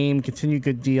on the game, continue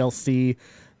good DLC,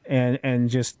 and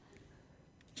just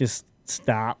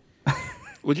stop.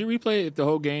 Would you replay if the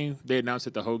whole game? They announced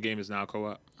that the whole game is now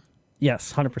co-op.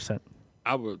 Yes, 100%.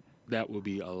 I would. That would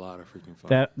be a lot of freaking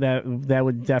fun. That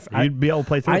would definitely. You'd be able to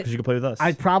play through because you could play with us.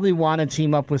 I'd probably want to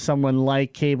team up with someone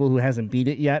like Cable who hasn't beat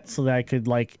it yet, so that I could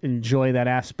enjoy that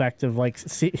aspect of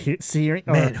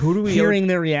hearing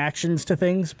their reactions to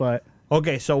things. But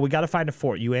okay, so we got to find a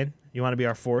fourth. You in? You want to be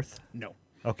our fourth? No.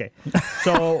 Okay,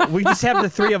 so we just have the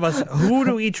three of us. Who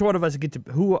do each one of us get to?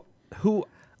 Who?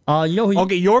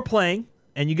 Okay, you're playing,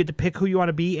 and you get to pick who you want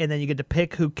to be, and then you get to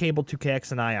pick who Cable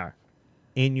 2KX and I are.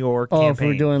 In your campaign if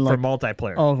we're doing for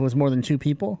multiplayer. Oh, if it was more than two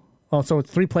people? Oh, so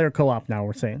it's 3-player co-op now,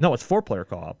 we're saying. No, it's 4-player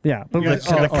co-op. Yeah. But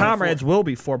the Comrades will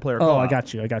be 4-player co-op. Oh, I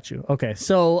got you. Okay,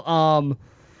 so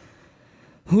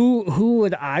who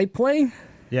would I play?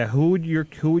 Yeah, who would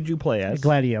you play as?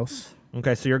 Gladios.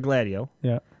 Okay, so you're Gladio.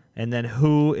 Yeah. And then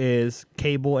who is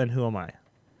Cable and who am I?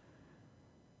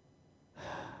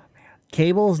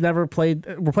 Cable's never played.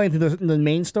 We're playing through the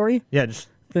main story. Yeah, just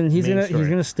Then he's main gonna story. he's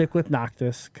gonna stick with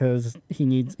Noctis because he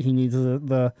needs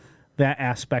the that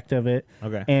aspect of it.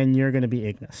 Okay. And you're gonna be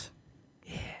Ignis.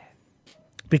 Yeah.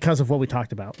 Because of what we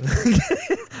talked about.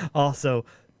 Also,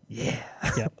 yeah.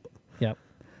 Yep. Yep.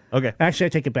 Okay. Actually, I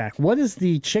take it back. What is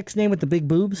the chick's name with the big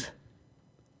boobs?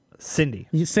 Cindy.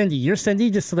 Cindy. You're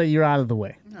Cindy, just so that you're out of the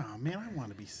way. Oh man, I want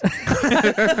to be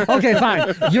sad. Okay,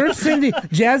 fine. You're Cindy.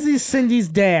 Jazzy's Cindy's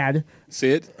dad,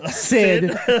 Sid?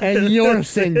 Sid, and you're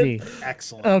Cindy.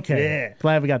 Excellent. Okay. Yeah.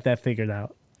 Glad we got that figured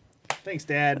out. Thanks,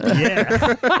 Dad.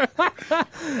 Yeah.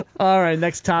 All right,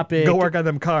 next topic. Go work on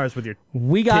them cars with your.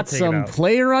 We got Kid, take it some out.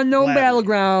 Player Unknown Gladly.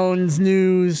 Battlegrounds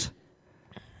news.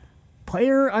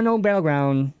 Player Unknown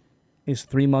Battleground is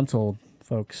 3 months old,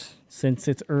 folks. Since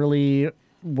its early,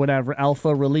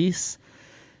 alpha release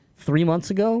 3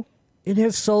 months ago, it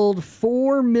has sold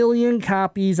 4 million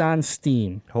copies on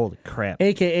Steam. Holy crap.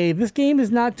 AKA, this game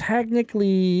is not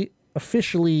technically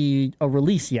officially a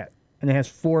release yet, and it has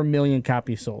 4 million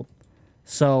copies sold.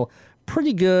 So,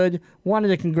 pretty good. Wanted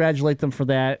to congratulate them for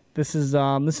that. This is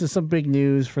some big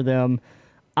news for them.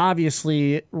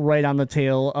 Obviously, right on the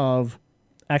tail of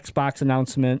Xbox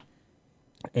announcement,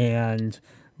 and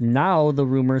now the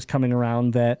rumors coming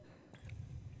around that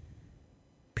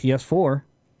PS4.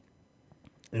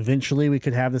 Eventually, we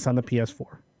could have this on the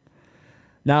PS4.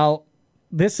 Now,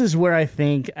 this is where I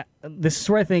think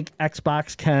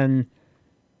Xbox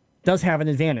does have an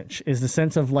advantage, is the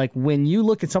sense of like when you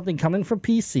look at something coming from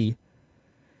PC,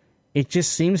 it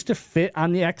just seems to fit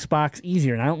on the Xbox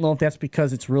easier. And I don't know if that's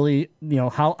because it's really,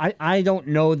 how I don't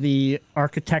know the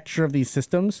architecture of these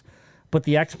systems, but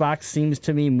the Xbox seems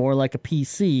to me more like a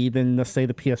PC than, let's say,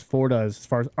 the PS4 does as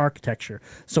far as architecture.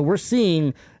 So we're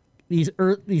seeing these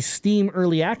Steam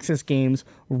early access games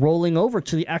rolling over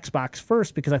to the Xbox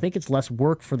first because I think it's less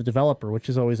work for the developer, which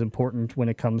is always important when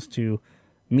it comes to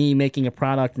me making a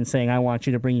product and saying I want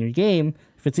you to bring your game.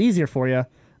 If it's easier for you,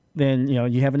 then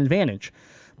you have an advantage.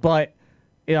 But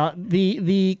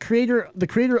the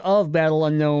creator of Player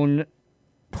Unknown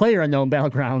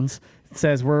Battlegrounds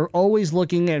says we're always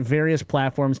looking at various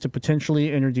platforms to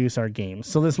potentially introduce our games.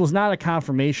 So this was not a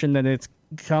confirmation that it's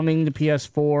coming to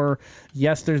PS4.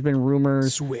 Yes, there's been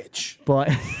rumors. Switch.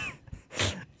 But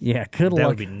yeah, good luck.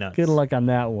 would be nuts. Good luck on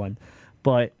that one.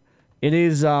 But it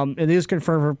is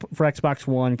confirmed for Xbox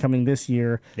One coming this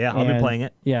year. Yeah, I'll be playing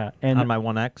it. Yeah, and On my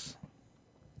One X.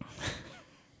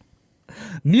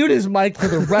 mute his mic for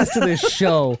the rest of this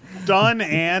show. Done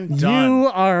and done. You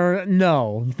are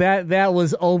that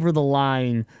was over the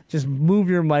line. Just move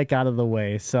your mic out of the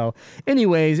way. So,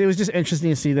 anyways, it was just interesting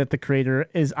to see that the creator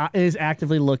is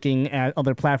actively looking at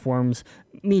other platforms.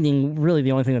 Meaning, really,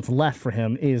 the only thing that's left for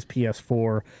him is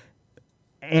PS4.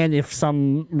 And if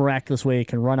some miraculous way it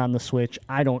can run on the Switch,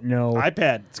 I don't know.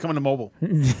 iPad. It's coming to mobile.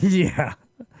 Yeah,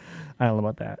 I don't know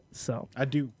about that. So. I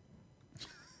do.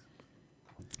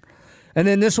 And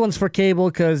then this one's for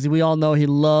Cable because we all know he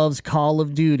loves Call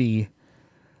of Duty.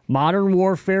 Modern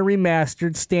Warfare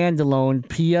Remastered standalone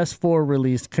PS4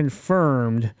 release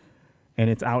confirmed, and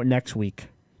it's out next week.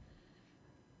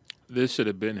 This should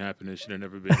have been happening. It should have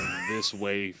never been this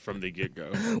way from the get-go.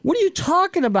 What are you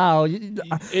talking about?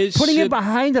 Putting it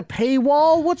behind a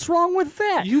paywall? What's wrong with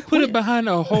that? You put it behind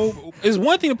a whole... It's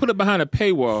one thing to put it behind a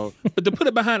paywall, but to put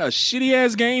it behind a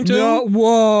shitty-ass game, too?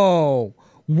 No,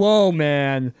 whoa,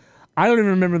 man. I don't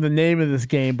even remember the name of this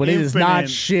game, but it is not Infinite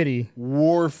shitty.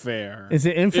 Warfare. Is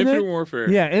it Infinite? Infinite Warfare.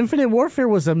 Yeah, Infinite Warfare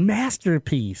was a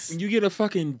masterpiece. You get a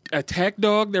fucking attack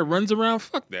dog that runs around?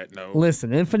 Fuck that, no.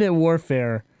 Listen, Infinite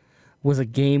Warfare was a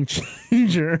game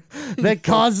changer that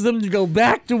caused them to go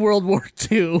back to World War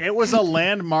II. It was a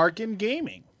landmark in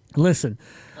gaming. Listen,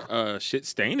 Shit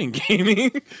staining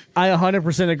gaming. I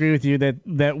 100% agree with you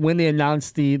that when they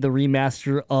announced the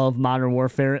remaster of Modern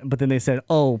Warfare, but then they said,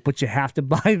 oh, but you have to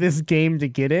buy this game to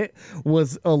get it,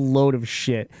 was a load of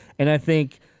shit. And I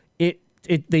think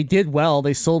they did well.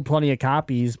 They sold plenty of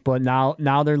copies, but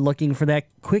now they're looking for that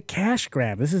quick cash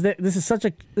grab. This is such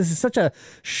a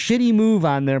shitty move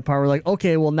on their part. We're like,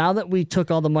 okay, well, now that we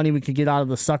took all the money we could get out of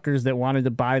the suckers that wanted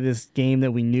to buy this game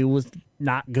that we knew was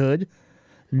not good,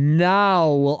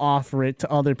 now we'll offer it to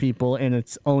other people in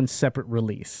its own separate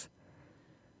release.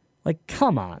 Like,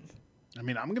 come on. I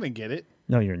mean, I'm going to get it.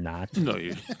 No, you're not. No,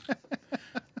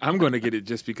 I'm going to get it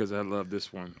just because I love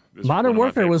this one. This Modern is one of my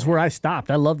Warfare was favorite where I stopped.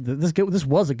 I loved this. This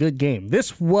was a good game.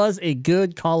 This was a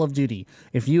good Call of Duty.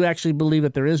 If you actually believe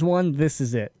that there is one, this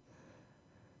is it.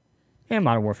 And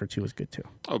Modern Warfare 2 was good too.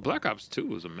 Oh, Black Ops 2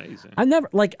 was amazing.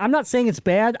 I'm not saying it's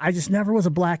bad. I just never was a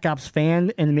Black Ops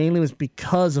fan, and mainly was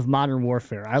because of Modern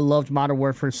Warfare. I loved Modern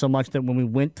Warfare so much that when we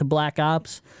went to Black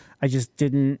Ops, I just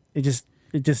didn't. It just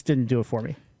didn't do it for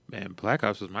me. Man, Black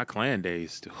Ops was my clan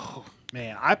days. Oh,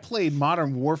 Man, I played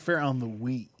Modern Warfare on the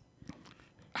Wii.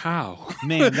 how?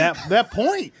 Man, that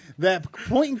point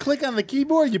and click on the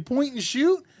keyboard, you point and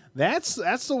shoot. That's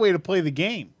the way to play the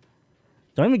game.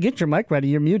 Don't even get your mic ready.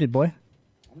 You're muted, boy.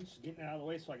 I'm just getting it out of the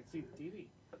way so I can see the TV.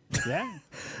 Yeah.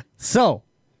 So,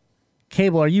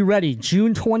 Cable, are you ready?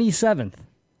 June 27th.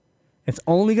 It's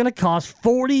only going to cost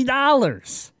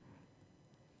 $40.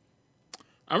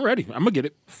 I'm ready. I'm going to get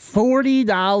it.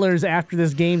 $40 after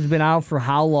this game's been out for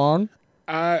how long?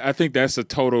 I think that's a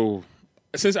total.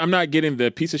 Since I'm not getting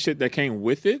the piece of shit that came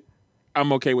with it,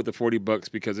 I'm okay with the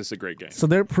 $40 because it's a great game. So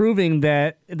they're proving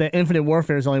that Infinite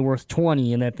Warfare is only worth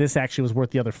 20 and that this actually was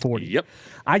worth the other 40. Yep.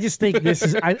 I just think this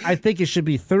is. I think it should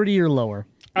be 30 or lower.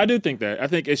 I do think that. I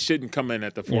think it shouldn't come in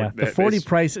at the 40. Yeah, the 40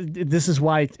 price. This is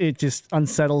why it just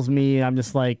unsettles me. I'm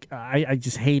just like, I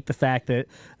just hate the fact that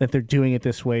they're doing it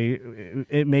this way.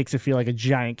 It makes it feel like a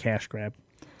giant cash grab.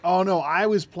 Oh no, I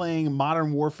was playing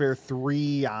Modern Warfare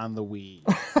 3 on the Wii.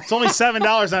 It's only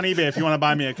 $7 on eBay if you want to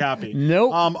buy me a copy.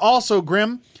 Nope. Also,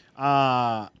 Grim,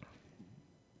 if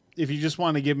you just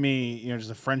want to give me, just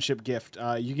a friendship gift,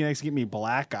 you can actually get me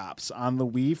Black Ops on the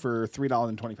Wii for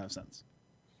 $3.25.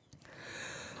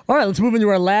 All right, let's move into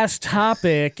our last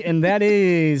topic, and that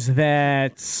is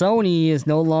that Sony is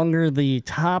no longer the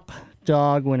top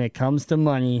dog when it comes to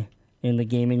money in the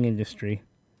gaming industry.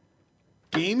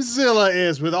 GameZilla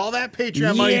is with all that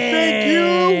Patreon money. Thank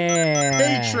you,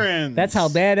 patrons. That's how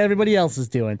bad everybody else is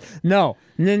doing. No,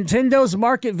 Nintendo's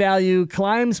market value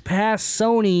climbs past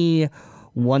Sony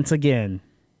once again.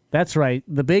 That's right.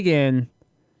 The Big N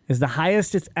is the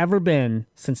highest it's ever been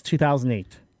since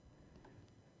 2008.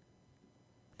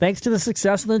 Thanks to the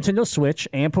success of the Nintendo Switch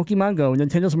and Pokemon Go,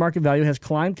 Nintendo's market value has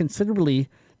climbed considerably,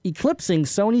 eclipsing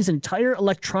Sony's entire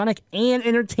electronic and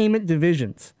entertainment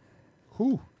divisions.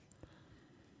 Whew.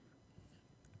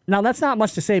 Now, that's not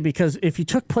much to say because if you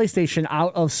took PlayStation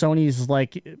out of Sony's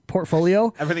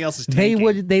portfolio, everything else is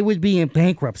tanking. They would be in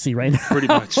bankruptcy right now. Pretty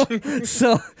much.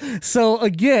 So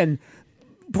again,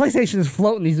 PlayStation is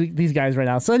floating these guys right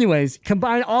now. So anyways,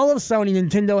 combine all of Sony,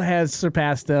 Nintendo has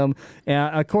surpassed them.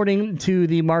 According to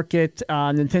the market,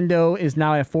 Nintendo is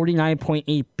now at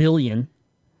 $49.8 billion,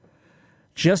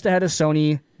 just ahead of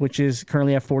Sony, which is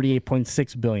currently at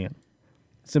 $48.6 billion.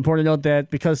 It's important to note that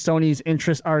because Sony's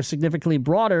interests are significantly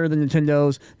broader than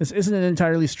Nintendo's, this isn't an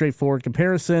entirely straightforward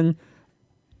comparison,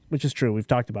 which is true. We've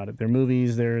talked about it. Their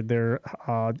movies, their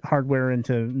hardware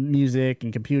into music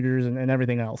and computers and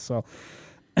everything else. So,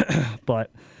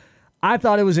 but I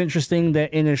thought it was interesting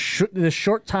that in the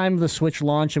short time of the Switch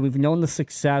launch, and we've known the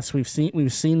success, we've seen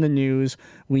the news.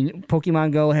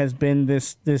 Pokemon Go has been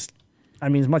this. I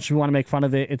mean, as much as we want to make fun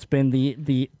of it, it's been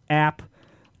the app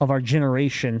of our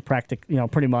generation,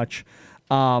 pretty much.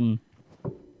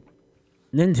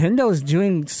 Nintendo is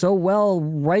doing so well,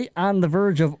 right on the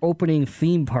verge of opening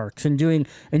theme parks and doing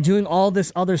all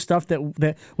this other stuff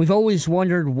that we've always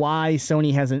wondered why why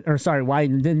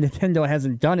Nintendo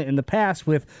hasn't done it in the past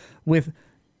with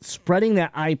spreading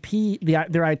that IP,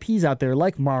 their IPs out there,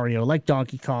 like Mario, like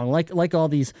Donkey Kong, like all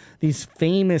these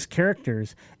famous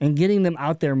characters, and getting them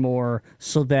out there more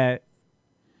so that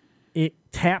it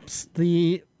taps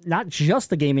not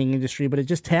just the gaming industry, but it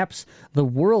just taps the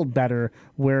world better,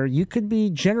 where you could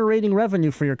be generating revenue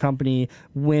for your company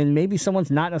when maybe someone's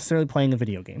not necessarily playing a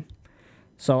video game.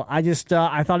 So I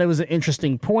thought it was an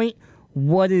interesting point.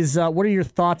 What are your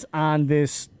thoughts on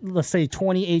this, let's say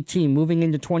 2018, moving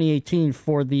into 2018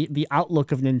 for the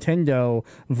outlook of Nintendo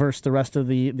versus the rest of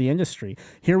the industry?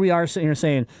 Here we are sitting here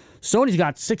saying, Sony's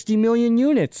got 60 million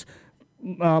units.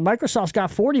 Microsoft's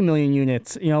got 40 million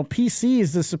units. PC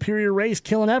is the superior race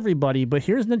killing everybody, but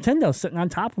here's Nintendo sitting on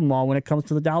top of them all when it comes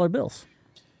to the dollar bills.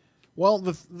 Well,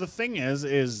 the thing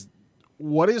is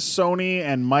what is Sony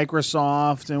and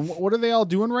Microsoft and what are they all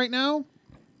doing right now?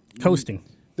 Coasting.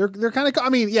 They're kind of,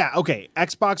 okay.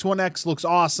 Xbox One X looks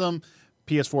awesome.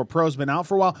 PS4 Pro's been out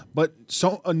for a while, but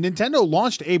Nintendo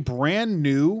launched a brand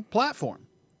new platform.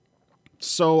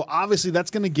 So obviously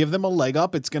that's going to give them a leg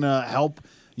up. It's going to help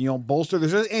bolster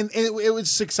this, and it was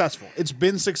successful. It's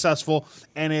been successful,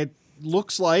 and it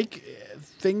looks like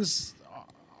things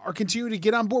are continuing to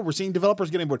get on board. We're seeing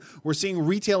developers get on board. We're seeing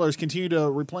retailers continue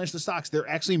to replenish the stocks. They're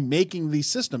actually making these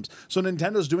systems. So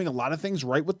Nintendo's doing a lot of things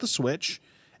right with the Switch,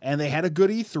 and they had a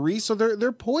good E3, so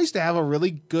they're poised to have a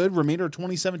really good remainder of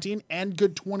 2017 and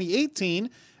good 2018.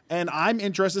 And I'm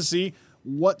interested to see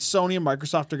what Sony and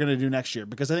Microsoft are going to do next year,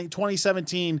 because I think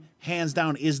 2017, hands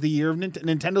down, is the year of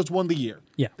Nintendo's won the year.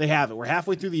 Yeah. They have it. We're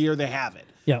halfway through the year. They have it.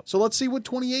 Yeah. So let's see what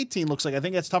 2018 looks like. I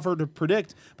think that's tougher to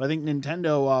predict, but I think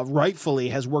Nintendo rightfully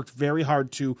has worked very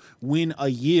hard to win a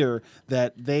year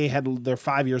that they're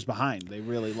 5 years behind. They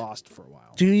really lost for a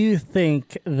while. Do you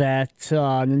think that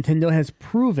Nintendo has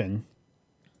proven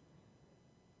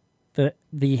that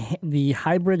the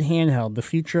hybrid handheld, the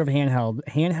future of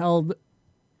handheld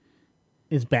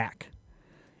is back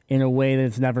in a way that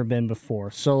it's never been before?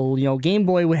 So, Game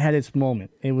Boy had its moment.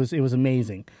 It was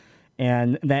amazing.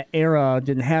 And that era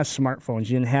didn't have smartphones.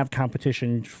 You didn't have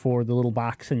competition for the little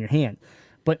box in your hand.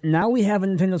 But now we have a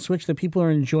Nintendo Switch that people are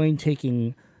enjoying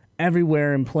taking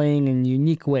everywhere and playing in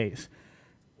unique ways.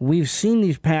 We've seen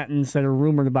these patents that are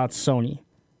rumored about Sony.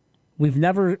 We've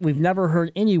never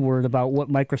heard any word about what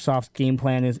Microsoft's game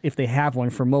plan is, if they have one,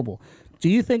 for mobile. Do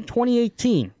you think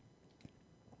 2018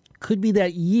 could be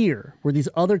that year where these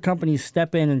other companies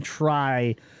step in and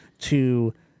try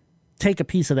to take a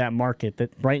piece of that market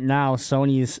that right now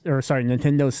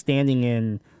Nintendo's standing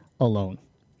in alone?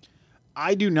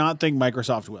 I do not think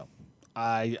Microsoft will.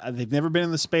 They've never been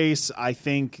in the space. I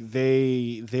think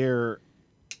they're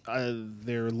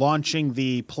launching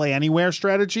the Play Anywhere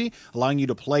strategy, allowing you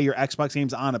to play your Xbox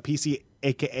games on a PC,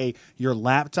 aka your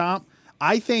laptop.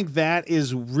 I think that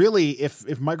is really, if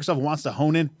Microsoft wants to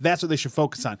hone in, that's what they should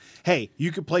focus on. Hey,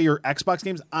 you could play your Xbox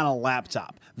games on a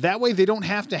laptop. That way they don't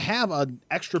have to have an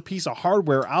extra piece of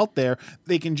hardware out there.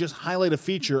 They can just highlight a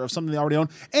feature of something they already own.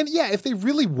 And yeah, if they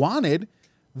really wanted,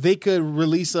 they could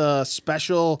release a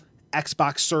special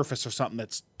Xbox Surface or something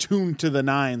that's tuned to the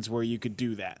nines where you could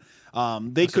do that.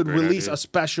 They could release a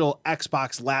special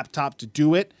Xbox laptop to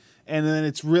do it, and then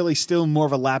it's really still more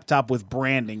of a laptop with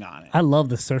branding on it. I love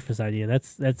the Surface idea.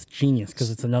 That's genius, because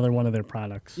it's another one of their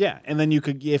products. Yeah, and then you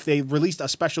could, if they released a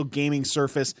special gaming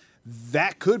Surface,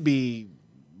 that could be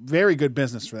very good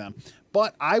business for them.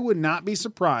 But I would not be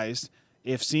surprised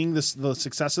if, seeing the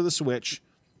success of the Switch,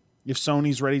 if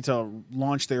Sony's ready to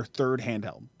launch their third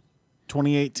handheld.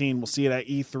 2018, we'll see it at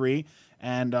E3.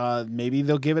 And maybe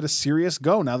they'll give it a serious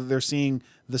go now that they're seeing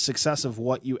the success of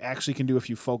what you actually can do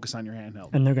if you focus on your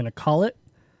handheld. And they're going to call it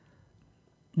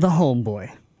the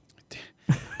Homeboy.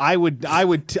 I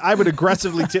would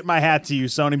aggressively tip my hat to you,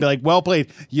 Sony, and be like, well played.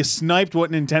 You sniped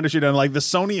what Nintendo should have done. Like the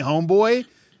Sony Homeboy,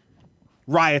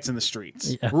 riots in the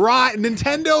streets. Yeah.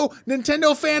 Nintendo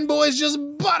fanboys just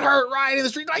butthurt riot in the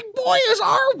streets. Like, boy is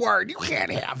our word. You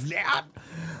can't have that.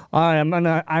 All right, I'm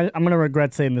gonna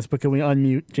regret saying this, but can we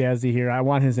unmute Jazzy here? I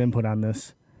want his input on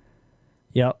this.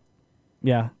 Yep.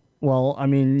 Yeah. Well, I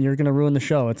mean, you're gonna ruin the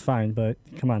show. It's fine, but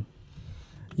come on.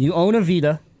 You own a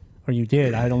Vita, or you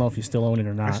did. I don't know if you still own it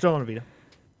or not. I still own a Vita.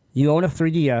 You own a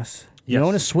 3DS. You Yes.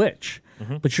 own a Switch.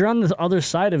 Mm-hmm. But you're on the other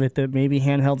side of it that maybe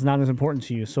handheld's not as important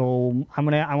to you. So I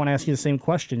want to ask you the same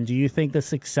question. Do you think the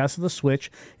success of the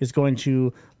Switch is going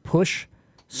to push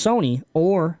Sony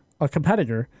or a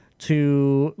competitor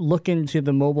to look into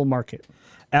the mobile market?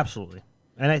 Absolutely,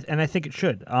 and I think it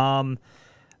should.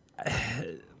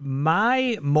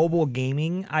 My mobile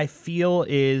gaming, I feel,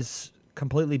 is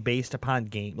completely based upon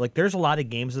game. Like, there's a lot of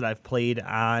games that I've played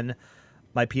on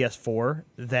my PS4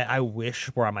 that I wish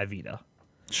were on my Vita.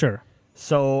 Sure.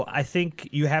 So I think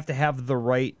you have to have the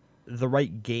right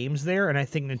games there, and I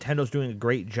think Nintendo's doing a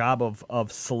great job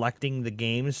of selecting the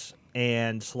games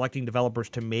and selecting developers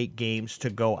to make games to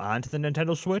go onto the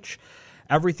Nintendo Switch.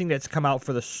 Everything that's come out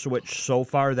for the Switch so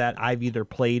far that I've either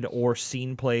played or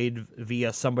seen played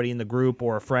via somebody in the group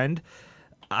or a friend,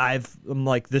 I'm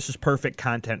like, this is perfect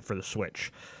content for the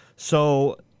Switch.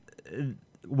 So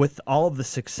with all of the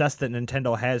success that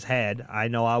Nintendo has had, I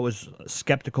know I was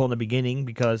skeptical in the beginning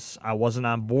because I wasn't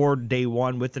on board day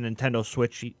one with the Nintendo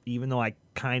Switch, even though I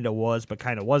kind of was, but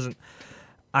kind of wasn't.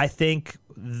 I think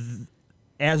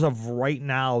as of right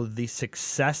now, the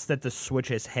success that the Switch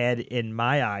has had, in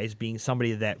my eyes, being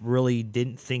somebody that really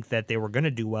didn't think that they were going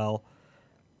to do well,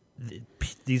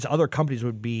 these other companies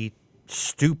would be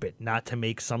stupid not to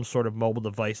make some sort of mobile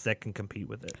device that can compete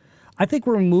with it. I think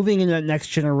we're moving into that next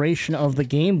generation of the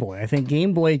Game Boy. I think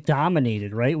Game Boy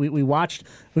dominated, right? We watched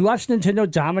Nintendo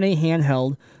dominate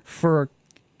handheld for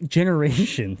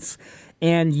generations.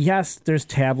 And yes, there's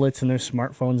tablets and there's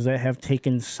smartphones that have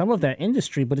taken some of that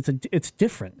industry, but it's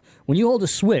different. When you hold a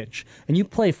Switch and you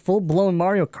play full-blown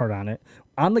Mario Kart on it,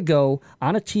 on the go,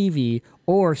 on a TV,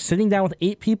 or sitting down with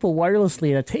 8 people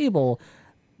wirelessly at a table,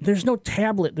 there's no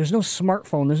tablet, there's no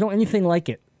smartphone, there's no anything like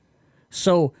it.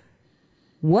 So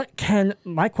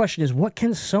my question is, what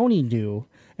can Sony do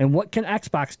and what can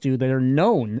Xbox do that are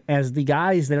known as the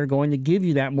guys that are going to give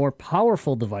you that more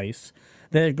powerful device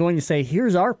that are going to say,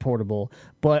 here's our portable,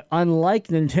 but unlike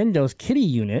Nintendo's kitty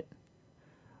unit,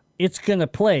 it's going to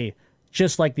play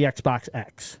just like the Xbox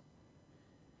X.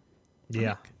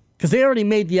 Yeah. Because they already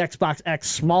made the Xbox X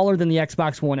smaller than the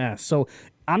Xbox One S. So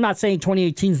I'm not saying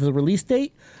 2018 is the release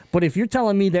date, but if you're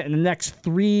telling me that in the next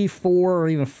 3, 4, or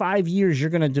even 5 years, you're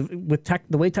going to, with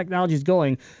the way technology is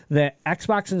going, that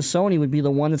Xbox and Sony would be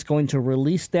the one that's going to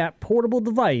release that portable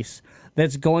device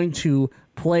that's going to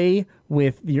play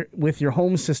with your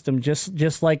home system,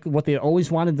 just like what they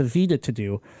always wanted the Vita to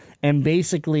do, and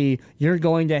basically you're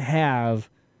going to have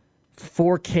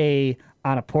 4K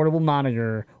on a portable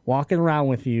monitor, walking around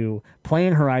with you,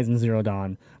 playing Horizon Zero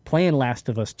Dawn, playing Last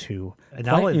of Us 2. And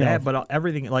not only that, but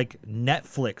everything like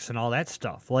Netflix and all that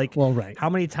stuff. Like, well, right. How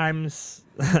many times,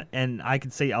 and I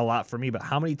could say a lot for me, but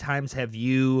how many times have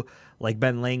you like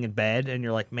been laying in bed and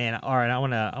you're like, man, all right, I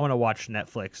wanna watch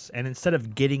Netflix, and instead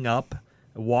of getting up,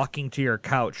 walking to your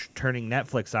couch, turning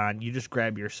Netflix on, you just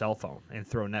grab your cell phone and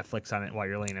throw Netflix on it while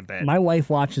you're laying in bed. My wife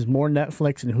watches more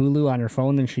Netflix and Hulu on her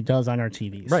phone than she does on our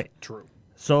TVs. Right. True.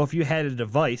 So if you had a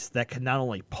device that could not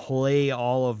only play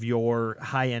all of your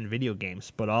high-end video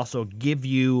games, but also give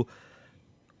you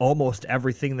almost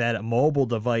everything that a mobile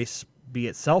device, be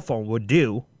it cell phone, would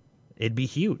do, it'd be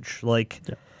huge. Like,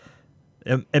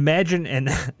 imagine, and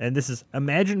this is,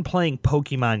 imagine playing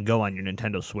Pokemon Go on your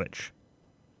Nintendo Switch.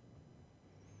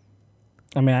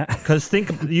 I mean, because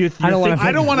I don't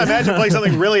want to imagine playing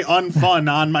something really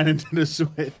unfun on my Nintendo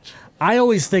Switch. I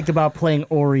always think about playing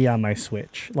Ori on my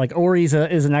Switch. Like, Ori is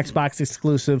an Xbox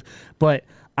exclusive, but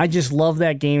I just love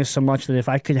that game so much that if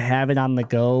I could have it on the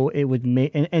go, it would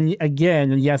make. And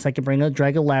again, yes, I could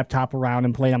drag a laptop around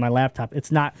and play it on my laptop.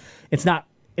 It's not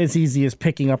as easy as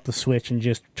picking up the Switch and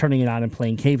just turning it on and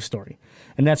playing Cave Story.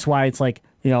 And that's why it's like,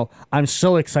 I'm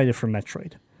so excited for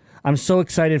Metroid. I'm so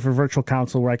excited for Virtual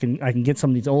Console where I can get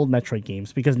some of these old Metroid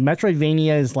games, because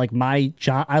Metroidvania is like my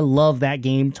job. I love that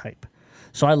game type.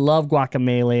 So I love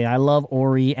Guacamelee. I love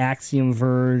Ori, Axiom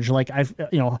Verge. Like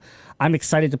I'm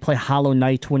excited to play Hollow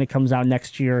Knight when it comes out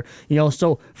next year.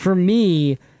 So for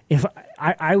me, if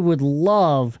I would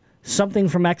love something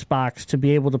from Xbox to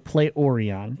be able to play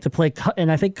Ori on,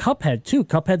 and I think Cuphead too.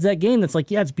 Cuphead's that game that's like,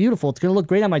 yeah, it's beautiful. It's going to look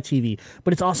great on my TV,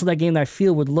 but it's also that game that I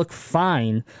feel would look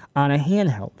fine on a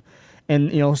handheld.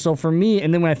 And so for me,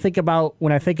 and then when I think about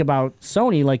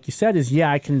Sony, like you said, is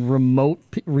I can remote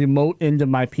into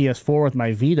my PS4 with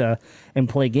my Vita and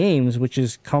play games, which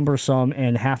is cumbersome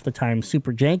and half the time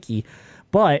super janky.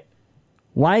 But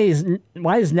why is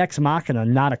Nex Machina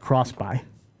not a cross-buy?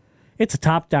 It's a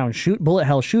top-down bullet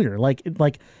hell shooter. Like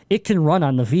it can run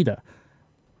on the Vita.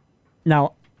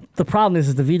 Now, the problem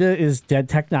is the Vita is dead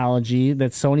technology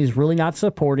that Sony's really not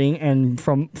supporting, and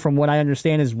from what I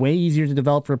understand is way easier to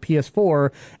develop for a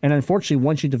PS4. And unfortunately,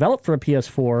 once you develop for a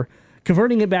PS4,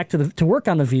 converting it back to work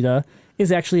on the Vita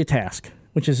is actually a task,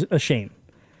 which is a shame.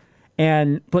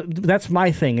 But that's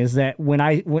my thing, is that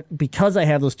because I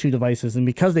have those two devices and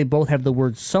because they both have the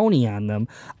word Sony on them,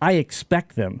 I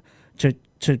expect them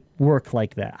to work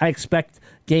like that. I expect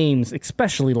games,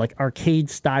 especially like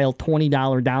arcade-style $20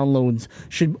 downloads,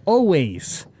 should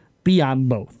always be on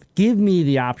both. Give me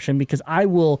the option, because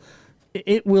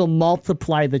it will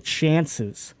multiply the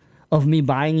chances of me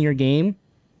buying your game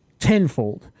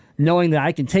tenfold, knowing that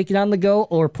I can take it on the go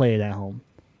or play it at home.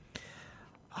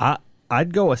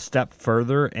 I'd go a step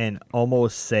further and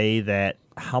almost say that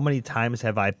how many times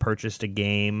have I purchased a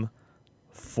game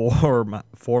for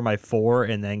my 4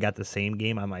 and then got the same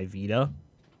game on my Vita?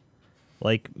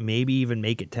 Like, maybe even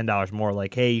make it $10 more.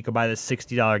 Like, hey, you could buy this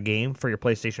 $60 game for your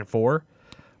PlayStation 4,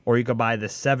 or you could buy the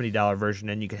 $70 version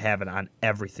and you could have it on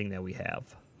everything that we have.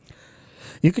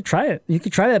 You could try it. You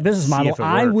could try that business model.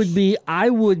 I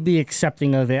would be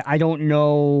accepting of it. I don't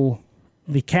know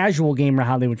the casual gamer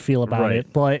how they would feel about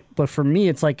it, but for me,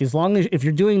 it's like, as long as if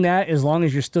you're doing that, as long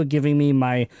as you're still giving me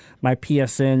my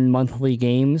PSN monthly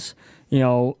games,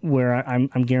 where I'm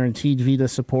guaranteed Vita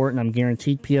support and I'm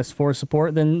guaranteed PS4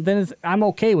 support, then I'm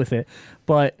okay with it.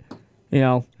 But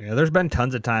there's been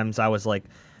tons of times I was like,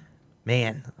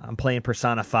 man, I'm playing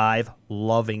Persona 5,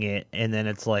 loving it, and then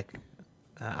it's like,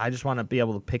 I just want to be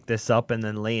able to pick this up and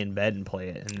then lay in bed and play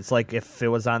it. And it's like, if it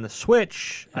was on the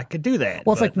Switch, I could do that.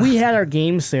 Well, it's like we had our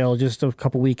game sale just a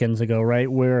couple weekends ago,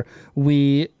 right, where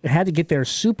we had to get there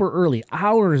super early,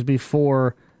 hours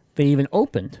before they even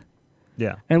opened.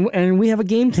 Yeah. And we have a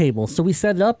game table, so we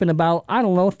set it up in about,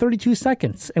 32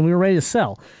 seconds, and we were ready to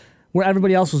sell. Where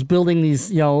everybody else was building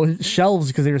these, shelves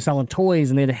because they were selling toys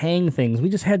and they had to hang things. We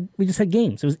just had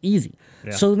games. It was easy.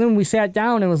 Yeah. So then we sat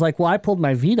down and it was like, well, I pulled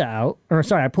my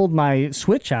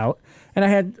Switch out, and I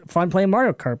had fun playing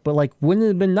Mario Kart. But like, wouldn't it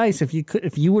have been nice if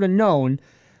you would have known,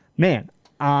 man,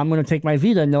 I'm going to take my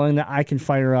Vita knowing that I can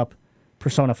fire up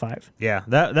Persona 5. Yeah,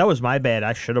 that was my bad.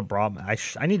 I should have brought.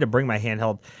 I need to bring my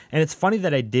handheld, and it's funny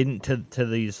that I didn't to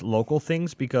these local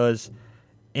things because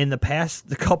in the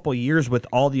past couple years with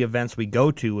all the events we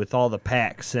go to, with all the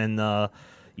PAX and the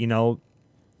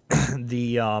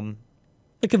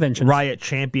conventions, Riot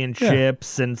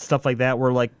Championships and stuff like that,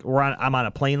 I'm on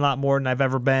a plane a lot more than I've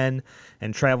ever been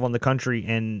and traveling the country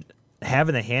and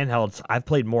having the handhelds. I've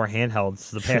played more handhelds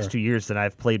the past 2 years than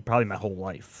I've played probably my whole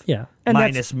life. Yeah, and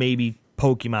minus maybe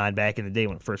Pokemon back in the day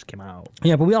when it first came out.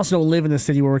 Yeah, but we also don't live in a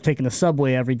city where we're taking the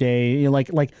subway every day. You know,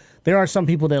 like there are some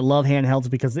people that love handhelds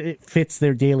because it fits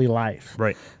their daily life.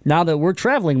 Right. Now that we're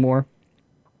traveling more,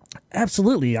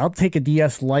 absolutely, I'll take a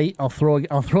DS Lite. I'll throw a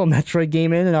Metroid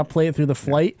game in and I'll play it through the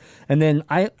flight. And then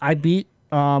I beat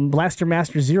Blaster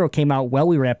Master Zero came out while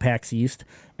we were at PAX East,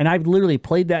 and I literally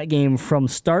played that game from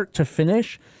start to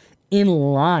finish in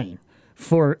line.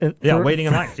 Waiting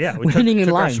in lines. Yeah, we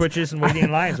took our Switches and waiting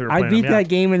in lines. I beat that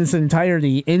game in its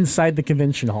entirety inside the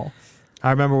convention hall.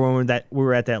 I remember when we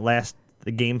were at that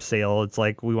the game sale. It's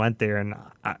like we went there, and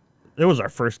it was our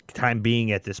first time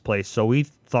being at this place, so we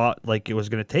thought like it was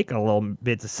going to take a little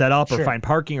bit to set up or find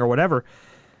parking or whatever.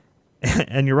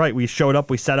 And you're right. We showed up,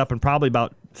 we set up in probably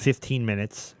about 15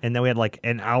 minutes, and then we had like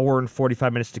an hour and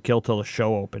 45 minutes to kill till the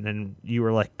show opened. And you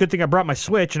were like, "Good thing I brought my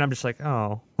Switch," and I'm just like,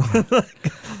 "Oh."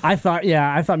 I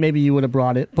thought maybe you would have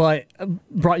brought it, but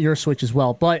brought your Switch as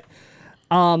well. But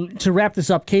to wrap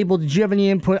this up, Cable, did you have any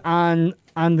input on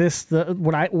this?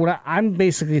 I'm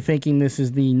basically thinking this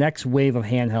is the next wave of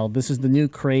handheld. This is the new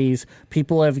craze.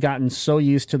 People have gotten so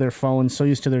used to their phone, so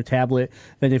used to their tablet,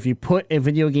 that if you put a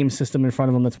video game system in front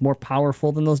of them that's more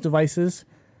powerful than those devices,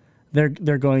 they're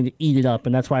going to eat it up.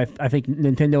 And that's why I think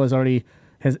Nintendo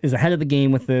is ahead of the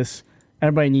game with this.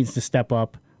 Everybody needs to step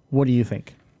up. What do you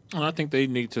think? Well, I think they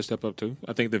need to step up too.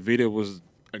 I think the Vita was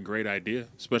a great idea,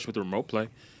 especially with the remote play.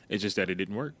 It's just that it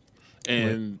didn't work.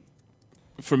 And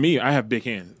for me, I have big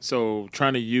hands. So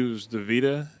trying to use the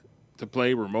Vita to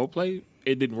play remote play,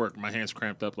 it didn't work. My hands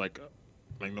cramped up like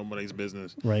nobody's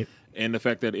business. Right. And the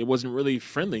fact that it wasn't really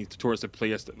friendly towards the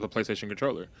PlayStation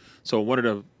controller. So one of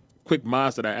the quick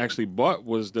mods that I actually bought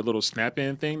was the little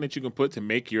snap-in thing that you can put to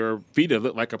make your Vita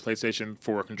look like a PlayStation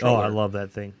 4 controller. Oh, I love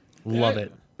that thing. Love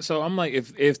it. So I'm like,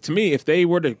 if they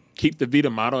were to keep the Vita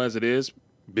model as it is,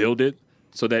 build it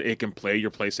so that it can play your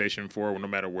PlayStation 4 no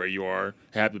matter where you are,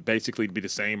 have it basically be the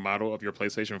same model of your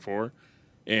PlayStation 4,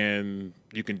 and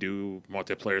you can do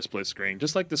multiplayer split screen,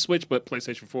 just like the Switch, but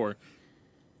PlayStation 4,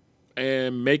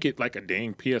 and make it like a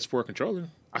dang PS4 controller,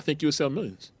 I think you would sell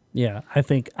millions. Yeah, I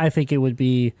think it would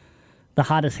be the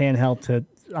hottest handheld to,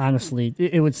 honestly,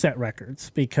 it would set records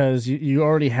because you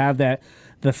already have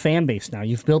the fan base now.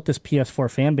 You've built this PS4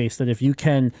 fan base that if you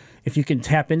can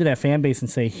tap into that fan base and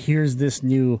say, here's this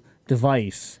new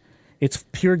device, it's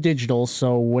pure digital,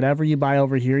 so whatever you buy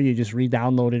over here, you just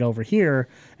re-download it over here,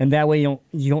 and that way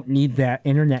you don't need that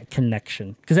internet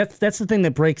connection. Because that's the thing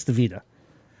that breaks the Vita,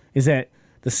 is that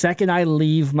the second I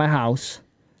leave my house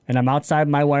and I'm outside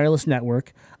my wireless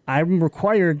network, I'm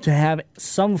required to have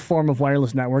some form of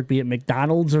wireless network, be it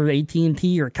McDonald's or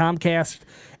AT&T or Comcast,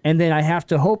 and then I have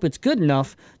to hope it's good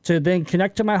enough to then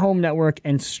connect to my home network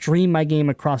and stream my game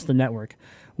across the network.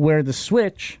 Where the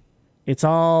Switch, it's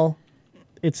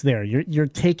there. You're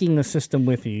taking the system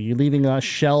with you. You're leaving a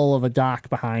shell of a dock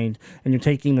behind, and you're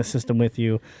taking the system with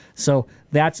you. So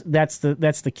that's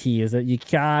the key, is that you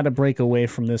gotta break away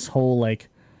from this whole like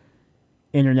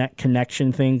internet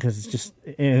connection thing, because it's just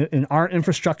in our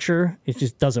infrastructure, it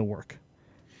just doesn't work.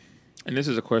 And this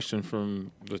is a question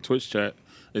from the Twitch chat: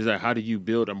 is that how do you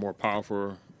build a more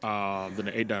powerful than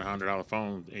an $800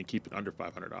 phone and keep it under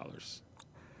 $500?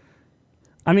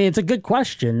 I mean, it's a good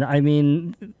question. I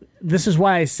mean, this is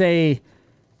why I say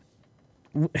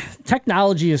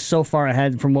technology is so far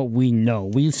ahead from what we know.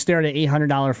 We stare at an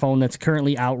 $800 phone that's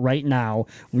currently out right now.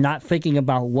 We're not thinking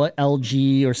about what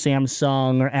LG or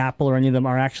Samsung or Apple or any of them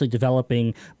are actually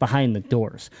developing behind the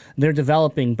doors. They're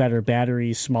developing better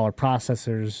batteries, smaller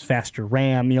processors, faster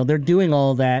RAM. They're doing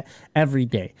all that every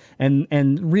day.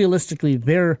 And realistically,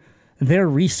 their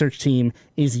research team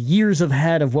is years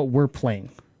ahead of what we're playing.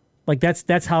 Like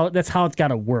that's how it's got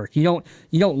to work. You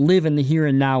don't live in the here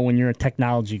and now when you're a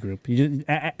technology group.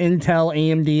 Intel,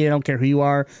 AMD, I don't care who you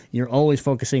are. You're always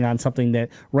focusing on something that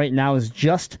right now is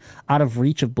just out of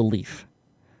reach of belief.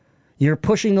 You're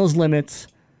pushing those limits,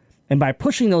 and by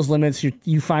pushing those limits,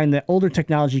 you find that older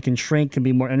technology can shrink, can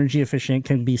be more energy efficient,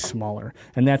 can be smaller,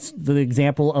 and that's the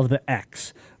example of the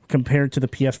X. compared to the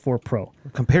PS4 Pro.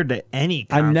 Compared to any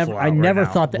console I never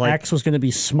thought the X was going to be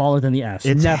smaller than the S.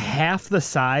 It's Never. half the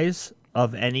size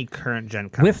of any current gen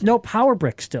console. With no power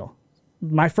brick still.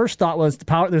 My first thought was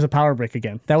there's a power brick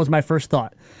again. That was my first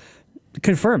thought.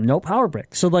 Confirmed, no power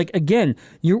brick. So like again,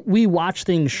 we watch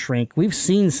things shrink. We've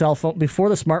seen cell phone before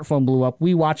the smartphone blew up.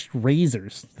 We watched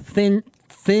razors, thin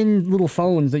little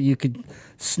phones that you could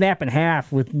snap in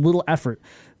half with little effort.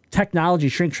 Technology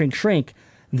shrink.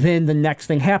 Then the next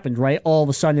thing happened, right? All of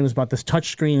a sudden it was about this touch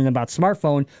screen and about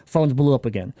smartphone. Phones blew up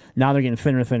again. Now they're getting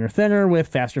thinner with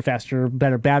faster,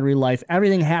 better battery life.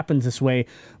 Everything happens this way.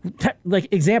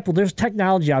 Example, there's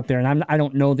technology out there, and I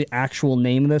don't know the actual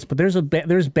name of this, but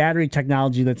there's battery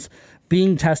technology that's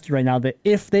being tested right now that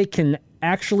if they can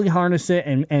actually harness it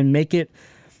and make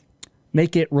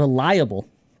it reliable,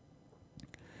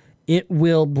 it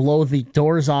will blow the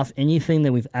doors off anything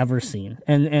that we've ever seen.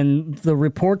 And the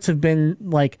reports have been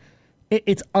like,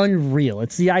 it's unreal.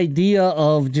 It's the idea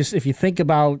of just, if you think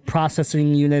about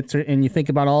processing units and you think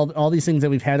about all these things that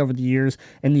we've had over the years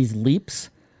and these leaps,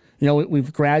 you know,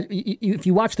 if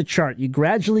you watch the chart, you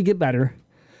gradually get better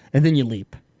and then you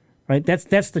leap, right?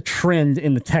 That's the trend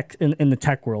in the tech, in the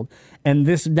tech world. And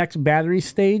this next battery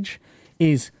stage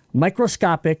is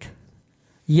microscopic,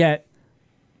 yet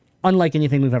unlike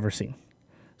anything we've ever seen.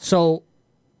 So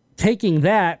taking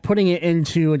that, putting it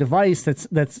into a device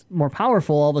that's more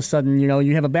powerful, all of a sudden, you know,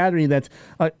 you have a battery that's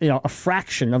a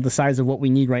fraction of the size of what we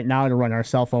need right now to run our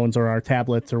cell phones or our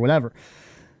tablets or whatever.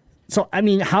 So, I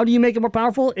mean, how do you make it more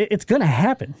powerful? It's going to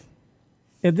happen.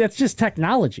 That's just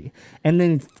technology. And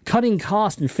then cutting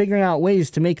costs and figuring out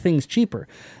ways to make things cheaper.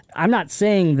 I'm not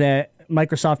saying that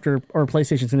Microsoft or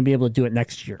PlayStation is going to be able to do it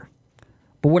next year.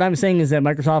 But what I'm saying is that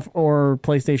Microsoft or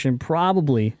PlayStation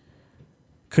probably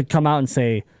could come out and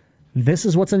say, this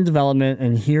is what's in development,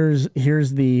 and here's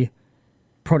the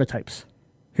prototypes.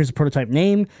 Here's a prototype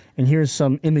name, and here's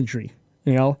some imagery,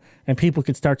 you know? And people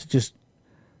could start to just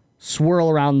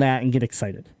swirl around that and get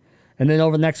excited. And then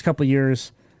over the next couple of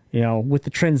years, you know, with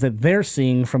the trends that they're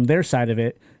seeing from their side of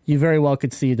it, you very well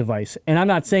could see a device. And I'm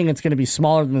not saying it's going to be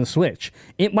smaller than the Switch.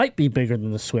 It might be bigger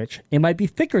than the Switch. It might be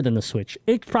thicker than the Switch.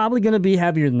 It's probably going to be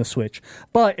heavier than the Switch.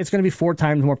 But it's going to be 4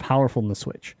 times more powerful than the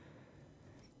Switch.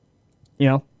 You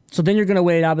know? So then you're going to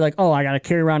weigh it out and be like, oh, I got to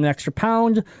carry around an extra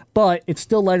pound, but it's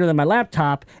still lighter than my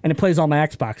laptop, and it plays all my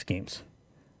Xbox games.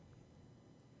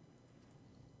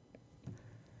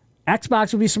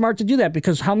 Xbox would be smart to do that,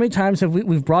 because how many times have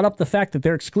we've brought up the fact that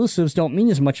their exclusives don't mean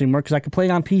as much anymore because I can play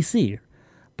it on PC.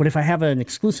 But if I have an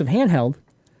exclusive handheld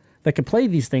that can play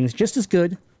these things just as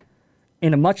good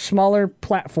in a much smaller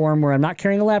platform where I'm not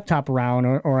carrying a laptop around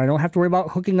or I don't have to worry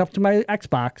about hooking up to my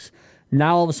Xbox,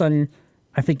 now all of a sudden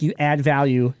I think you add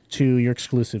value to your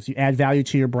exclusives. You add value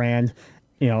to your brand,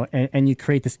 you know, and you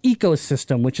create this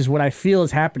ecosystem, which is what I feel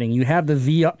is happening. You have the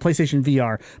PlayStation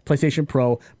VR, PlayStation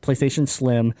Pro, PlayStation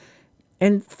Slim,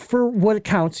 and for what it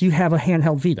counts, you have a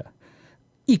handheld Vita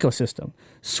ecosystem.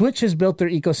 Switch has built their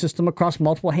ecosystem across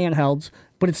multiple handhelds,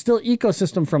 but it's still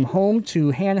ecosystem from home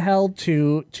to handheld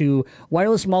to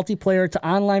wireless multiplayer to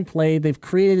online play. They've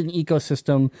created an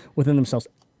ecosystem within themselves.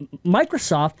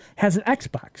 Microsoft has an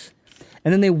Xbox.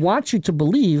 And then they want you to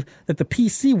believe that the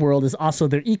PC world is also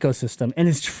their ecosystem. And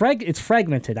it's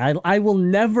fragmented. I will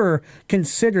never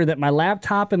consider that my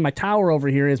laptop and my tower over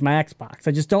here is my Xbox.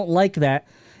 I just don't like that.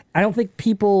 I don't think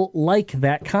people like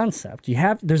that concept.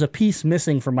 There's a piece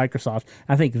missing for Microsoft.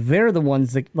 I think they're the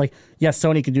ones that, like, yes,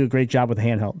 Sony can do a great job with a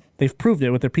handheld. They've proved it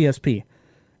with their PSP.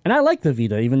 And I like the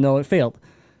Vita, even though it failed.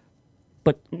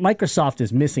 But Microsoft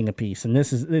is missing a piece, and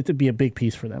it would be a big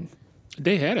piece for them.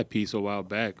 They had a piece a while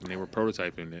back when they were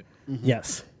prototyping it. Mm-hmm.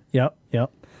 Yes. Yep.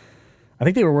 I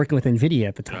think they were working with NVIDIA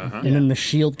at the time. And then the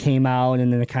Shield came out,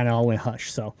 and then it kind of all went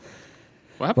hush. So,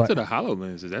 what happened to the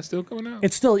HoloLens? Is that still coming out?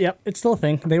 It's still a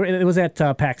thing. It was at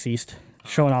PAX East,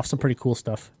 showing off some pretty cool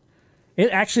stuff. It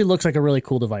actually looks like a really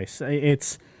cool device.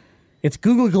 It's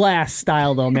Google Glass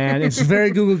style though, man. It's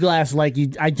very Google Glass like.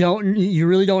 You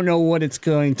really don't know what it's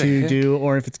going to do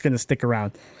or if it's going to stick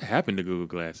around. What happened to Google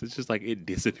Glass? It's just like it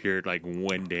disappeared like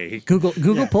one day. Google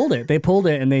pulled it. They pulled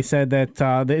it, and they said that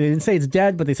they didn't say it's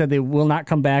dead, but they said they will not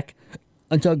come back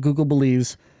until Google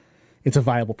believes it's a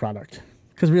viable product.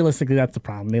 Because realistically, that's the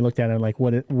problem. They looked at it like,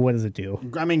 what does it do?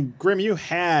 I mean, Grim, you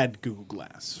had Google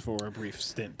Glass for a brief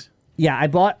stint. Yeah, I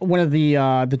bought one of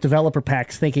the developer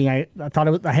packs, thinking I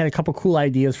thought I had a couple cool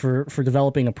ideas for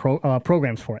developing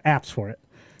programs for it, apps for it,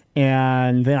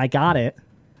 and then I got it,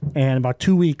 and about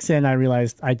 2 weeks in, I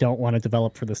realized I don't want to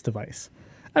develop for this device.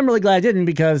 I'm really glad I didn't,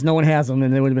 because no one has them,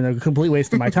 and it would have been a complete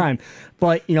waste of my time.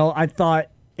 But I thought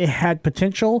it had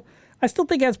potential. I still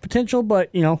think it has potential, but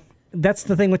that's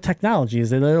the thing with technology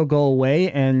is that it'll go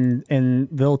away and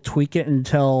they'll tweak it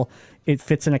until it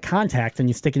fits in a contact and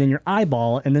you stick it in your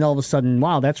eyeball and then all of a sudden,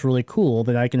 wow, that's really cool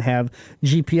that I can have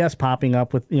GPS popping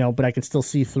up with, but I can still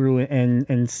see through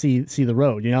and see the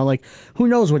road, like who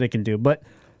knows what it can do, but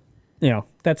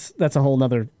that's a whole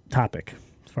nother topic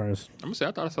as far as. I'm gonna say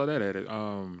I thought I saw that at it.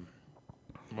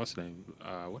 What's the name?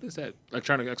 What is that?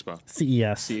 Electronic Expo.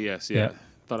 CES. Yeah.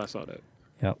 Thought I saw that.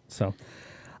 Yep. So.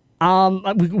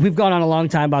 We've gone on a long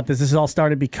time about this. This has all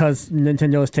started because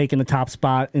Nintendo has taken the top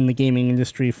spot in the gaming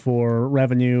industry for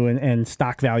revenue and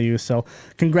stock value. So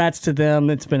congrats to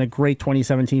them. It's been a great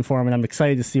 2017 for them, and I'm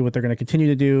excited to see what they're going to continue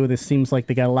to do. This seems like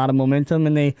they got a lot of momentum,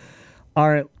 and they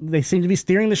seem to be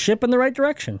steering the ship in the right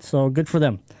direction. So good for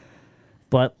them.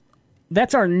 But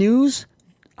that's our news.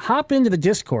 Hop into the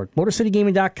Discord,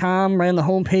 MotorCityGaming.com. Right on the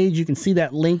homepage, you can see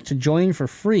that link to join for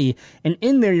free. And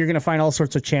in there, you're going to find all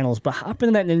sorts of channels. But hop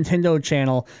into that Nintendo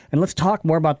channel, and let's talk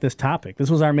more about this topic.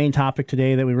 This was our main topic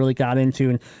today that we really got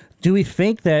into. And do we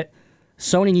think that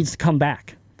Sony needs to come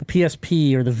back? The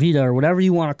PSP or the Vita or whatever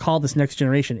you want to call this next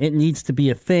generation. It needs to be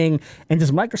a thing. And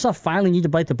does Microsoft finally need to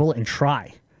bite the bullet and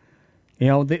try?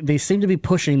 They seem to be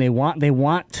pushing. They want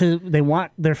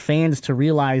their fans to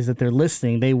realize that they're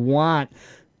listening. They want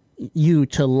you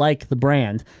to like the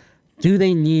brand. Do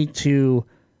they need to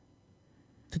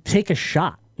take a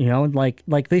shot?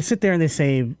 Like they sit there and they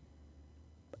say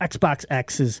Xbox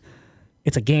X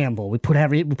it's a gamble. We put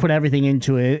everything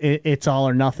into it. It's all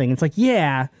or nothing. It's like,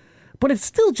 yeah, but it's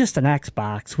still just an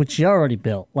Xbox, which you already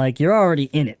built. Like you're already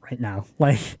in it right now.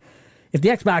 Like if the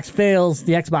Xbox fails,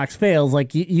 the Xbox fails.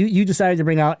 Like you decided to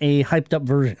bring out a hyped up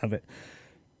version of it.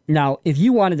 Now, if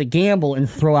you wanted to gamble and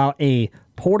throw out a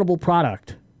portable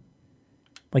product,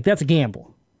 like, that's a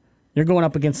gamble. You're going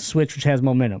up against the Switch, which has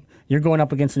momentum. You're going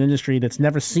up against an industry that's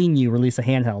never seen you release a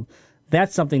handheld.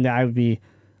 That's something that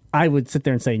I would sit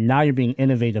there and say, now you're being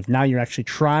innovative. Now you're actually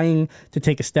trying to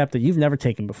take a step that you've never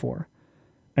taken before.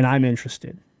 And I'm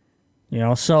interested.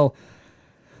 So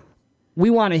we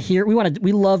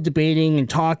love debating and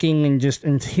talking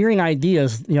and hearing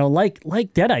ideas,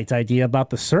 like Deadite's idea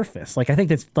about the Surface. Like, I think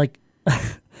that's like...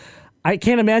 I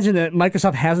can't imagine that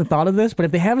Microsoft hasn't thought of this, but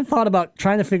if they haven't thought about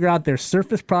trying to figure out their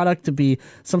Surface product to be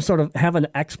some sort of have an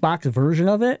Xbox version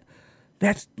of it,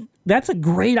 that's a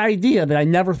great idea that I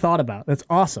never thought about. That's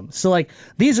awesome. So like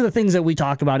these are the things that we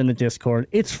talk about in the Discord.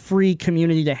 It's free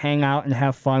community to hang out and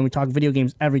have fun. We talk video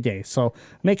games every day. So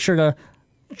make sure to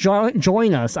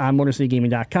join us on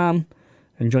MotorCityGaming.com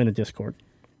and join the Discord.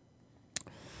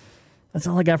 That's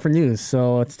all I got for news,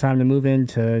 so it's time to move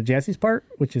into Jazzy's part,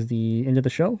 which is the end of the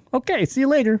show. Okay, see you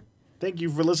later. Thank you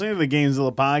for listening to the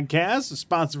Gamezilla podcast. The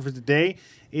sponsor for today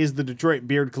is the Detroit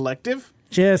Beard Collective.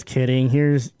 Just kidding.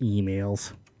 Here's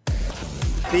emails.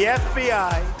 The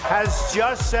FBI has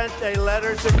just sent a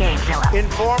letter to Gamezilla.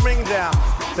 informing them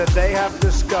that they have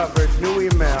discovered new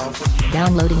emails.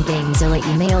 Downloading Gamezilla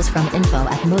emails from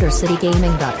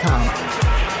info@MotorCityGaming.com.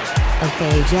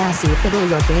 Okay, Jazzy Fiddle,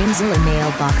 your Gamezilla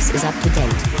mailbox is up to date.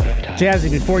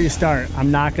 Jazzy, before you start, I'm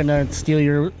not going to steal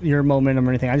your momentum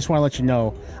or anything. I just want to let you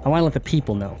know. I want to let the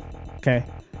people know, okay?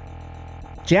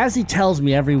 Jazzy tells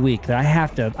me every week that I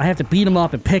have to beat him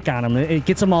up and pick on him. It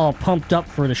gets him all pumped up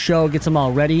for the show, gets him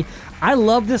all ready. I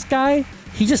love this guy.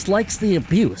 He just likes the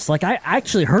abuse. Like, I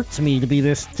actually hurts me to be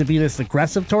this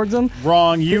aggressive towards him.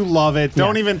 Wrong. You love it.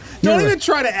 Don't even right.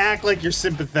 try to act like you're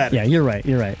sympathetic. Yeah, you're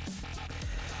right.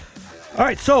 All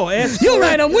right, so as you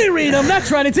write them, we read them.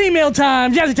 That's right. It's email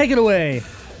time. Jazzy, take it away.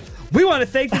 we want to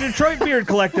thank the Detroit Beard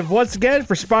Collective once again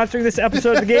for sponsoring this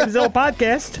episode of the Gamezilla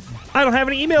podcast. I don't have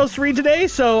any emails to read today,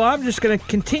 so I'm just going to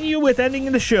continue with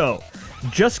ending the show.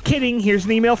 Just kidding. Here's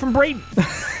an email from Brayden.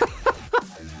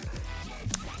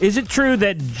 Is it true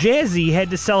that Jazzy had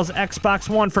to sell his Xbox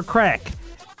One for crack?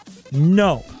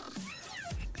 No.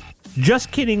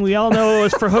 Just kidding. We all know it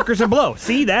was for hookers and blow.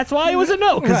 See, that's why it was a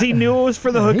no, because he knew it was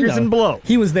for the hookers and blow.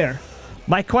 He was there.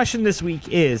 My question this week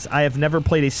is, I have never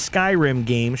played a Skyrim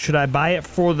game. Should I buy it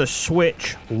for the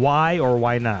Switch? Why or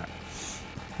why not?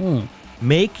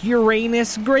 Make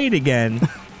Uranus great again.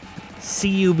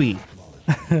 CUB.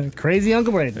 Crazy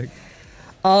Uncle Brandon.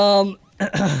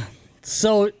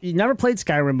 So, you never played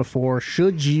Skyrim before.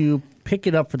 Should you pick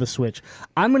it up for the Switch?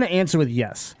 I'm going to answer with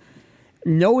yes.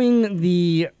 Knowing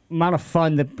the amount of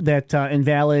fun that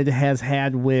Invalid has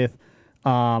had with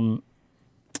Zelda,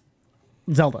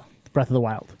 Breath of the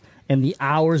Wild, and the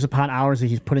hours upon hours that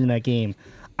he's put into that game,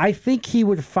 I think he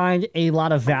would find a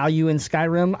lot of value in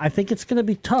Skyrim. I think it's going to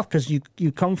be tough because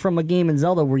you come from a game in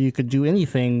Zelda where you could do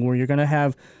anything, where you're going to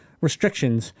have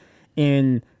restrictions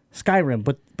in Skyrim.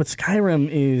 But Skyrim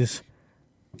is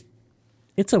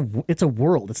it's a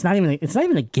world. It's not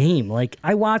even a game. Like,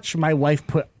 I watch my wife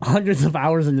put hundreds of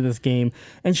hours into this game,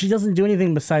 and she doesn't do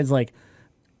anything besides, like,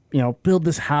 build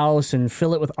this house and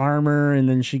fill it with armor, and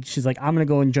then she's like, I'm gonna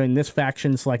go and join this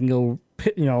faction so I can go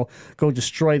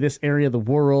destroy this area of the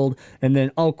world, and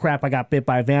then, oh crap, I got bit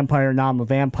by a vampire, now I'm a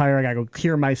vampire, I gotta go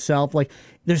cure myself. Like,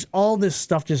 there's all this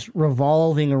stuff just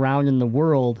revolving around in the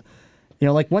world.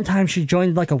 Like one time she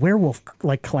joined like a werewolf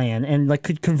like clan and like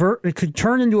could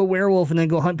turn into a werewolf and then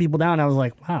go hunt people down. I was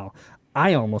like, wow,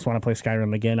 I almost want to play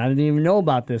Skyrim again. I didn't even know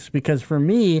about this, because for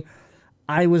me,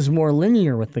 I was more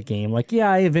linear with the game. Like,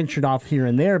 yeah, I ventured off here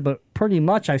and there, but pretty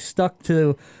much I stuck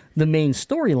to the main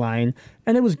storyline,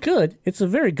 and it was good. It's a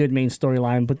very good main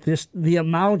storyline, but the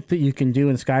amount that you can do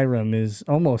in Skyrim is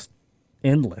almost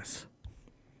endless.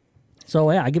 So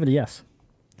yeah, I give it a yes.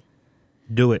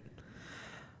 Do it.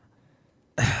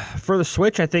 For the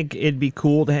Switch, I think it'd be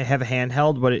cool to have a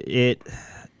handheld, but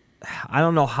I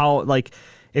don't know how, like,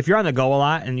 if you're on the go a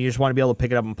lot and you just want to be able to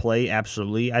pick it up and play,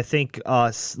 absolutely. I think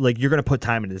like you're going to put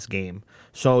time into this game,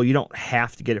 so you don't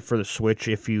have to get it for the Switch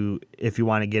if you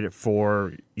want to get it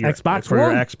for your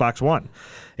Xbox One.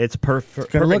 It's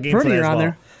perfect game for that as well.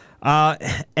 There.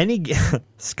 Any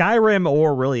Skyrim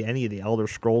or really any of the Elder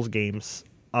Scrolls games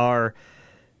are,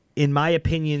 in my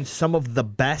opinion, some of the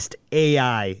best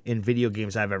AI in video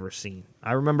games I've ever seen.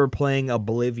 I remember playing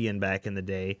Oblivion back in the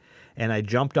day, and I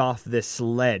jumped off this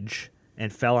ledge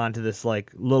and fell onto this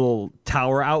like little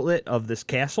tower outlet of this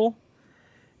castle,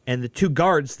 and the two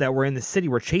guards that were in the city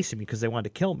were chasing me because they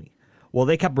wanted to kill me. Well,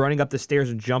 they kept running up the stairs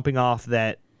and jumping off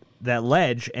that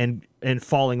ledge and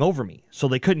falling over me, so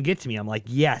they couldn't get to me. I'm like,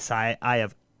 yes, I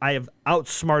have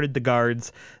outsmarted the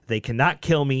guards. They cannot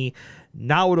kill me.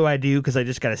 Now what do I do? Because I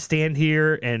just got to stand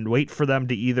here and wait for them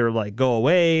to either like go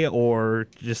away or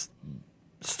just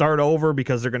start over,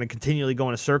 because they're going to continually go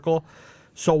in a circle.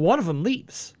 So one of them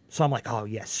leaves. So I'm like, oh,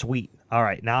 yeah, sweet. All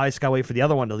right, now I just got to wait for the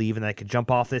other one to leave, and then I can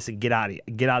jump off this and get out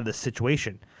of this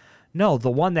situation. No, the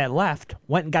one that left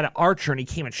went and got an archer, and he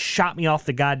came and shot me off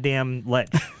the goddamn ledge.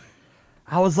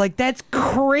 I was like, that's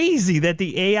crazy that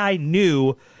the AI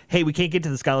knew, hey, we can't get to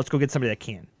this guy. Let's go get somebody that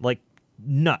can. Like,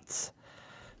 nuts.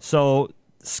 So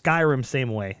Skyrim,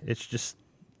 same way. It's just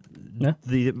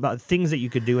the things that you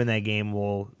could do in that game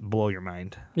will blow your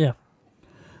mind. Yeah.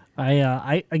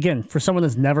 I again, for someone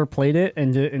that's never played it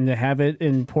and to have it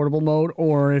in portable mode,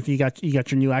 or if you got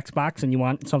your new Xbox and you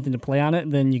want something to play on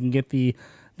it, then you can get the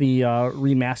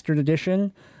remastered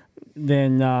edition.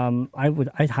 Then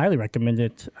I'd highly recommend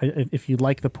it. If you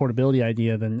like the portability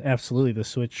idea, then absolutely the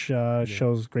Switch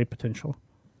shows great potential.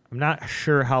 I'm not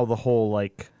sure how the whole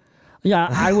like. Yeah,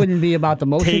 I wouldn't be about the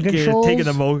motion controls. Taking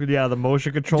the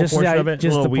motion control portion of it.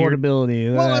 Just the portability.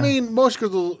 Well, I mean,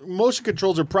 motion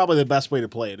controls are probably the best way to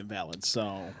play it in Valid.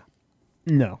 So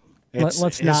no,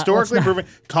 it's historically proven.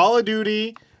 Call of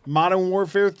Duty, Modern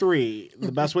Warfare 3,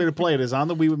 the best way to play it is on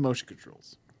the Wii with motion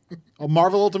controls.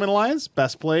 Marvel Ultimate Alliance,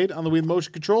 best played on the Wii with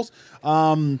motion controls.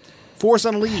 Force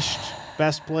Unleashed,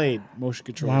 best played motion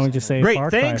controls. Why would you say great? Far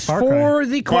Cry, Thanks for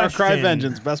the question. Far Cry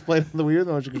Vengeance, best played on the Wii with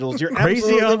motion controls. You're Crazy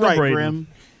absolutely right, Braden. Grim.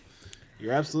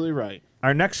 You're absolutely right.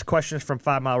 Our next question is from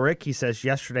 5 Mile Rick. He says,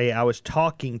 yesterday I was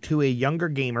talking to a younger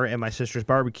gamer at my sister's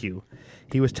barbecue.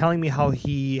 He was telling me how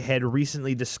he had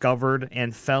recently discovered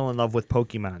and fell in love with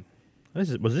Pokemon. Was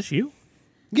this you?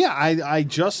 Yeah, I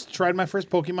just tried my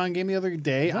first Pokemon game the other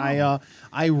day. Oh.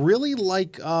 I really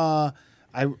like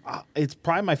it's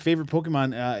probably my favorite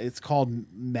Pokemon. It's called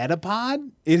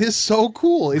Metapod. It is so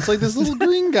cool. It's like this little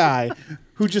green guy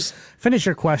who just finish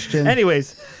your question.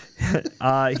 Anyways,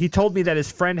 he told me that his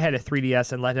friend had a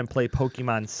 3DS and let him play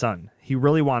Pokemon Sun. He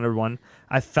really wanted one.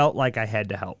 I felt like I had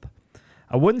to help.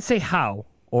 I wouldn't say how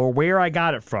or where I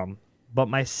got it from, but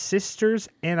my sisters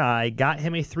and I got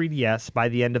him a 3DS by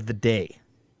the end of the day.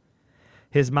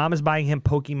 His mom is buying him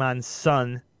Pokemon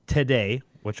Sun today,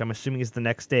 which I'm assuming is the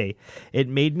next day. It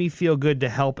made me feel good to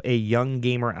help a young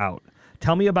gamer out.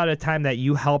 Tell me about a time that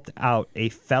you helped out a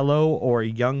fellow or a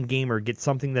young gamer get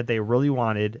something that they really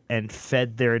wanted and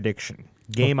fed their addiction.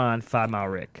 Game on, 5 Mile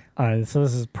Rick. All right, so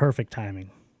this is perfect timing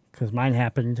because mine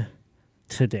happened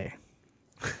today.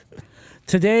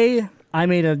 Today, I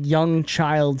made a young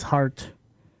child's heart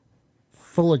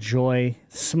full of joy,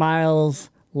 smiles,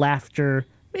 laughter,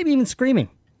 maybe even screaming.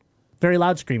 Very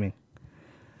loud screaming.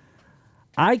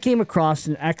 I came across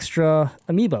an extra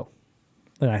amiibo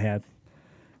that I had.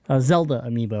 A Zelda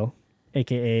amiibo,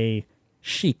 a.k.a.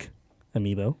 Sheik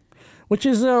amiibo, which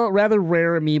is a rather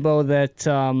rare amiibo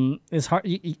that is hard.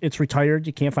 It's retired.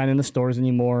 You can't find it in the stores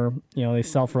anymore. You know, they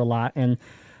sell for a lot. And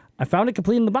I found it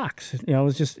complete in the box. You know,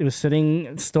 it was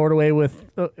sitting stored away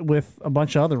with a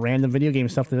bunch of other random video game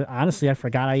stuff that honestly I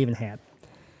forgot I even had.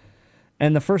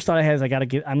 And the first thought I had is I'm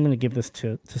going to give this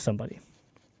to somebody.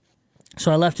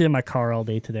 So I left it in my car all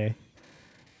day today,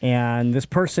 and this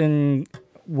person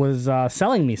was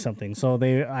selling me something. So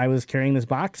I was carrying this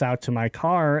box out to my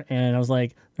car, and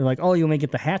they're like, oh, you want me to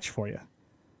get the hatch for you?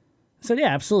 I said, yeah,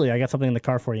 absolutely. I got something in the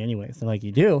car for you anyways. They're like,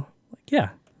 you do? I'm like, yeah.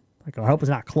 Like, I hope it's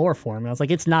not chloroform. And I was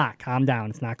like, it's not. Calm down.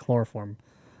 It's not chloroform,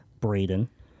 Braden.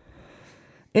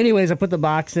 Anyways, I put the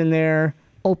box in there,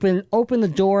 open the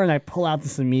door, and I pull out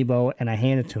this amiibo, and I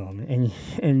hand it to him.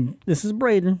 And this is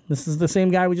Braden. This is the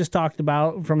same guy we just talked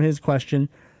about from his question.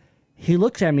 He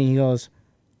looks at me. He goes,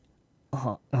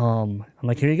 I'm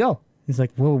like, here you go. He's like,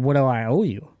 well, what do I owe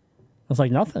you? I was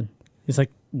like, nothing. He's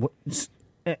like, what?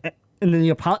 And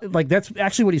then like, that's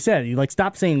actually what he said. He like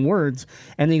stopped saying words,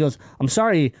 and then he goes, I'm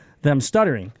sorry that I'm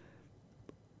stuttering.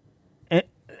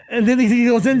 And then he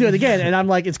goes into it again, and I'm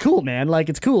like, it's cool, man. Like,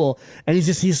 it's cool. And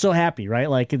he's so happy, right?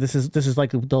 like this is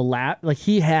like like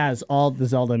he has all the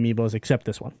Zelda amiibos except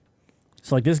this one.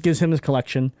 So like, this gives him his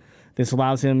collection. This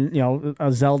allows him, you know,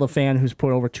 a Zelda fan who's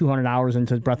put over 200 hours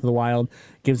into Breath of the Wild,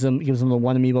 gives him the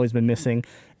one amiibo he's been missing.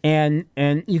 And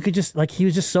you could just, like, he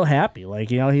was just so happy.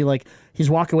 Like, you know, he's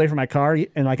walking away from my car,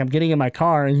 and like, I'm getting in my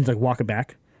car, and he's like walking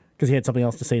back because he had something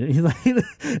else to say. He's like,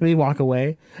 and he walk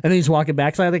away, and then he's walking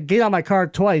back. So I had to get out of my car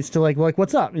twice to like,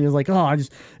 what's up? And he was like, oh, I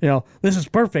just, you know, this is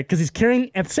perfect, because at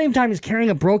the same time he's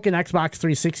carrying a broken Xbox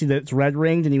 360 that's red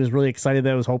ringed, and he was really excited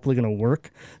that it was hopefully going to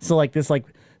work. So like, this, like,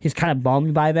 he's kind of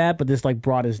bummed by that, but this like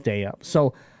brought his day up.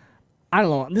 So I don't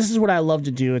know. This is what I love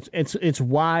to do. It's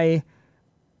why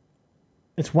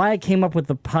I came up with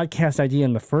the podcast idea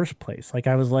in the first place. Like,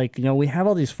 I was like, you know, we have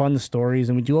all these fun stories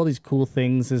and we do all these cool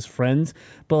things as friends,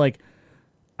 but like,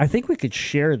 I think we could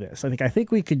share this. I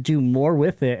think we could do more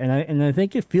with it, and I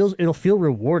think it'll feel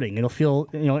rewarding. It'll feel,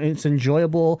 you know, it's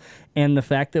enjoyable, and the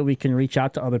fact that we can reach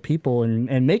out to other people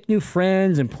and make new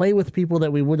friends and play with people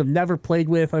that we would have never played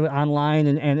with online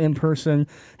and in person,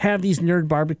 have these nerd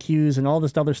barbecues and all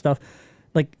this other stuff.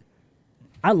 Like,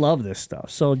 I love this stuff.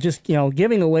 So just, you know,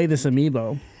 giving away this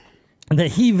amiibo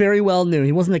that he very well knew.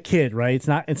 He wasn't a kid, right?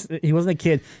 He wasn't a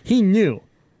kid. He knew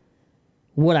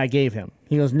what I gave him.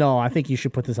 He goes, no, I think you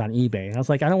should put this on eBay. And I was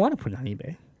like, I don't want to put it on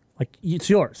eBay. Like, it's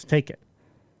yours. Take it.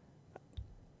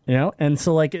 You know? And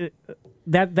so, like,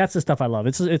 that's the stuff I love.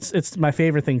 It's my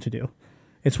favorite thing to do.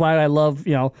 It's why I love,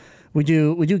 you know, we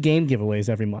do game giveaways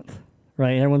every month,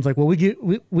 right? And everyone's like, well,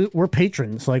 we're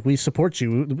patrons. Like, we support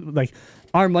you. Like,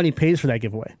 our money pays for that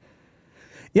giveaway.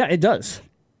 Yeah, it does.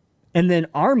 And then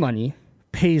our money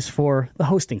pays for the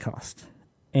hosting cost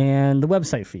and the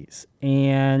website fees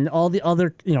and all the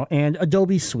other, you know, and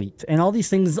Adobe Suite and all these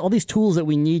things, all these tools that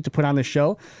we need to put on the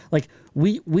show. Like,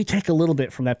 we take a little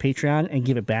bit from that Patreon and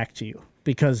give it back to you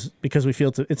because we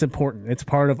feel it's important. It's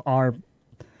part of our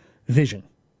vision,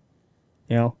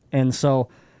 you know? And so,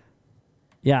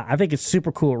 yeah, I think it's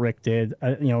super cool what Rick did.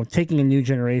 You know, taking a new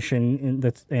generation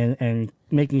and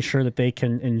making sure that they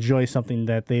can enjoy something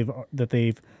that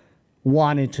they've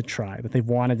wanted to try, that they've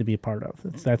wanted to be a part of.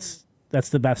 That's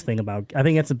the best thing about. I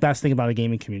think that's the best thing about a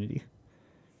gaming community.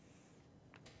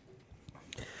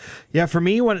 Yeah, for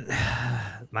me,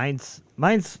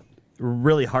 mine's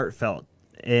really heartfelt,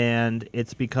 and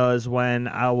it's because when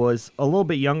I was a little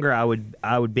bit younger, I would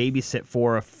babysit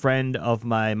for a friend of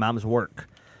my mom's work.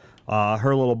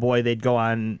 Her little boy, they'd go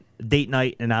on date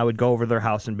night, and I would go over to their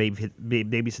house and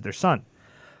babysit their son.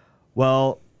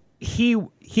 Well, he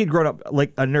had grown up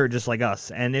like a nerd just like us,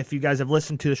 and if you guys have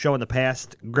listened to the show in the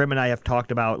past, Grim and I have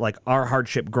talked about like our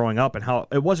hardship growing up and how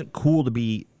it wasn't cool to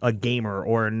be a gamer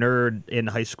or a nerd in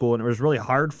high school, and it was really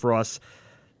hard for us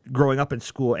growing up in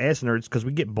school as nerds because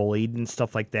we get bullied and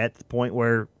stuff like that to the point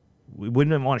where we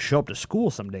wouldn't even want to show up to school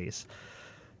some days.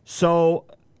 So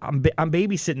I'm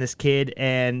babysitting this kid,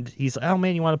 and he's like, "Oh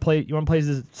man, you want to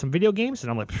play some video games?"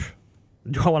 And I'm like,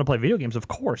 "Do I want to play video games? Of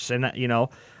course." And you know,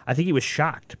 I think he was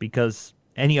shocked because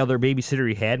any other babysitter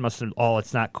he had must have,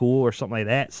 it's not cool or something like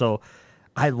that. So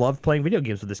I loved playing video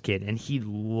games with this kid, and he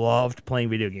loved playing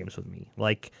video games with me.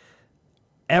 Like,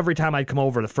 every time I'd come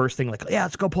over, the first thing, like, yeah,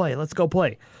 let's go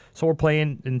play. So we're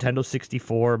playing Nintendo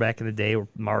 64 back in the day, with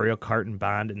Mario Kart and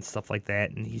Bond and stuff like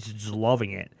that, and he's just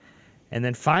loving it. And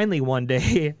then finally one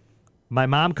day, my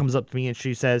mom comes up to me and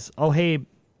she says, "Oh, hey,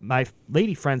 my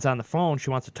lady friend's on the phone.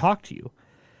 She wants to talk to you."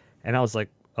 And I was like,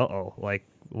 uh-oh, like,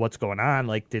 what's going on?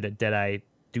 Like, did I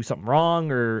do something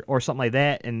wrong or something like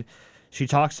that? And she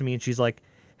talks to me and she's like,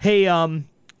 "Hey,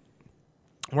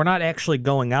 we're not actually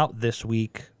going out this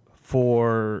week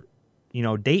for, you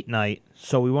know, date night,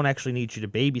 so we won't actually need you to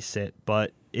babysit,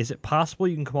 but is it possible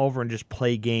you can come over and just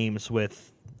play games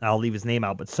with, I'll leave his name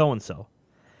out, but so-and-so?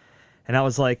 And I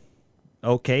was like,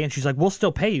 okay. And she's like, we'll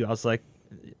still pay you. I was like,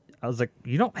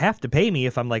 you don't have to pay me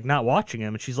if I'm like not watching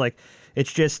him. And she's like,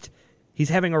 it's just, he's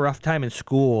having a rough time in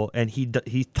school, and he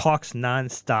talks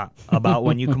nonstop about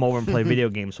when you come over and play video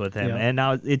games with him. Yeah. And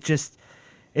now it's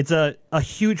a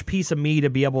huge piece of me to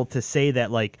be able to say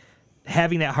that, like,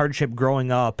 having that hardship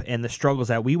growing up and the struggles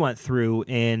that we went through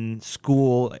in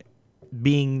school,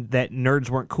 being that nerds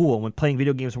weren't cool, when playing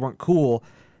video games weren't cool,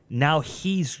 now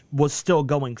was still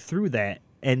going through that,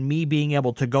 and me being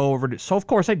able to go over to, so of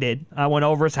course I did. I went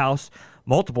over his house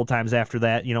multiple times after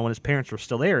that, when his parents were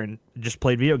still there, and just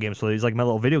played video games. So he's like my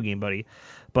little video game buddy.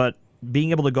 But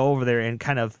being able to go over there and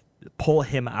kind of pull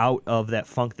him out of that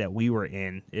funk that we were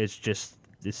in is just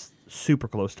super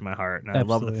close to my heart, and I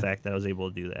love the fact that I was able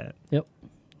to do that. Yep,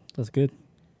 that's good.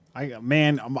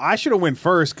 I should have went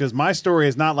first because my story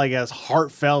is not like as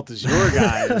heartfelt as your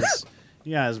guys.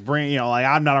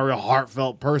 I'm not a real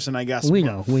heartfelt person, I guess. We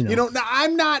know.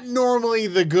 I'm not normally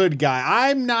the good guy.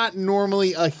 I'm not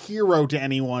normally a hero to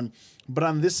anyone, but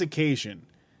on this occasion,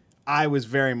 I was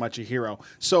very much a hero.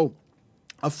 So,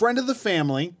 a friend of the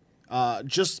family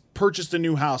just purchased a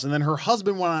new house, and then her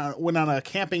husband went on a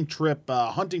camping trip,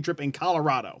 hunting trip in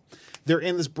Colorado. They're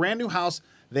in this brand new house.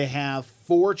 They have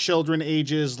 4 children,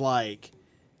 ages like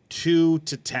 2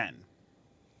 to 10.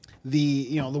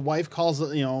 The wife calls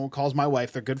my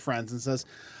wife, they're good friends, and says,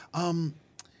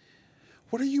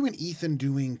 what are you and Ethan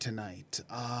doing tonight?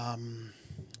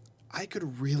 I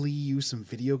could really use some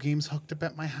video games hooked up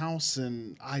at my house,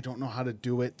 and I don't know how to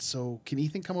do it. So can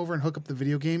Ethan come over and hook up the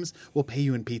video games? We'll pay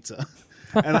you in pizza.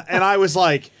 and I was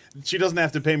like, she doesn't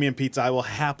have to pay me in pizza. I will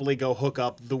happily go hook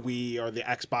up the Wii or the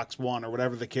Xbox One or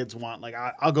whatever the kids want. Like,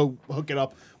 I'll go hook it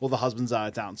up while the husband's out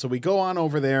of town. So we go on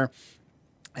over there,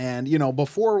 and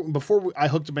before I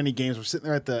hooked up any games, we're sitting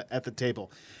there at the table,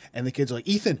 and the kids are like,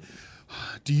 Ethan,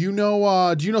 do you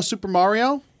know Super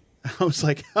Mario? I was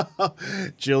like,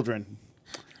 children,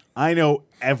 I know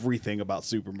everything about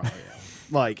Super Mario.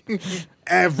 Like,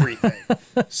 everything.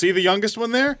 See the youngest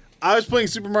one there? I was playing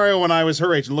Super Mario when I was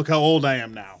her age, and look how old I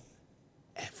am now.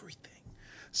 Everything.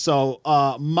 So,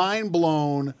 mind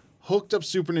blown, hooked up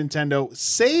Super Nintendo,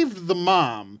 saved the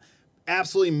mom,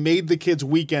 absolutely made the kids'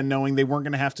 weekend knowing they weren't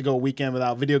going to have to go a weekend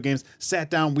without video games. Sat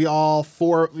down, we all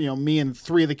 4, me and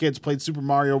 3 of the kids played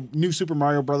New Super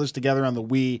Mario Brothers together on the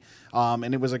Wii,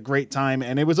 and it was a great time.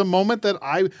 And it was a moment that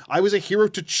I was a hero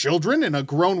to children and a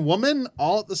grown woman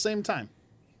all at the same time.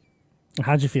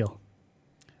 How'd you feel?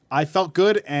 I felt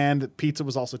good, and pizza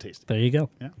was also tasty. There you go.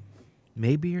 Yeah.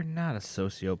 Maybe you're not a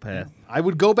sociopath. I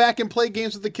would go back and play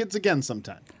games with the kids again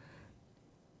sometime.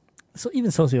 So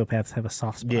even sociopaths have a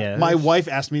soft spot. Yeah. My wife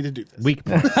asked me to do this. Weak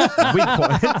point. Weak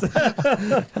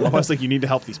point. My wife's like, you need to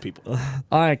help these people.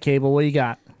 All right, Cable, what you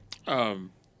got?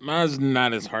 Mine's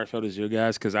not as heartfelt as your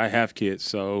guys because I have kids,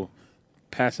 so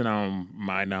passing on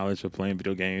my knowledge of playing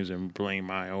video games and playing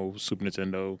my old Super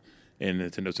Nintendo and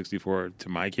Nintendo 64 to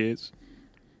my kids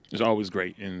is always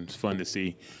great and it's fun to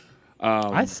see.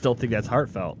 I still think that's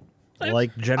heartfelt.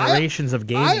 Like generations of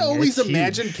gaming. I always it's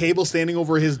imagine huge. Cable standing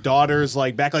over his daughter's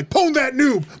back, like, pwn that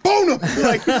noob, pwn him,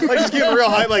 like just getting real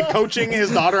high, like coaching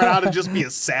his daughter on how to just be a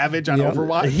savage on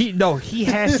Overwatch. He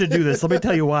has to do this. Let me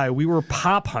tell you why. We were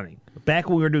pop hunting. Back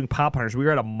when we were doing pop hunters, we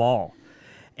were at a mall,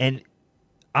 and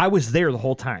I was there the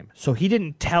whole time. So he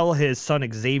didn't tell his son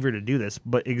Xavier to do this,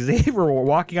 but Xavier were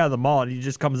walking out of the mall, and he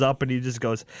just comes up and he just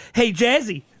goes, "Hey,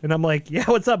 Jazzy." And I'm like, "Yeah,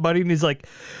 what's up, buddy?" And he's like,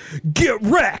 "Get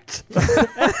wrecked."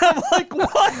 And I'm like,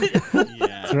 "What?" Yes.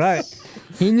 That's right.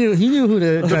 He knew who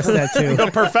to address that to.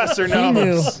 The professor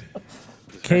knows.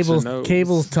 He knew.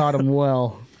 Cables taught him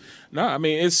well. No, I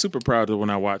mean, it's super proud when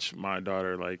I watch my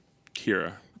daughter, like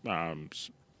Kira,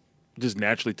 just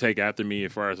naturally take after me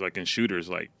as far as in shooters.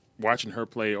 Like, watching her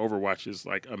play Overwatch is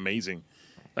amazing.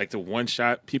 Like the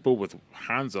one-shot people with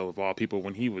Hanzo of all people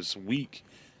when he was weak,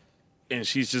 and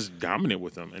she's just dominant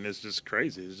with him, and it's just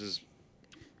crazy. It's just,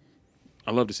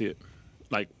 I love to see it.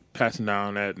 Like passing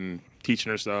down that and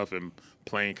teaching her stuff and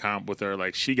playing comp with her.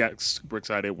 Like she got super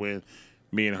excited when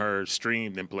me and her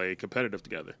streamed and played competitive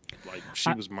together. Like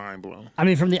she was mind blown. I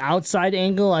mean, from the outside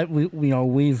angle,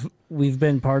 we've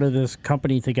been part of this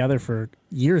company together for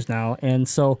years now, and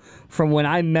so from when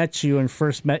I met you and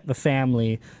first met the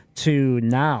family to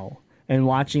now, and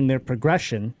watching their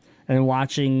progression and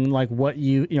watching what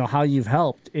how you've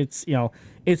helped, it's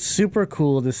super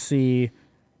cool to see.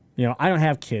 I don't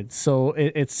have kids, so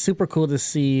it's super cool to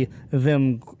see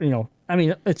them. I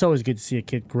mean, it's always good to see a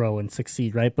kid grow and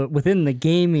succeed, right? But within the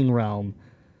gaming realm,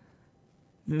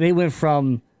 they went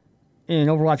from, and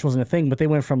Overwatch wasn't a thing, but they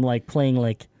went from like playing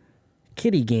like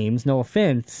kiddie games, no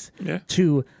offense,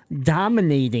 to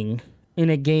dominating in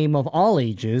a game of all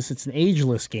ages. It's an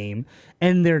ageless game,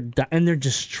 and they're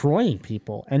destroying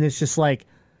people. And it's just like,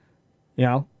 you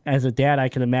know, as a dad, I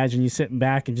can imagine you sitting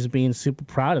back and just being super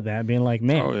proud of that, being like,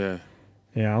 man, Oh yeah.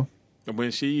 you know,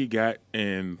 When she got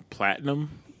in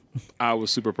platinum, I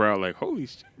was super proud. Like, holy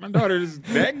shit, my daughter is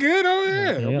that good. Oh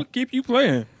yeah, I'm gonna keep you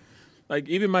playing. Like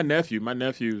even my nephew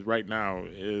right now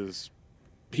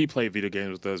he played video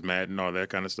games with us, Madden, all that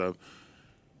kind of stuff.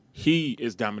 He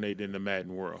is dominating in the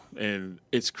Madden world, and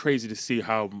it's crazy to see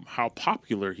how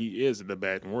popular he is in the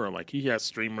Madden world. Like he has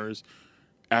streamers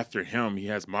after him. He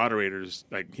has moderators.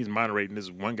 Like he's moderating this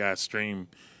one guy's stream,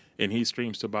 and he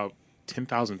streams to about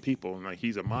 10,000 people, and like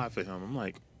he's a mod for him. I'm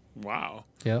like, wow.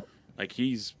 Yep. Like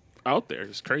he's out there.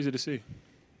 It's crazy to see.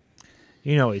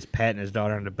 You know, he's patting his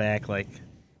daughter on the back, like,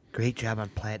 great job on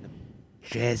platinum.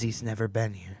 Jazzy's never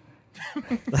been here.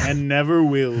 And never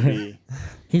will be.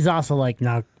 He's also like,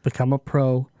 now become a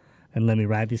pro and let me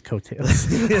ride these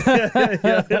coattails.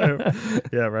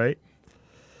 Yeah, right?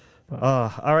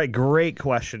 All right, great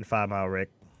question, 5 Mile Rick.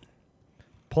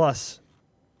 Plus,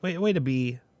 way to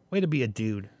be a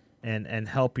dude and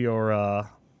help your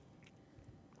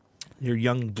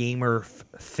young gamer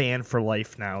fan for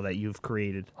life now that you've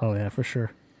created. Oh yeah, for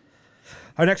sure.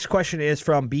 Our next question is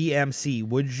from BMC.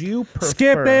 Would you prefer...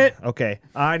 Skip it! Okay.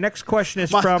 Our next question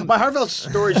is My heartfelt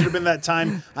story should have been that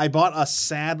time I bought a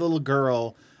sad little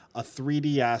girl a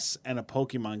 3DS and a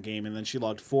Pokemon game, and then she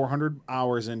logged 400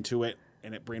 hours into it,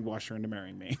 and it brainwashed her into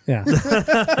marrying me. Yeah.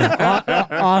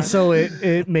 Also,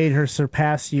 it made her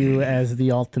surpass you as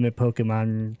the ultimate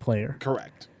Pokemon player.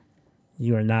 Correct.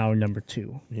 You are now number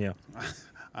 2. Yeah.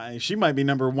 She might be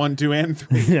number 1, 2, and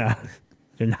 3 Yeah.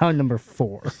 You're now number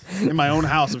 4. in my own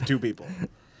house of 2 people.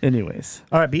 Anyways.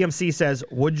 All right, BMC says,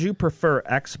 would you prefer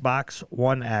Xbox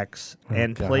One X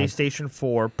and God. PlayStation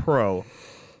 4 Pro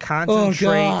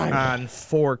concentrate on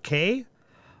 4K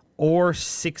or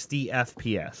 60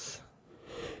 FPS?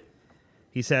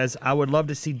 He says, I would love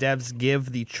to see devs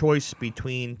give the choice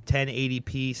between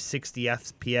 1080p 60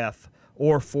 FPS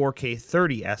or 4K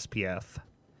 30 SPF.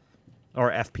 Or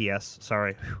FPS,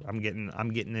 sorry. I'm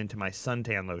getting into my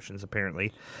suntan lotions,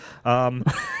 apparently.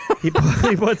 He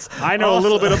puts... I know a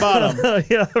little bit about them.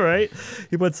 Yeah, right?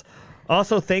 He puts...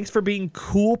 Also, thanks for being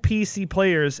cool PC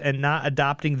players and not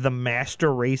adopting the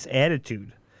master race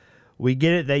attitude. We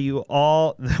get it that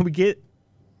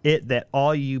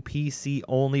all you PC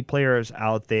only players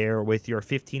out there with your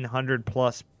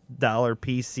 $1,500+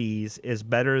 PCs is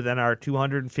better than our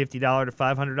 $250 to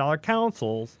 $500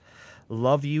 consoles.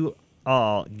 Love you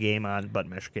all. Game on, Button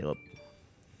Masher Caleb.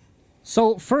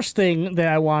 So first thing that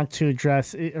I want to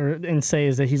address and say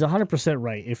is that he's 100%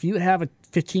 right. If you have a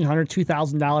 $1,500,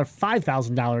 $2,000,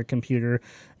 $5,000 computer,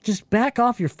 just back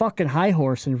off your fucking high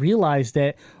horse and realize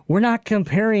that we're not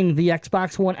comparing the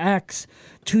Xbox One X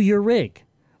to your rig.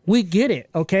 We get it,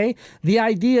 okay? The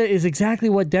idea is exactly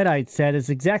what Deadite said, is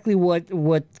exactly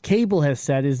what Cable has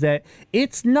said, is that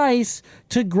it's nice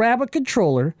to grab a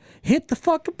controller, hit the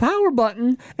fucking power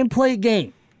button, and play a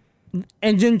game.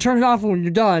 And then turn it off when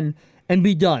you're done and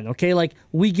be done, okay? Like,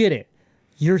 we get it.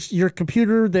 Your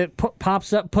computer that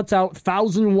puts out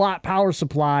 1,000-watt power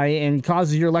supply and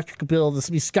causes your electrical bill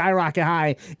to be skyrocket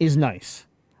high is nice.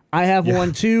 I have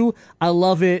one too. I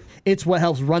love it. It's what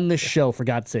helps run this show, for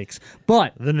God's sakes.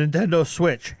 But the Nintendo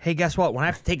Switch. Hey, guess what? When I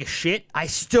have to take a shit, I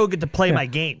still get to play my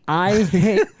game. I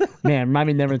hate... Man, remind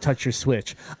me never to touch your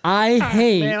Switch. I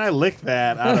hate... Man, I licked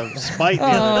that out of spite the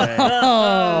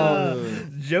other day.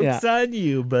 Joke's on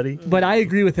you, buddy. But I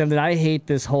agree with him that I hate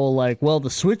this whole, like, well, the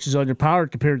Switch is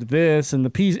underpowered compared to this, and the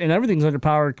PC and everything's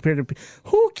underpowered compared to...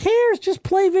 Who cares? Just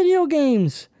play video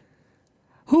games.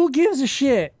 Who gives a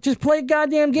shit? Just play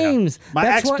goddamn games. My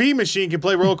XP machine can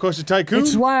play Roller Coaster Tycoon.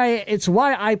 It's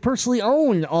why I personally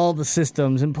own all the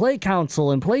systems and play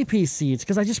console and play PC. It's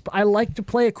because I like to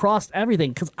play across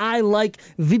everything because I like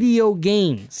video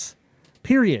games.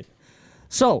 Period.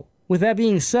 So, with that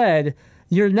being said,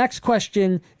 your next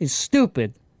question is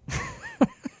stupid.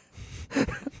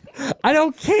 I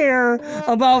don't care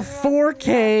about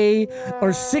 4K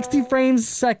or 60 frames a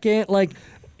second. Like,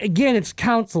 again, it's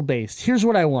console-based. Here's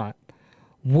what I want.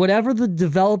 Whatever the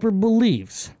developer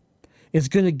believes is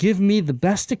going to give me the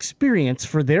best experience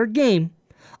for their game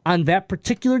on that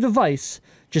particular device,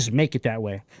 just make it that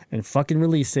way and fucking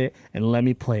release it and let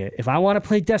me play it. If I want to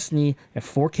play Destiny at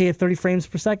 4K at 30 frames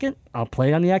per second, I'll play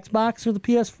it on the Xbox or the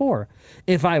PS4.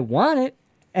 If I want it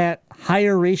at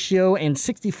higher ratio and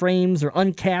 60 frames or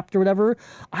uncapped or whatever,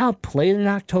 I'll play it in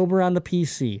October on the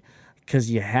PC because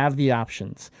you have the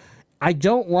options. I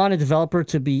don't want a developer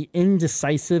to be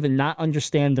indecisive and not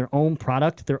understand their own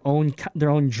product, their own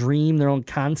dream, their own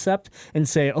concept, and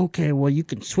say, okay, well, you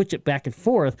can switch it back and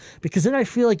forth, because then I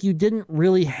feel like you didn't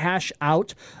really hash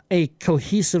out a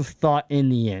cohesive thought in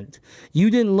the end. You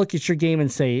didn't look at your game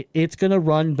and say, it's going to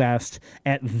run best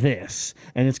at this,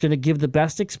 and it's going to give the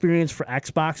best experience for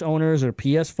Xbox owners or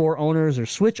PS4 owners or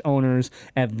Switch owners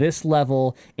at this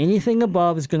level. Anything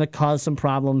above is going to cause some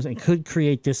problems and could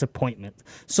create disappointment.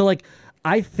 So, like,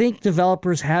 I think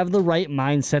developers have the right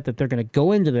mindset that they're going to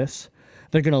go into this.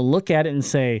 They're going to look at it and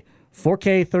say,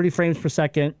 4K, 30 frames per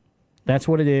second, that's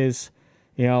what it is.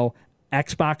 You know,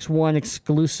 Xbox One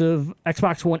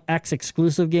X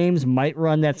exclusive games might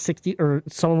run that 60, or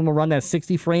some of them will run that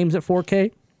 60 frames at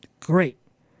 4K. Great.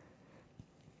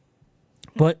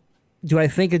 But do I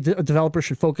think a developer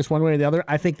should focus one way or the other?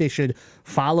 I think they should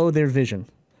follow their vision.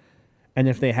 And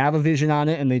if they have a vision on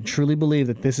it and they truly believe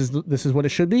that this is what it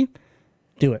should be,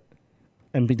 do it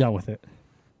and be done with it.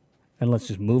 And let's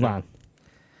just move on.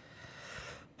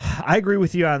 I agree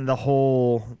with you on the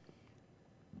whole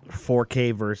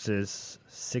 4K versus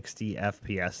 60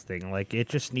 FPS thing. Like, it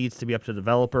just needs to be up to the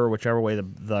developer, whichever way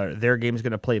their game is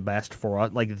going to play best for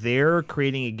us. Like, they're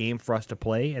creating a game for us to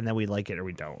play, and then we like it or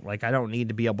we don't. Like, I don't need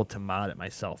to be able to mod it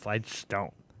myself. I just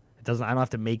don't. I don't have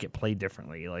to make it play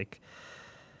differently. Like,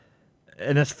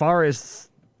 and as far as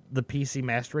the PC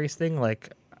Master Race thing,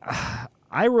 like,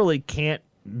 I really can't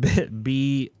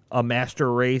be a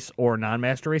Master Race or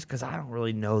non-Master Race because I don't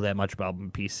really know that much about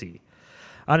PC.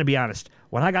 I'm gonna be honest.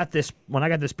 When I got this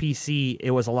PC,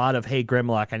 it was a lot of, hey,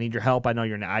 Grimlock, I need your help. I know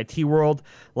you're in the IT world.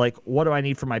 Like, what do I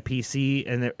need for my PC?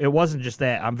 And it wasn't just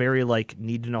that. I'm very, like,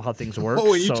 need to know how things work.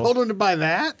 Oh, you told him to buy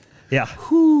that? Yeah.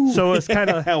 Whew. So it's kind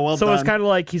of well so done. it's kind of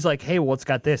like he's like, hey, well, it's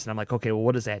got this, and I'm like, okay, well,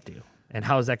 what does that do? And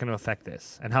how is that going to affect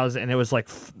this? And it was like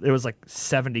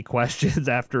 70 questions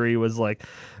after he was like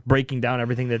breaking down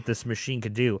everything that this machine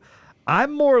could do. I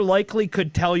more likely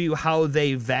could tell you how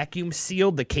they vacuum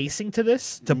sealed the casing to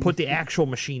this to put the actual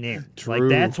machine in. True. Like,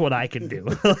 that's what I can do.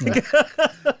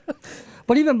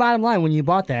 But even bottom line, when you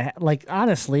bought that, like,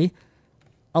 honestly,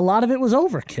 a lot of it was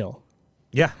overkill.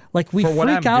 Yeah. Like, we For what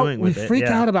freak I'm out. doing We with it, freak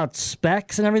yeah. out about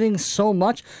specs and everything so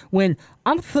much when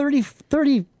I'm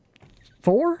 34.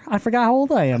 I forgot how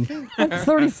old I am. I'm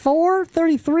 34,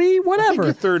 33, whatever.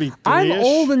 you're 33-ish. I'm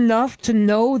old enough to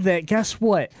know that, guess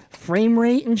what? Frame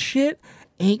rate and shit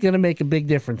ain't going to make a big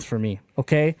difference for me,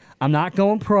 okay? I'm not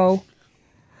going pro.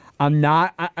 I'm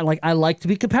not, I like to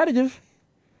be competitive.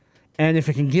 And if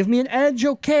it can give me an edge,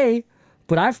 okay.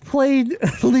 But I've played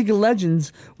League of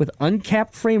Legends with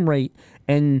uncapped frame rate,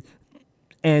 and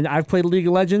I've played League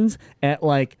of Legends at,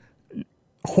 like,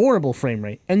 horrible frame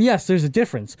rate. And yes, there's a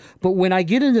difference. But when I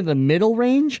get into the middle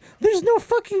range, there's no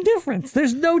fucking difference.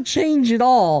 There's no change at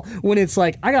all when it's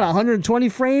like, I got 120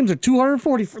 frames or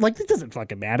 240. Like, it doesn't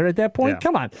fucking matter at that point. Yeah.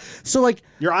 Come on. So, like,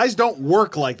 Your eyes don't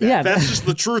work like that. Yeah. That's just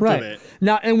the truth right. of it.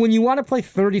 Now, and when you want to play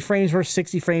 30 frames versus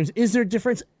 60 frames, is there a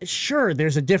difference? Sure,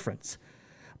 there's a difference.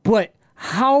 But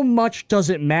how much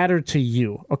does it matter to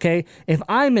you, okay? If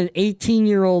I'm an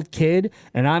 18-year-old kid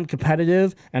and I'm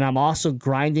competitive and I'm also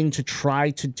grinding to try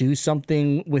to do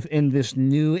something within this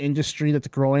new industry that's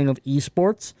growing of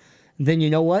esports, then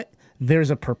you know what? There's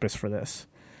a purpose for this.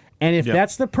 And if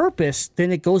that's the purpose,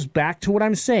 then it goes back to what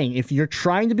I'm saying. If you're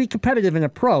trying to be competitive in a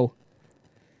pro,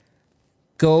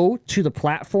 go to the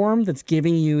platform that's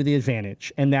giving you the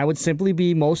advantage. And that would simply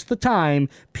be, most of the time,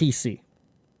 PC,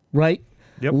 right?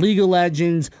 Yep. League of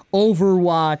Legends,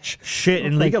 Overwatch. Shit,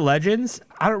 in League of Legends,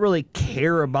 I don't really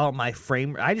care about my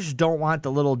frame. I just don't want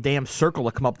the little damn circle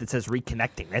to come up that says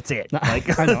reconnecting. That's it.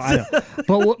 Like, I know.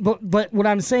 But what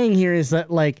I'm saying here is that,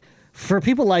 like, for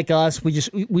people like us,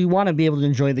 we want to be able to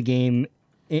enjoy the game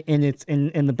in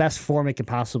the best form it can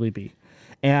possibly be.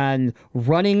 And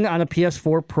running on a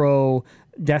PS4 Pro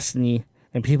Destiny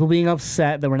and people being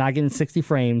upset that we're not getting 60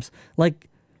 frames, like,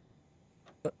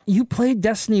 you played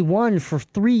Destiny 1 for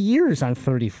 3 years on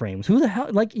 30 frames. Who the hell?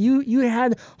 Like, you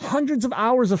had hundreds of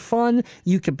hours of fun.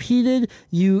 You competed.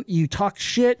 You talked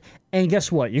shit. And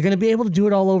guess what? You're going to be able to do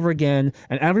it all over again.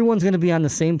 And everyone's going to be on the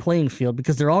same playing field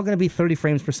because they're all going to be 30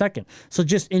 frames per second. So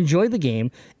just enjoy the game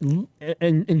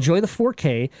and enjoy the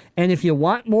 4K. And if you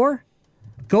want more,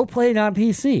 go play it on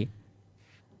PC.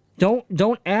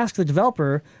 Don't ask the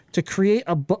developer to create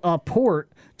a port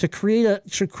to create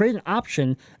an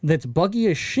option that's buggy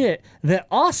as shit. That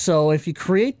also, if you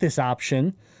create this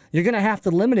option, you're going to have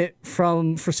to limit it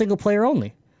for single player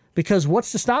only. Because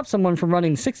what's to stop someone from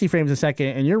running 60 frames a second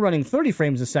and you're running 30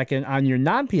 frames a second on your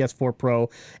non-PS4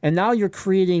 Pro, and now you're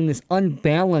creating this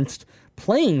unbalanced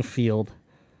playing field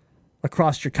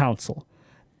across your console.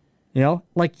 You know,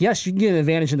 like, yes, you can get an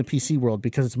advantage in the PC world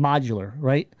because it's modular,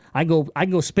 right? I go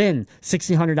spend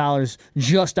 $1,600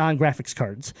 just on graphics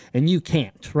cards, and you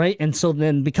can't, right? And so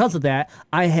then because of that,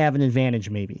 I have an advantage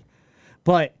maybe.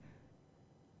 But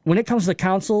when it comes to the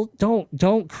console,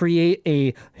 don't create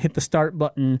a hit the start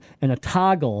button and a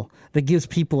toggle that gives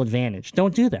people advantage.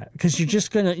 Don't do that because you're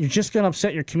just gonna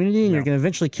upset your community and you're gonna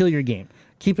eventually kill your game.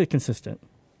 Keep it consistent.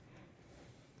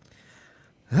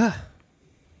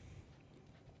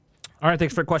 All right,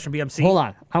 thanks for the question, BMC. Hold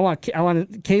on, I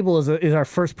want Cable is our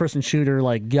first person shooter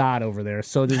like god over there.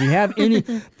 So does he have any?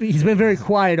 He's been very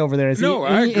quiet over there. I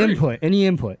agree. Any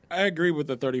input? I agree with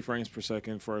the 30 frames per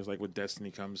second as far as like with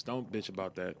Destiny comes. Don't bitch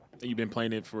about that. You've been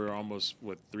playing it for almost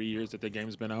 3 years that the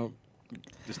game's been out.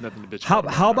 There's nothing to bitch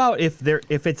about. How about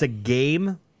if it's a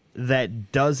game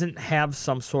that doesn't have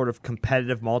some sort of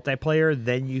competitive multiplayer,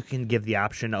 then you can give the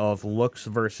option of looks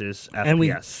versus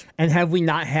FPS. And have we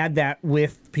not had that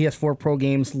with PS4 Pro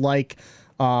games like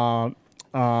Last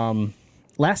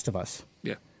of Us?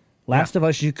 Yeah. Last of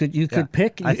Us, you could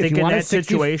pick. I think if you in wanted that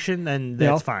 60, situation, then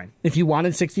that's fine. If you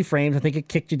wanted 60 frames, I think it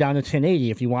kicked you down to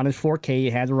 1080. If you wanted 4K,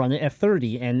 you had to run it at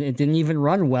 30, and it didn't even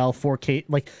run well 4K.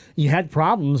 Like, you had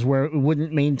problems where it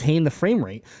wouldn't maintain the frame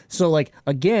rate. So, like,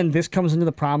 again, this comes into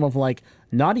the problem of, like,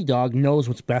 Naughty Dog knows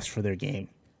what's best for their game.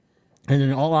 And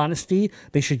in all honesty,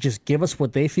 they should just give us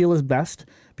what they feel is best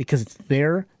because it's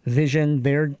their vision,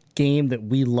 their game that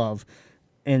we love.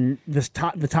 And this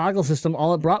the toggle system,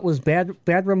 all it brought was bad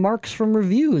remarks from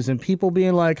reviews and people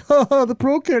being like, the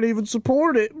Pro can't even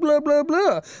support it, blah, blah,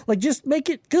 blah. Like, just make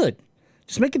it good.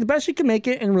 Just make it the best you can make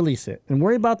it and release it. And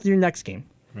worry about your next game.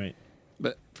 Right.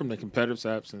 But from the competitive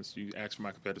side, since you asked for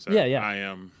my competitive side,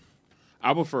 yeah.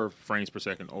 I prefer frames per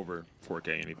second over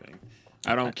 4K anything.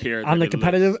 I don't care. On the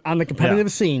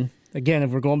competitive scene, again,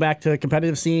 if we're going back to the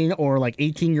competitive scene or like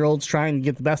 18-year-olds trying to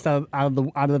get the best out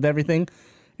of everything,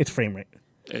 it's frame rate.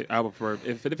 I would prefer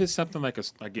if it's something like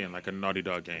a Naughty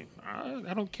Dog game.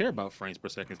 I don't care about frames per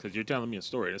second because you're telling me a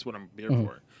story. That's what I'm here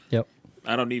for. Yep.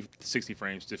 I don't need 60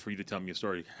 frames just for you to tell me a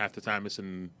story. Half the time it's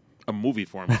in a movie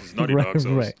form. It's Naughty Dog,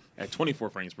 so it's at 24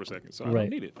 frames per second. So I don't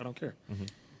need it. I don't care. Mm-hmm.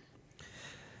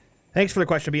 Thanks for the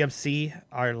question, BMC.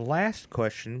 Our last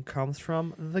question comes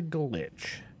from The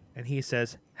Glitch, and he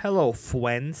says, "Hello,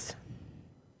 friends."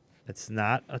 That's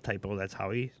not a typo. That's how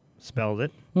he spelled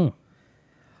it.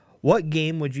 What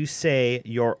game would you say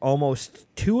you're almost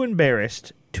too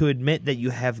embarrassed to admit that you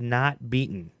have not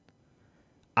beaten?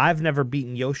 I've never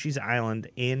beaten Yoshi's Island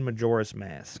and Majora's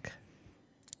Mask.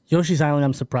 Yoshi's Island,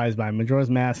 I'm surprised by. Majora's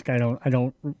Mask, I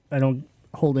don't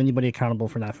hold anybody accountable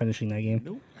for not finishing that game.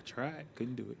 Nope, I tried,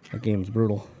 couldn't do it. That game's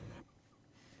brutal.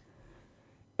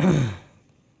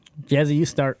 Jazzy, you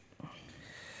start.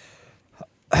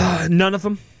 None of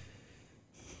them.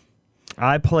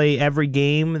 I play every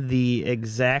game the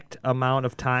exact amount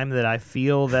of time that I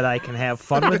feel that I can have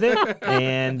fun with it.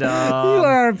 And you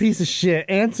are a piece of shit.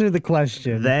 Answer the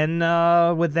question. Then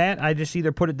with that, I just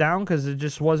either put it down because it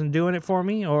just wasn't doing it for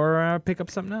me or pick up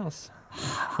something else.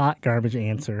 Hot garbage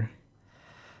answer.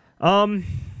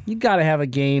 You got to have a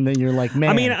game that you're like, man,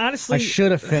 I mean, honestly, I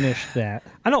should have finished that.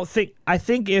 I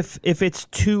think if it's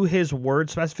to his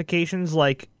word specifications,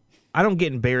 like, I don't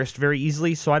get embarrassed very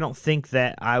easily, so I don't think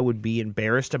that I would be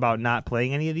embarrassed about not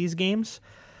playing any of these games.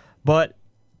 But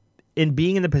in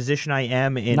being in the position I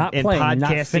am in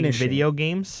podcasting video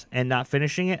games and not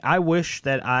finishing it, I wish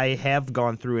that I have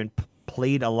gone through and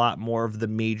played a lot more of the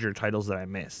major titles that I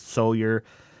missed. So your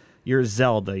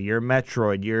Zelda, your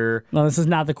Metroid, No, this is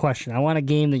not the question. I want a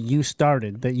game that you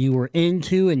started, that you were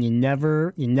into, and you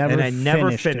never and I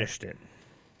never finished it.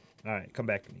 All right, come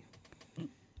back to me.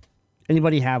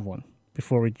 Anybody have one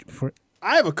before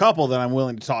I have a couple that I'm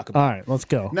willing to talk about. All right, let's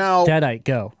go. Now, Deadite,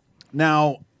 go.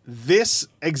 Now, this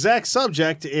exact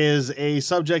subject is a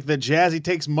subject that Jazzy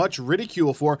takes much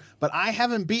ridicule for, but I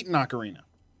haven't beaten Ocarina.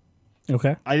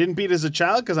 Okay. I didn't beat it as a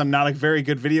child because I'm not a very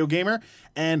good video gamer,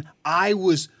 and I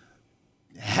was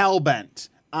hell-bent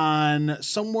on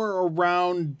somewhere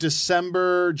around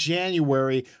December,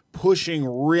 January, pushing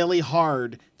really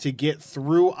hard to get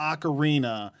through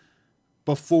Ocarina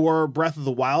before Breath of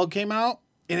the Wild came out,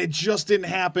 and it just didn't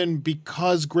happen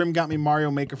because Grim got me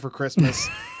Mario Maker for Christmas.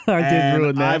 I did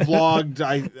ruin that.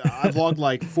 I've logged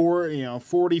like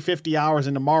 40, 50 hours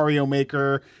into Mario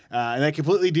Maker, and that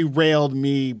completely derailed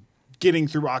me getting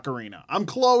through Ocarina. I'm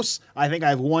close. I think I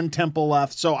have one temple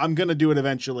left, so I'm going to do it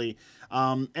eventually.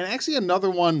 And actually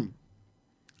another one,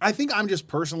 I think I'm just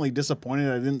personally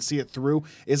disappointed I didn't see it through,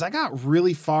 is I got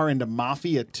really far into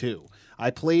Mafia 2. I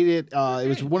played it. It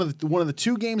was one of the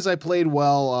two games I played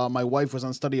while my wife was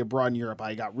on study abroad in Europe.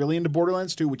 I got really into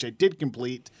Borderlands 2, which I did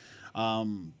complete.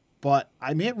 but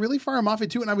I made it really far in Mafia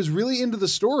 2, and I was really into the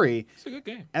story. It's a good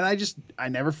game. And I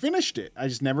never finished it. I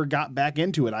just never got back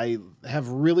into it. I have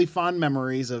really fond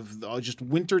memories of just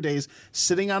winter days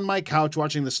sitting on my couch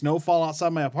watching the snow fall outside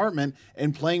my apartment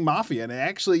and playing Mafia. And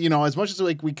actually, you know, as much as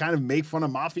like we kind of make fun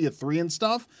of Mafia 3 and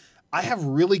stuff, I have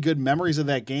really good memories of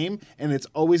that game, and it's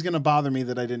always going to bother me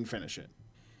that I didn't finish it.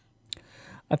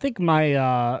 I think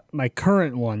my my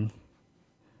current one,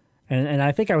 and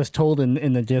I think I was told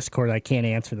in the Discord I can't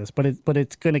answer this, but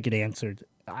it's going to get answered.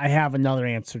 I have another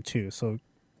answer too, so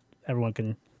everyone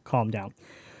can calm down.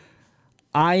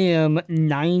 I am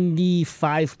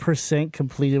 95%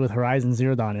 completed with Horizon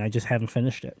Zero Dawn, and I just haven't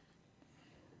finished it.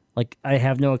 Like, I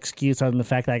have no excuse other than the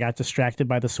fact that I got distracted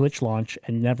by the Switch launch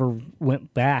and never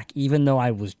went back, even though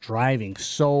I was driving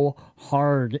so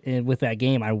hard with that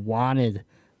game. I wanted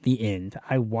the end.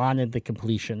 I wanted the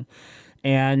completion.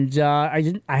 And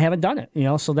I haven't done it, you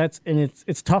know. So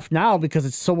it's tough now because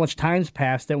it's so much time's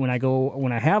passed that when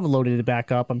I have loaded it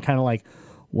back up, I'm kind of like,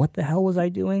 what the hell was I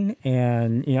doing?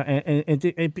 And you know, and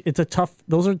it's a tough.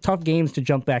 Those are tough games to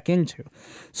jump back into.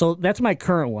 So that's my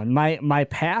current one. My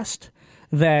past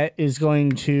that is going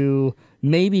to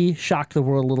maybe shock the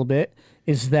world a little bit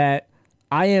is that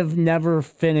I have never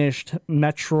finished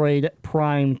Metroid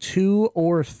Prime 2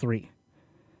 or 3.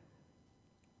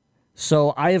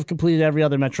 So I have completed every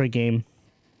other Metroid game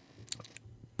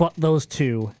but those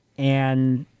two.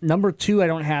 And number 2, I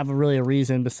don't have really a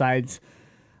reason besides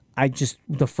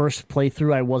the first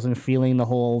playthrough, I wasn't feeling the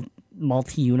whole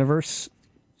multi-universe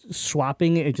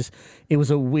swapping.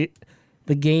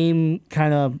 The game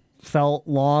kind of felt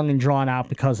long and drawn out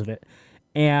because of it.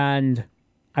 And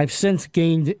I've since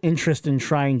gained interest in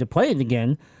trying to play it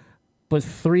again. But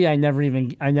 3, I never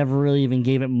really even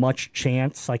gave it much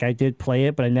chance. Like, I did play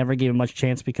it, but I never gave it much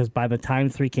chance because by the time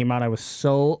 3 came out, I was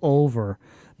so over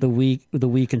the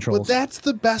Wii controls. But that's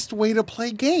the best way to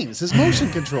play games, is motion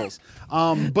controls.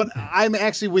 But I'm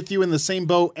actually with you in the same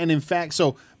boat. And in fact,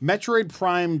 so Metroid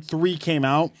Prime 3 came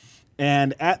out,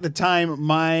 and at the time,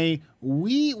 my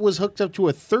Wii was hooked up to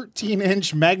a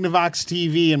 13-inch Magnavox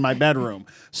TV in my bedroom.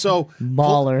 So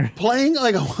baller. Playing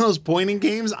like one of those pointing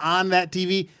games on that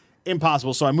TV,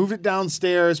 impossible. So I moved it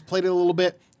downstairs, played it a little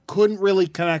bit, couldn't really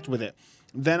connect with it.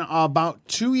 Then about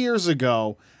 2 years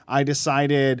ago, I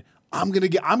decided I'm gonna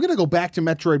go back to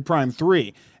Metroid Prime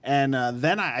 3, and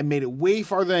then I made it way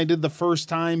farther than I did the first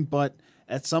time. But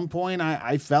at some point,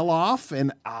 I fell off,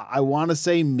 and I want to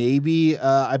say maybe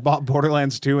I bought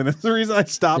Borderlands 2, and that's the reason I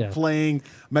stopped playing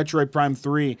Metroid Prime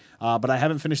 3. But I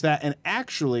haven't finished that, and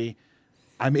actually,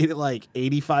 I made it like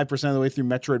 85% of the way through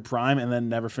Metroid Prime and then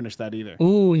never finished that either.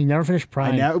 Ooh, you never finished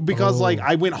Prime. Because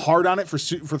I went hard on it for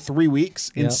 3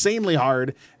 weeks, insanely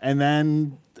hard, and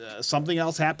then something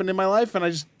else happened in my life,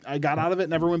 and I got out of it,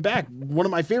 never went back. One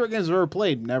of my favorite games I've ever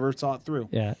played, never saw it through.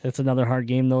 Yeah, it's another hard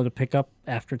game though to pick up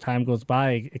after time goes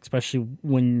by, especially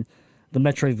when the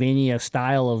Metroidvania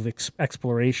style of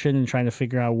exploration and trying to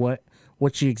figure out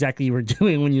what you exactly were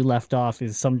doing when you left off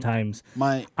is sometimes.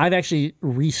 I've actually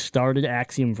restarted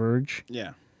Axiom Verge.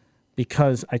 Yeah.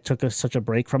 Because I took such a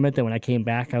break from it that when I came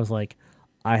back, I was like,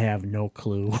 I have no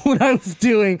clue what I was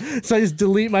doing. So I just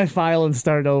delete my file and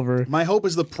start over. My hope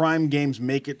is the Prime games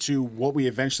make it to what we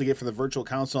eventually get for the Virtual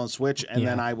Console on Switch, and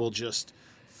then I will just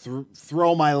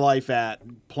throw my life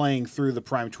at playing through the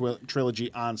Prime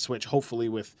trilogy on Switch, hopefully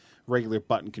with regular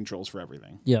button controls for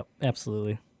everything. Yep,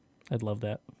 absolutely. I'd love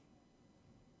that.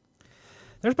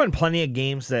 There's been plenty of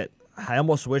games that I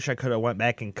almost wish I could have went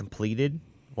back and completed,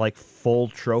 like full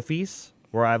trophies,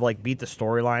 where I've like beat the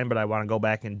storyline, but I want to go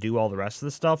back and do all the rest of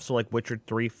the stuff. So like Witcher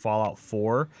 3, Fallout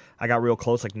 4, I got real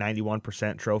close, like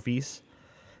 91% trophies,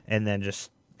 and then just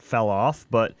fell off.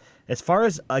 But as far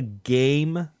as a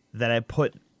game that I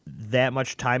put that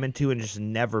much time into and just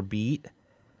never beat,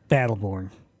 Battleborn.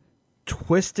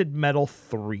 Twisted Metal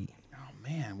 3. Oh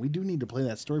man, we do need to play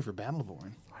that story for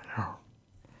Battleborn. I know.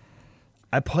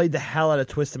 I played the hell out of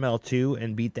Twisted Metal 2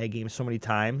 and beat that game so many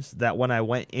times that when I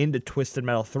went into Twisted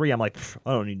Metal 3, I'm like,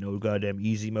 I don't need no goddamn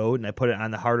easy mode. And I put it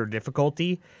on the harder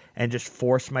difficulty and just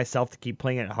forced myself to keep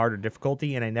playing it at harder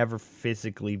difficulty. And I never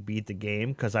physically beat the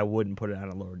game because I wouldn't put it on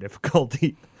a lower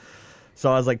difficulty. So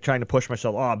I was like trying to push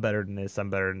myself, I'm better than this, I'm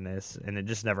better than this. And it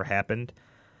just never happened.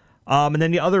 And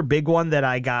then the other big one that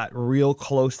I got real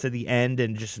close to the end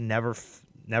and just never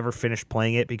finished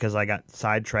playing it because I got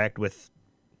sidetracked with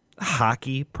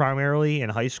hockey primarily in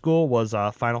high school was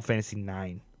Final Fantasy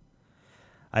IX.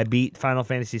 I beat Final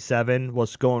Fantasy VII,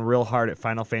 was going real hard at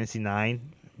Final Fantasy IX,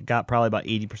 got probably about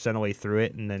 80% of the way through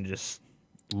it, and then just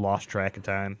lost track of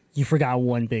time. You forgot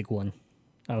one big one.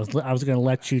 I was going to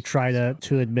let you try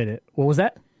to admit it. What was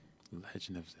that?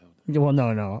 Legend of Zelda. Well,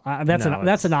 no. That's No,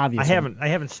 an obvious. I one.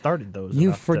 haven't started those. You've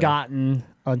enough to- forgotten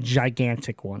a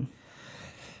gigantic one.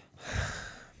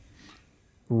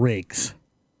 Riggs.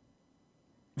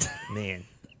 Man.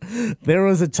 There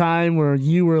was a time where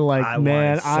you were like, I man,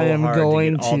 wanted so I am hard to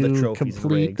going get all the to trophies in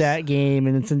complete Riggs. that game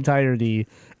in its entirety.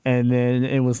 And then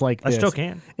it was like I this. still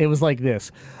can. It was like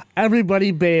this.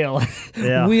 Everybody bailed.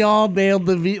 Yeah. We all bailed.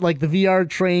 The VR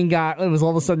train it was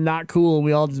all of a sudden not cool. And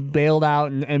we all just bailed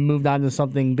out and moved on to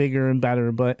something bigger and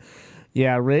better. But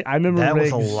yeah, I remember That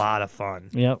Riggs. was a lot of fun.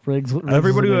 Yep, Riggs.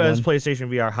 Everybody who was a has big one. PlayStation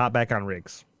VR, hop back on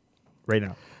Riggs right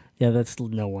now. Yeah, that's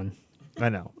no one. I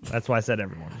know. That's why I said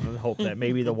everyone. I hope that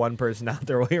maybe the one person out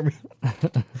there will hear me.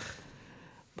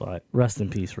 But rest in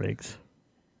peace, Riggs.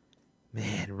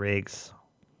 Man, Riggs.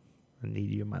 I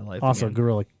need you in my life. Also, again.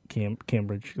 Gorilla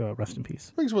Cambridge, rest in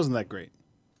peace. Riggs wasn't that great.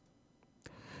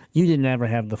 You didn't ever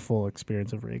have the full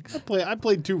experience of Riggs. I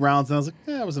played 2 rounds and I was like,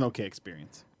 it was an okay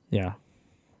experience. Yeah.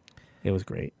 It was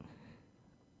great.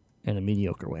 In a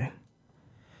mediocre way.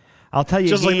 I'll tell you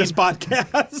Just a like game, this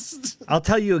podcast. I'll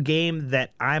tell you a game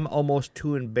that I'm almost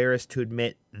too embarrassed to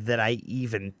admit that I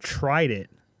even tried it.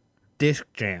 Disc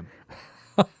Jam.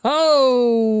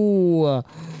 Oh!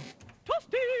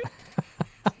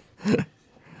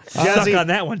 Suck on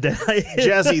that one, did I?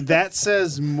 Jazzy, that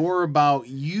says more about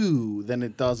you than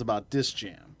it does about Disc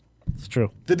Jam. It's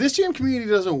true. The Disc Jam community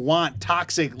doesn't want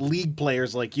toxic league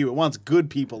players like you. It wants good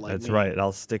people like That's me. right.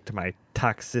 I'll stick to my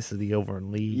toxicity over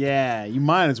in League. Yeah, you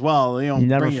might as well. You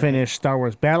never bring it- finished Star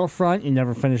Wars Battlefront. You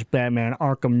never finished Batman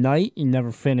Arkham Knight. You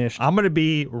never finished. I'm going to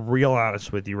be real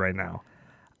honest with you right now.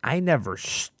 I never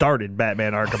started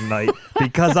Batman Arkham Knight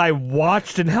because I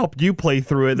watched and helped you play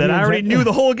through it. That I already knew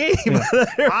the whole game.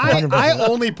 I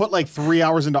only put like 3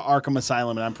 hours into Arkham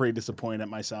Asylum, and I'm pretty disappointed at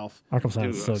myself. Arkham Asylum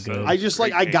is so Dude, good. I just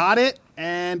Great I game. got it,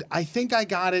 and I think I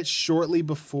got it shortly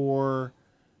before.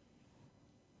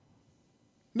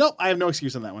 Nope, I have no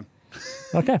excuse on that one.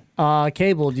 Okay.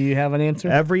 Cable, do you have an answer?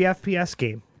 Every FPS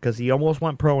game because he almost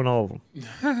went pro in all of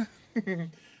them.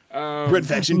 Red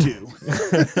Faction 2.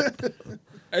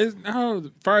 As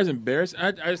far as embarrassed,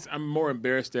 I'm more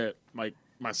embarrassed that like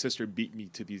my sister beat me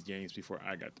to these games before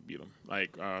I got to beat them.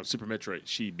 Like Super Metroid,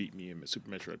 she beat me in Super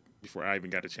Metroid before I even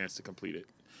got a chance to complete it.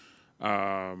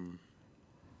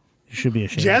 You should be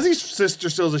ashamed. Jazzy's sister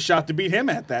still has a shot to beat him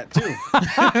at that too.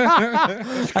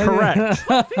 Correct.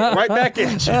 Right back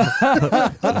at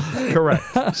you.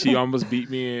 Correct. She almost beat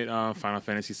me in Final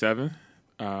Fantasy VII.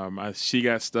 She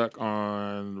got stuck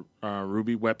on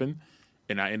Ruby Weapon,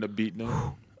 and I ended up beating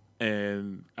her.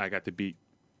 And I got to beat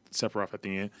Sephiroth at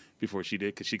the end before she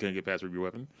did because she couldn't get past Ruby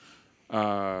Weapon.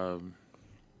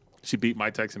 She beat my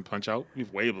Tex and Punch Out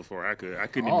way before I could. I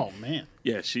couldn't. Oh man.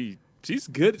 Yeah, she's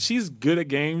good. She's good at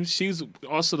games. She's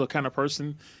also the kind of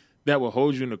person that will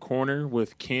hold you in the corner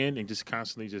with Ken and just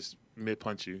constantly just mid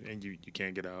punch you, and you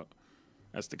can't get out.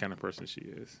 That's the kind of person she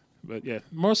is. But yeah,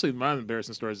 mostly my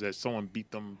embarrassing story is that someone beat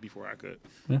them before I could,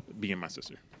 being my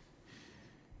sister.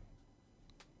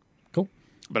 Cool.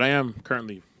 But I am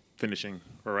currently finishing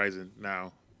Horizon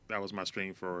now. That was my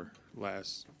stream for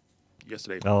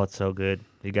yesterday. Oh, it's so good.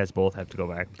 You guys both have to go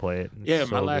back and play it. It's Yeah,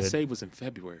 my so last good. save was in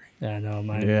February. Yeah, I know.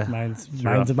 Yeah. Mine's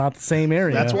rough. about the same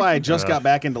area. That's why I just got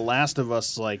back into Last of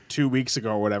Us like 2 weeks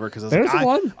ago or whatever. Because There's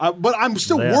one. but I'm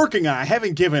still Yeah. working on it. I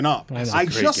haven't given up. I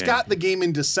great just game. got the game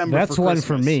in December. That's for one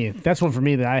Christmas. for me. That's one for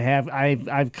me that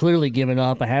I've clearly given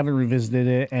up. I haven't revisited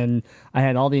it, and I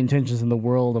had all the intentions in the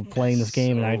world of playing this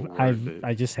game, so and worth I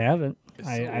it. just haven't. It's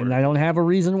so And worth I don't have a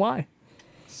reason why.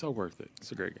 So worth it.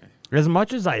 It's a great game. As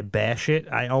much as I bash it,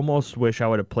 I almost wish I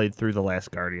would have played through The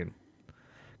Last Guardian.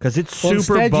 Because it's Well,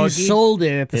 super instead, buggy. you sold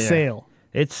it at the Yeah. sale.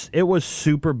 It was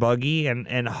super buggy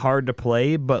and hard to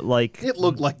play, but like It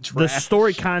looked like the trash.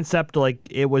 story concept, like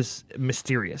it was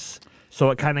mysterious.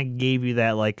 So it kind of gave you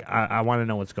that like I want to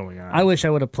know what's going on. I wish I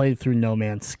would have played through No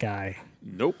Man's Sky.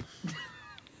 Nope.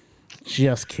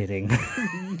 Just kidding.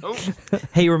 Nope.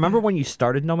 Hey, remember when you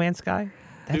started No Man's Sky?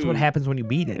 That's what Dude. happens when you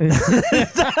beat it.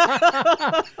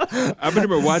 I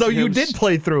remember watching. So you him did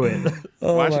play through it.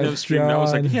 watching my him stream. And I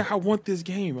was like, God. yeah, I want this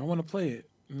game. I want to play it.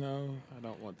 No, I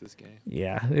don't want this game.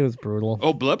 Yeah, it was brutal.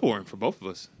 Oh, Bloodborne for both of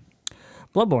us.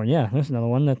 Bloodborne, yeah, there's another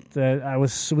one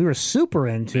that we were super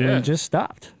into Yeah. and just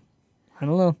stopped. I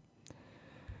don't know.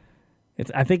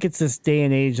 I think it's this day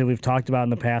and age that we've talked about in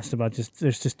the past about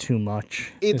there's just too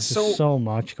much. It's There's just so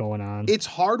much going on. It's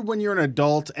hard when you're an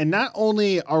adult, and not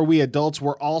only are we adults,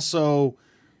 we're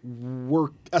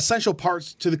essential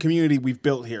parts to the community we've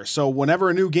built here. So whenever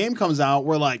a new game comes out,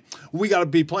 we're like, we got to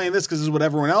be playing this because this is what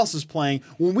everyone else is playing.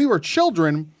 When we were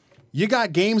children, you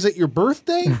got games at your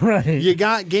birthday, Right. You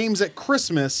got games at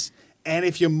Christmas, And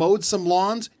if you mowed some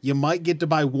lawns, you might get to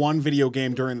buy one video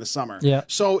game during the summer. Yeah.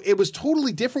 So it was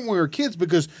totally different when we were kids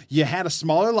because you had a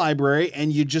smaller library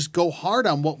and you just go hard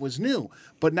on what was new.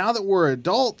 But now that we're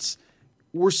adults,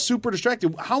 we're super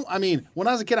distracted. When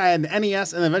I was a kid, I had an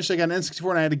NES and eventually I got an N64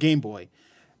 and I had a Game Boy.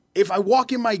 If I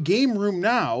walk in my game room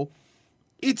now,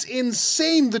 it's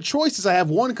insane the choices I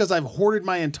have. One, because I've hoarded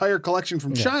my entire collection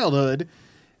from childhood,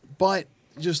 but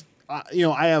just...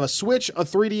 I have a Switch, a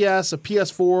 3DS, a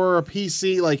PS4, a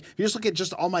PC. Like, if you just look at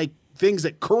just all my things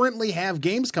that currently have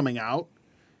games coming out,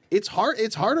 it's hard.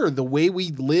 It's harder the way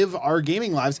we live our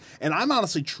gaming lives. And I'm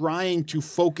honestly trying to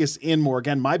focus in more.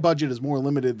 Again, my budget is more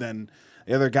limited than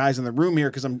the other guys in the room here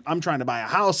because I'm trying to buy a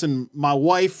house and my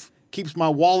wife keeps my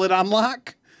wallet on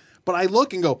lock. But I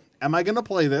look and go, am I going to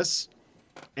play this?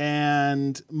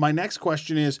 And my next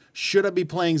question is, should I be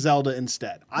playing Zelda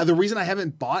instead? The reason I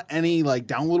haven't bought any like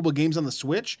downloadable games on the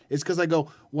Switch is because I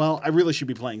go, well, I really should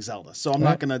be playing Zelda. So I'm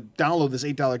not going to download this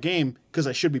 $8 game because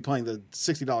I should be playing the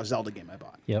 $60 Zelda game I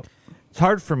bought. Yep. It's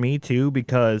hard for me too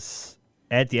because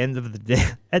at the end of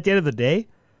the day,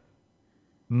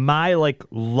 my like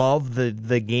love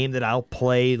the game that I'll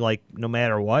play like no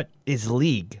matter what is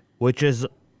League, which is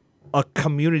a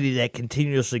community that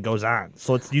continuously goes on.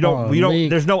 So it's League,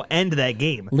 there's no end to that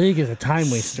game. League is a time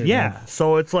waster. Yeah. Man.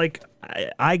 So it's like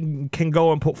I can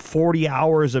go and put 40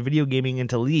 hours of video gaming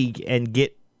into League and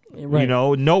get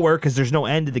nowhere because there's no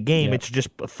end to the game. Yeah. It's just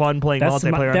fun playing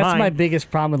multiplayer online. That's my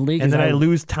biggest problem with League. And then I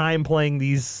lose time playing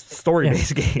these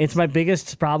story-based games. It's my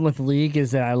biggest problem with League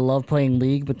is that I love playing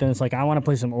League, but then it's like I want to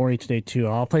play some Ori today too.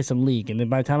 I'll play some League, and then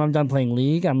by the time I'm done playing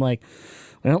League, I'm like,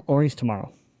 well, Ori's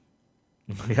tomorrow.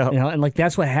 Yep. And like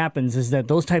that's what happens is that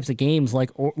those types of games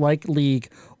like League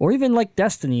or even like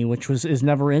Destiny, which is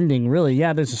never ending really.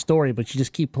 Yeah, there's a story, but you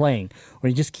just keep playing, or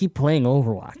you just keep playing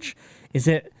Overwatch. Is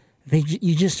that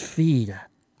you just feed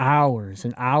hours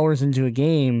and hours into a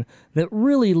game that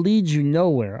really leads you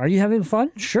nowhere. Are you having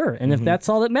fun? Sure, and if that's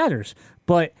all that matters.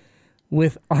 But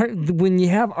when you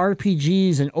have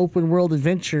RPGs and open world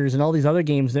adventures and all these other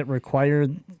games that require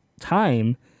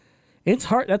time. It's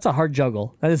hard. That's a hard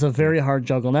juggle. That is a very hard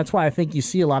juggle, and that's why I think you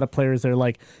see a lot of players. They're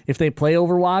like, if they play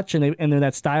Overwatch and they're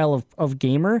that style of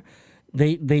gamer,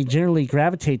 they generally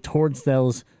gravitate towards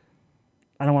those.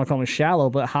 I don't want to call them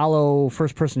shallow, but hollow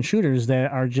first-person shooters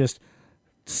that are just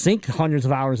sink hundreds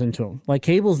of hours into them. Like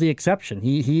Cable's the exception.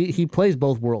 He plays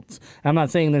both worlds. I'm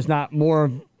not saying there's not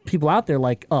more people out there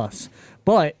like us,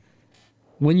 but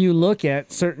when you look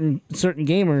at certain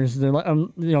gamers, they're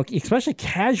like, especially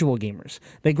casual gamers,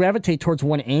 they gravitate towards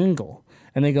one angle,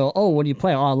 and they go, "Oh, what do you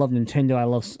play? Oh, I love Nintendo. I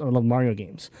love Mario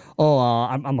games. Oh,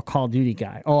 I'm a Call of Duty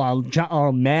guy.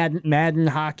 Oh, Madden,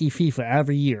 hockey, FIFA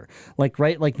every year. Like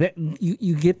that.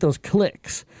 You get those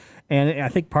clicks, and I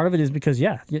think part of it is because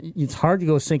it's hard to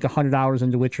go sink 100 hours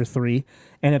into Witcher 3,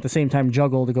 and at the same time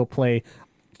juggle to go play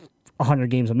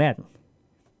 100 games of Madden.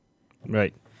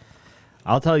 Right.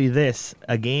 I'll tell you this,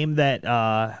 a game that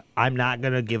I'm not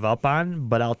going to give up on,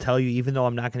 but I'll tell you, even though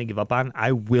I'm not going to give up on,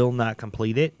 I will not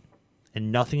complete it.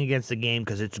 And nothing against the game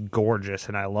because it's gorgeous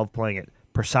and I love playing it.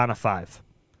 Persona 5.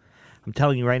 I'm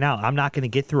telling you right now, I'm not going to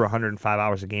get through 105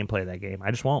 hours of gameplay of that game. I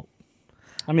just won't.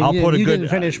 I mean, you didn't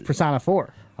finish Persona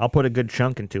 4. I'll put a good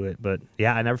chunk into it, but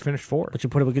yeah, I never finished 4. But you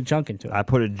put a good chunk into it. I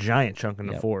put a giant chunk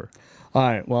into 4. All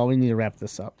right, well, we need to wrap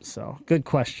this up. So, good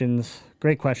questions.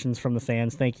 Great questions from the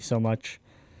fans. Thank you so much.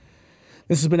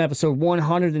 This has been episode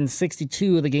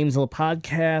 162 of the Gamezilla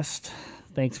podcast.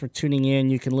 Thanks for tuning in.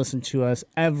 You can listen to us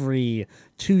every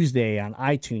Tuesday on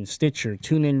iTunes, Stitcher,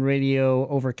 TuneIn Radio,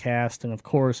 Overcast, and of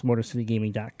course,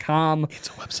 MotorCityGaming.com. It's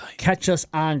a website. Catch us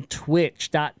on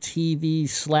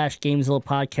twitch.tv/Gamezilla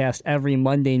podcast every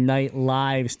Monday night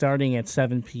live starting at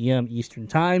 7 p.m. Eastern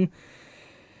Time.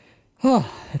 Oh,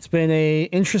 it's been an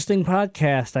interesting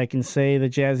podcast. I can say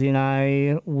that Jazzy and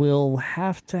I will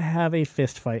have to have a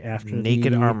fist fight after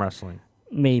naked arm wrestling.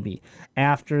 Maybe.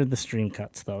 After the stream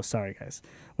cuts, though. Sorry, guys.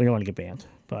 We don't want to get banned.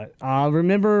 But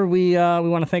remember, we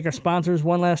want to thank our sponsors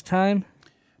one last time.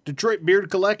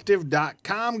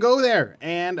 DetroitBeardCollective.com. Go there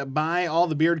and buy all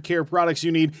the beard care products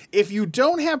you need. If you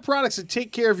don't have products to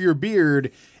take care of your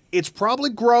beard, it's probably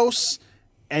gross,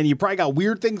 and you probably got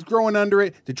weird things growing under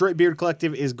it. Detroit Beard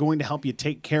Collective is going to help you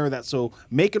take care of that. So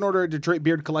make an order at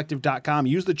DetroitBeardCollective.com.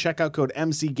 Use the checkout code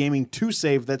MCGaming to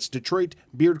save. That's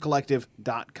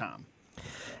DetroitBeardCollective.com.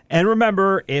 And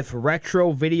remember, if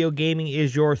retro video gaming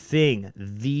is your thing,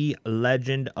 the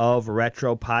Legend of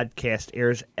Retro podcast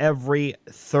airs every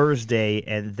Thursday,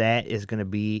 and that is going to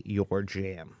be your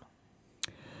jam.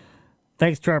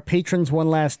 Thanks to our patrons one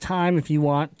last time. If you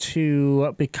want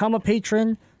to become a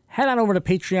patron, head on over to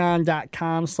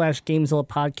patreon.com/Gamezilla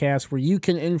Podcast, where you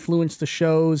can influence the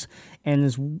shows and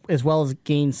as well as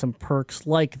gain some perks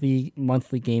like the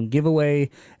monthly game giveaway,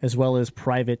 as well as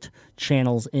private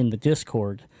channels in the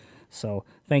Discord. So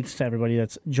thanks to everybody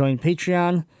that's joined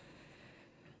Patreon.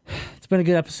 It's been a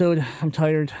good episode. I'm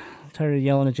tired. Tired of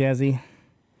yelling at Jazzy.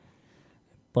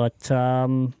 But,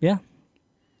 yeah.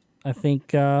 I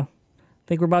think we're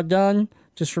about done.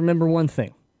 Just remember one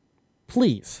thing.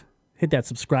 Please hit that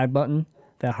subscribe button,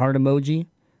 that heart emoji,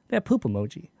 that poop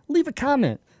emoji. Leave a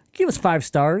comment. Give us 5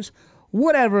 stars.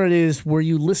 Whatever it is where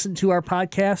you listen to our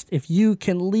podcast, if you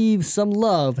can leave some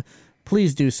love,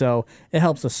 please do so. It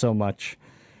helps us so much.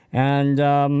 And,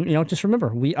 just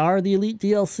remember, we are the Elite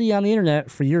DLC on the internet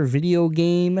for your video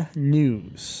game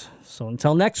news. So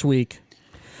until next week,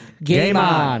 game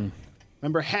on.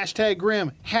 Remember, hashtag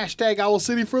Grim, hashtag Owl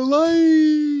City for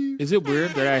life. Is it weird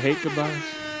that I hate goodbyes?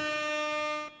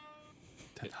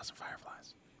 10,000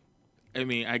 fireflies. I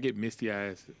mean, I get misty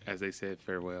eyes as they said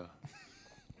farewell.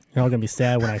 You're all going to be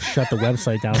sad when I shut the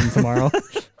website down tomorrow.